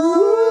season.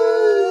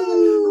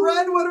 Woo!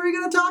 Ren, what are we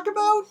going to talk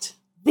about?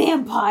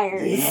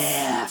 Vampires.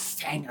 Yeah,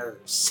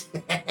 fangers.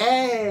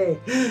 Hey.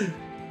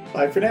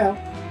 Bye for now.